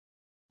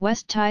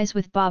 West ties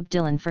with Bob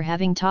Dylan for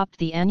having topped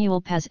the annual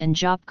Paz and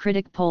Jop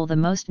Critic poll the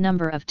most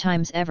number of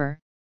times ever,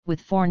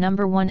 with 4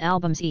 #1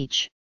 albums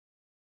each.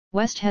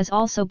 West has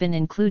also been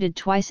included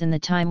twice in the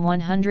Time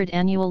 100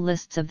 annual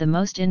lists of the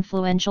most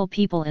influential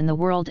people in the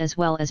world, as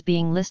well as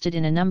being listed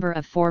in a number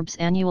of Forbes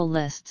annual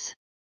lists.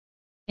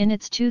 In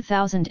its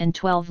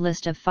 2012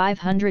 list of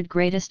 500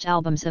 greatest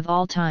albums of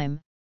all time,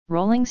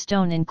 Rolling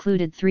Stone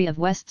included 3 of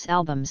West's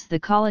albums: The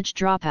College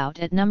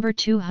Dropout at number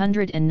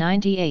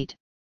 298,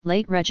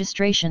 Late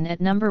Registration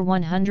at number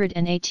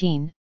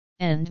 118,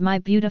 and My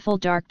Beautiful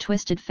Dark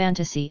Twisted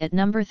Fantasy at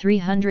number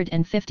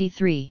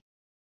 353.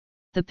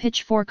 The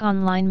Pitchfork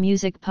online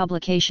music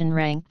publication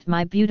ranked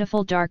My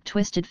Beautiful Dark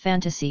Twisted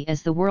Fantasy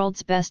as the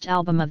world's best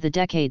album of the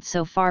decade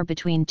so far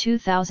between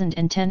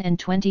 2010 and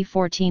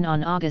 2014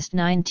 on August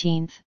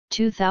 19,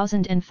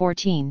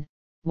 2014.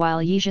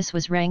 While Yeezus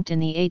was ranked in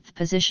the 8th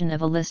position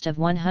of a list of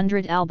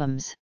 100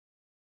 albums.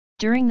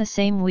 During the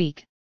same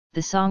week,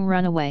 the song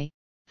Runaway,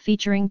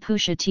 featuring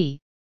Pusha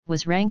T,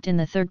 was ranked in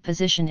the 3rd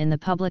position in the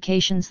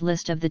publication's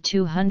list of the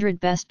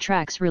 200 best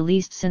tracks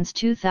released since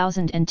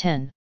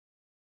 2010.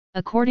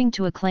 According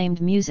to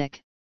Acclaimed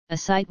Music, a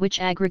site which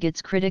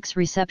aggregates critics'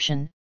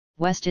 reception,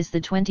 West is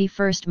the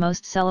 21st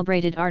most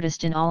celebrated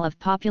artist in all of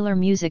popular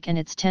music and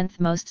its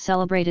 10th most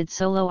celebrated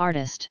solo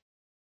artist.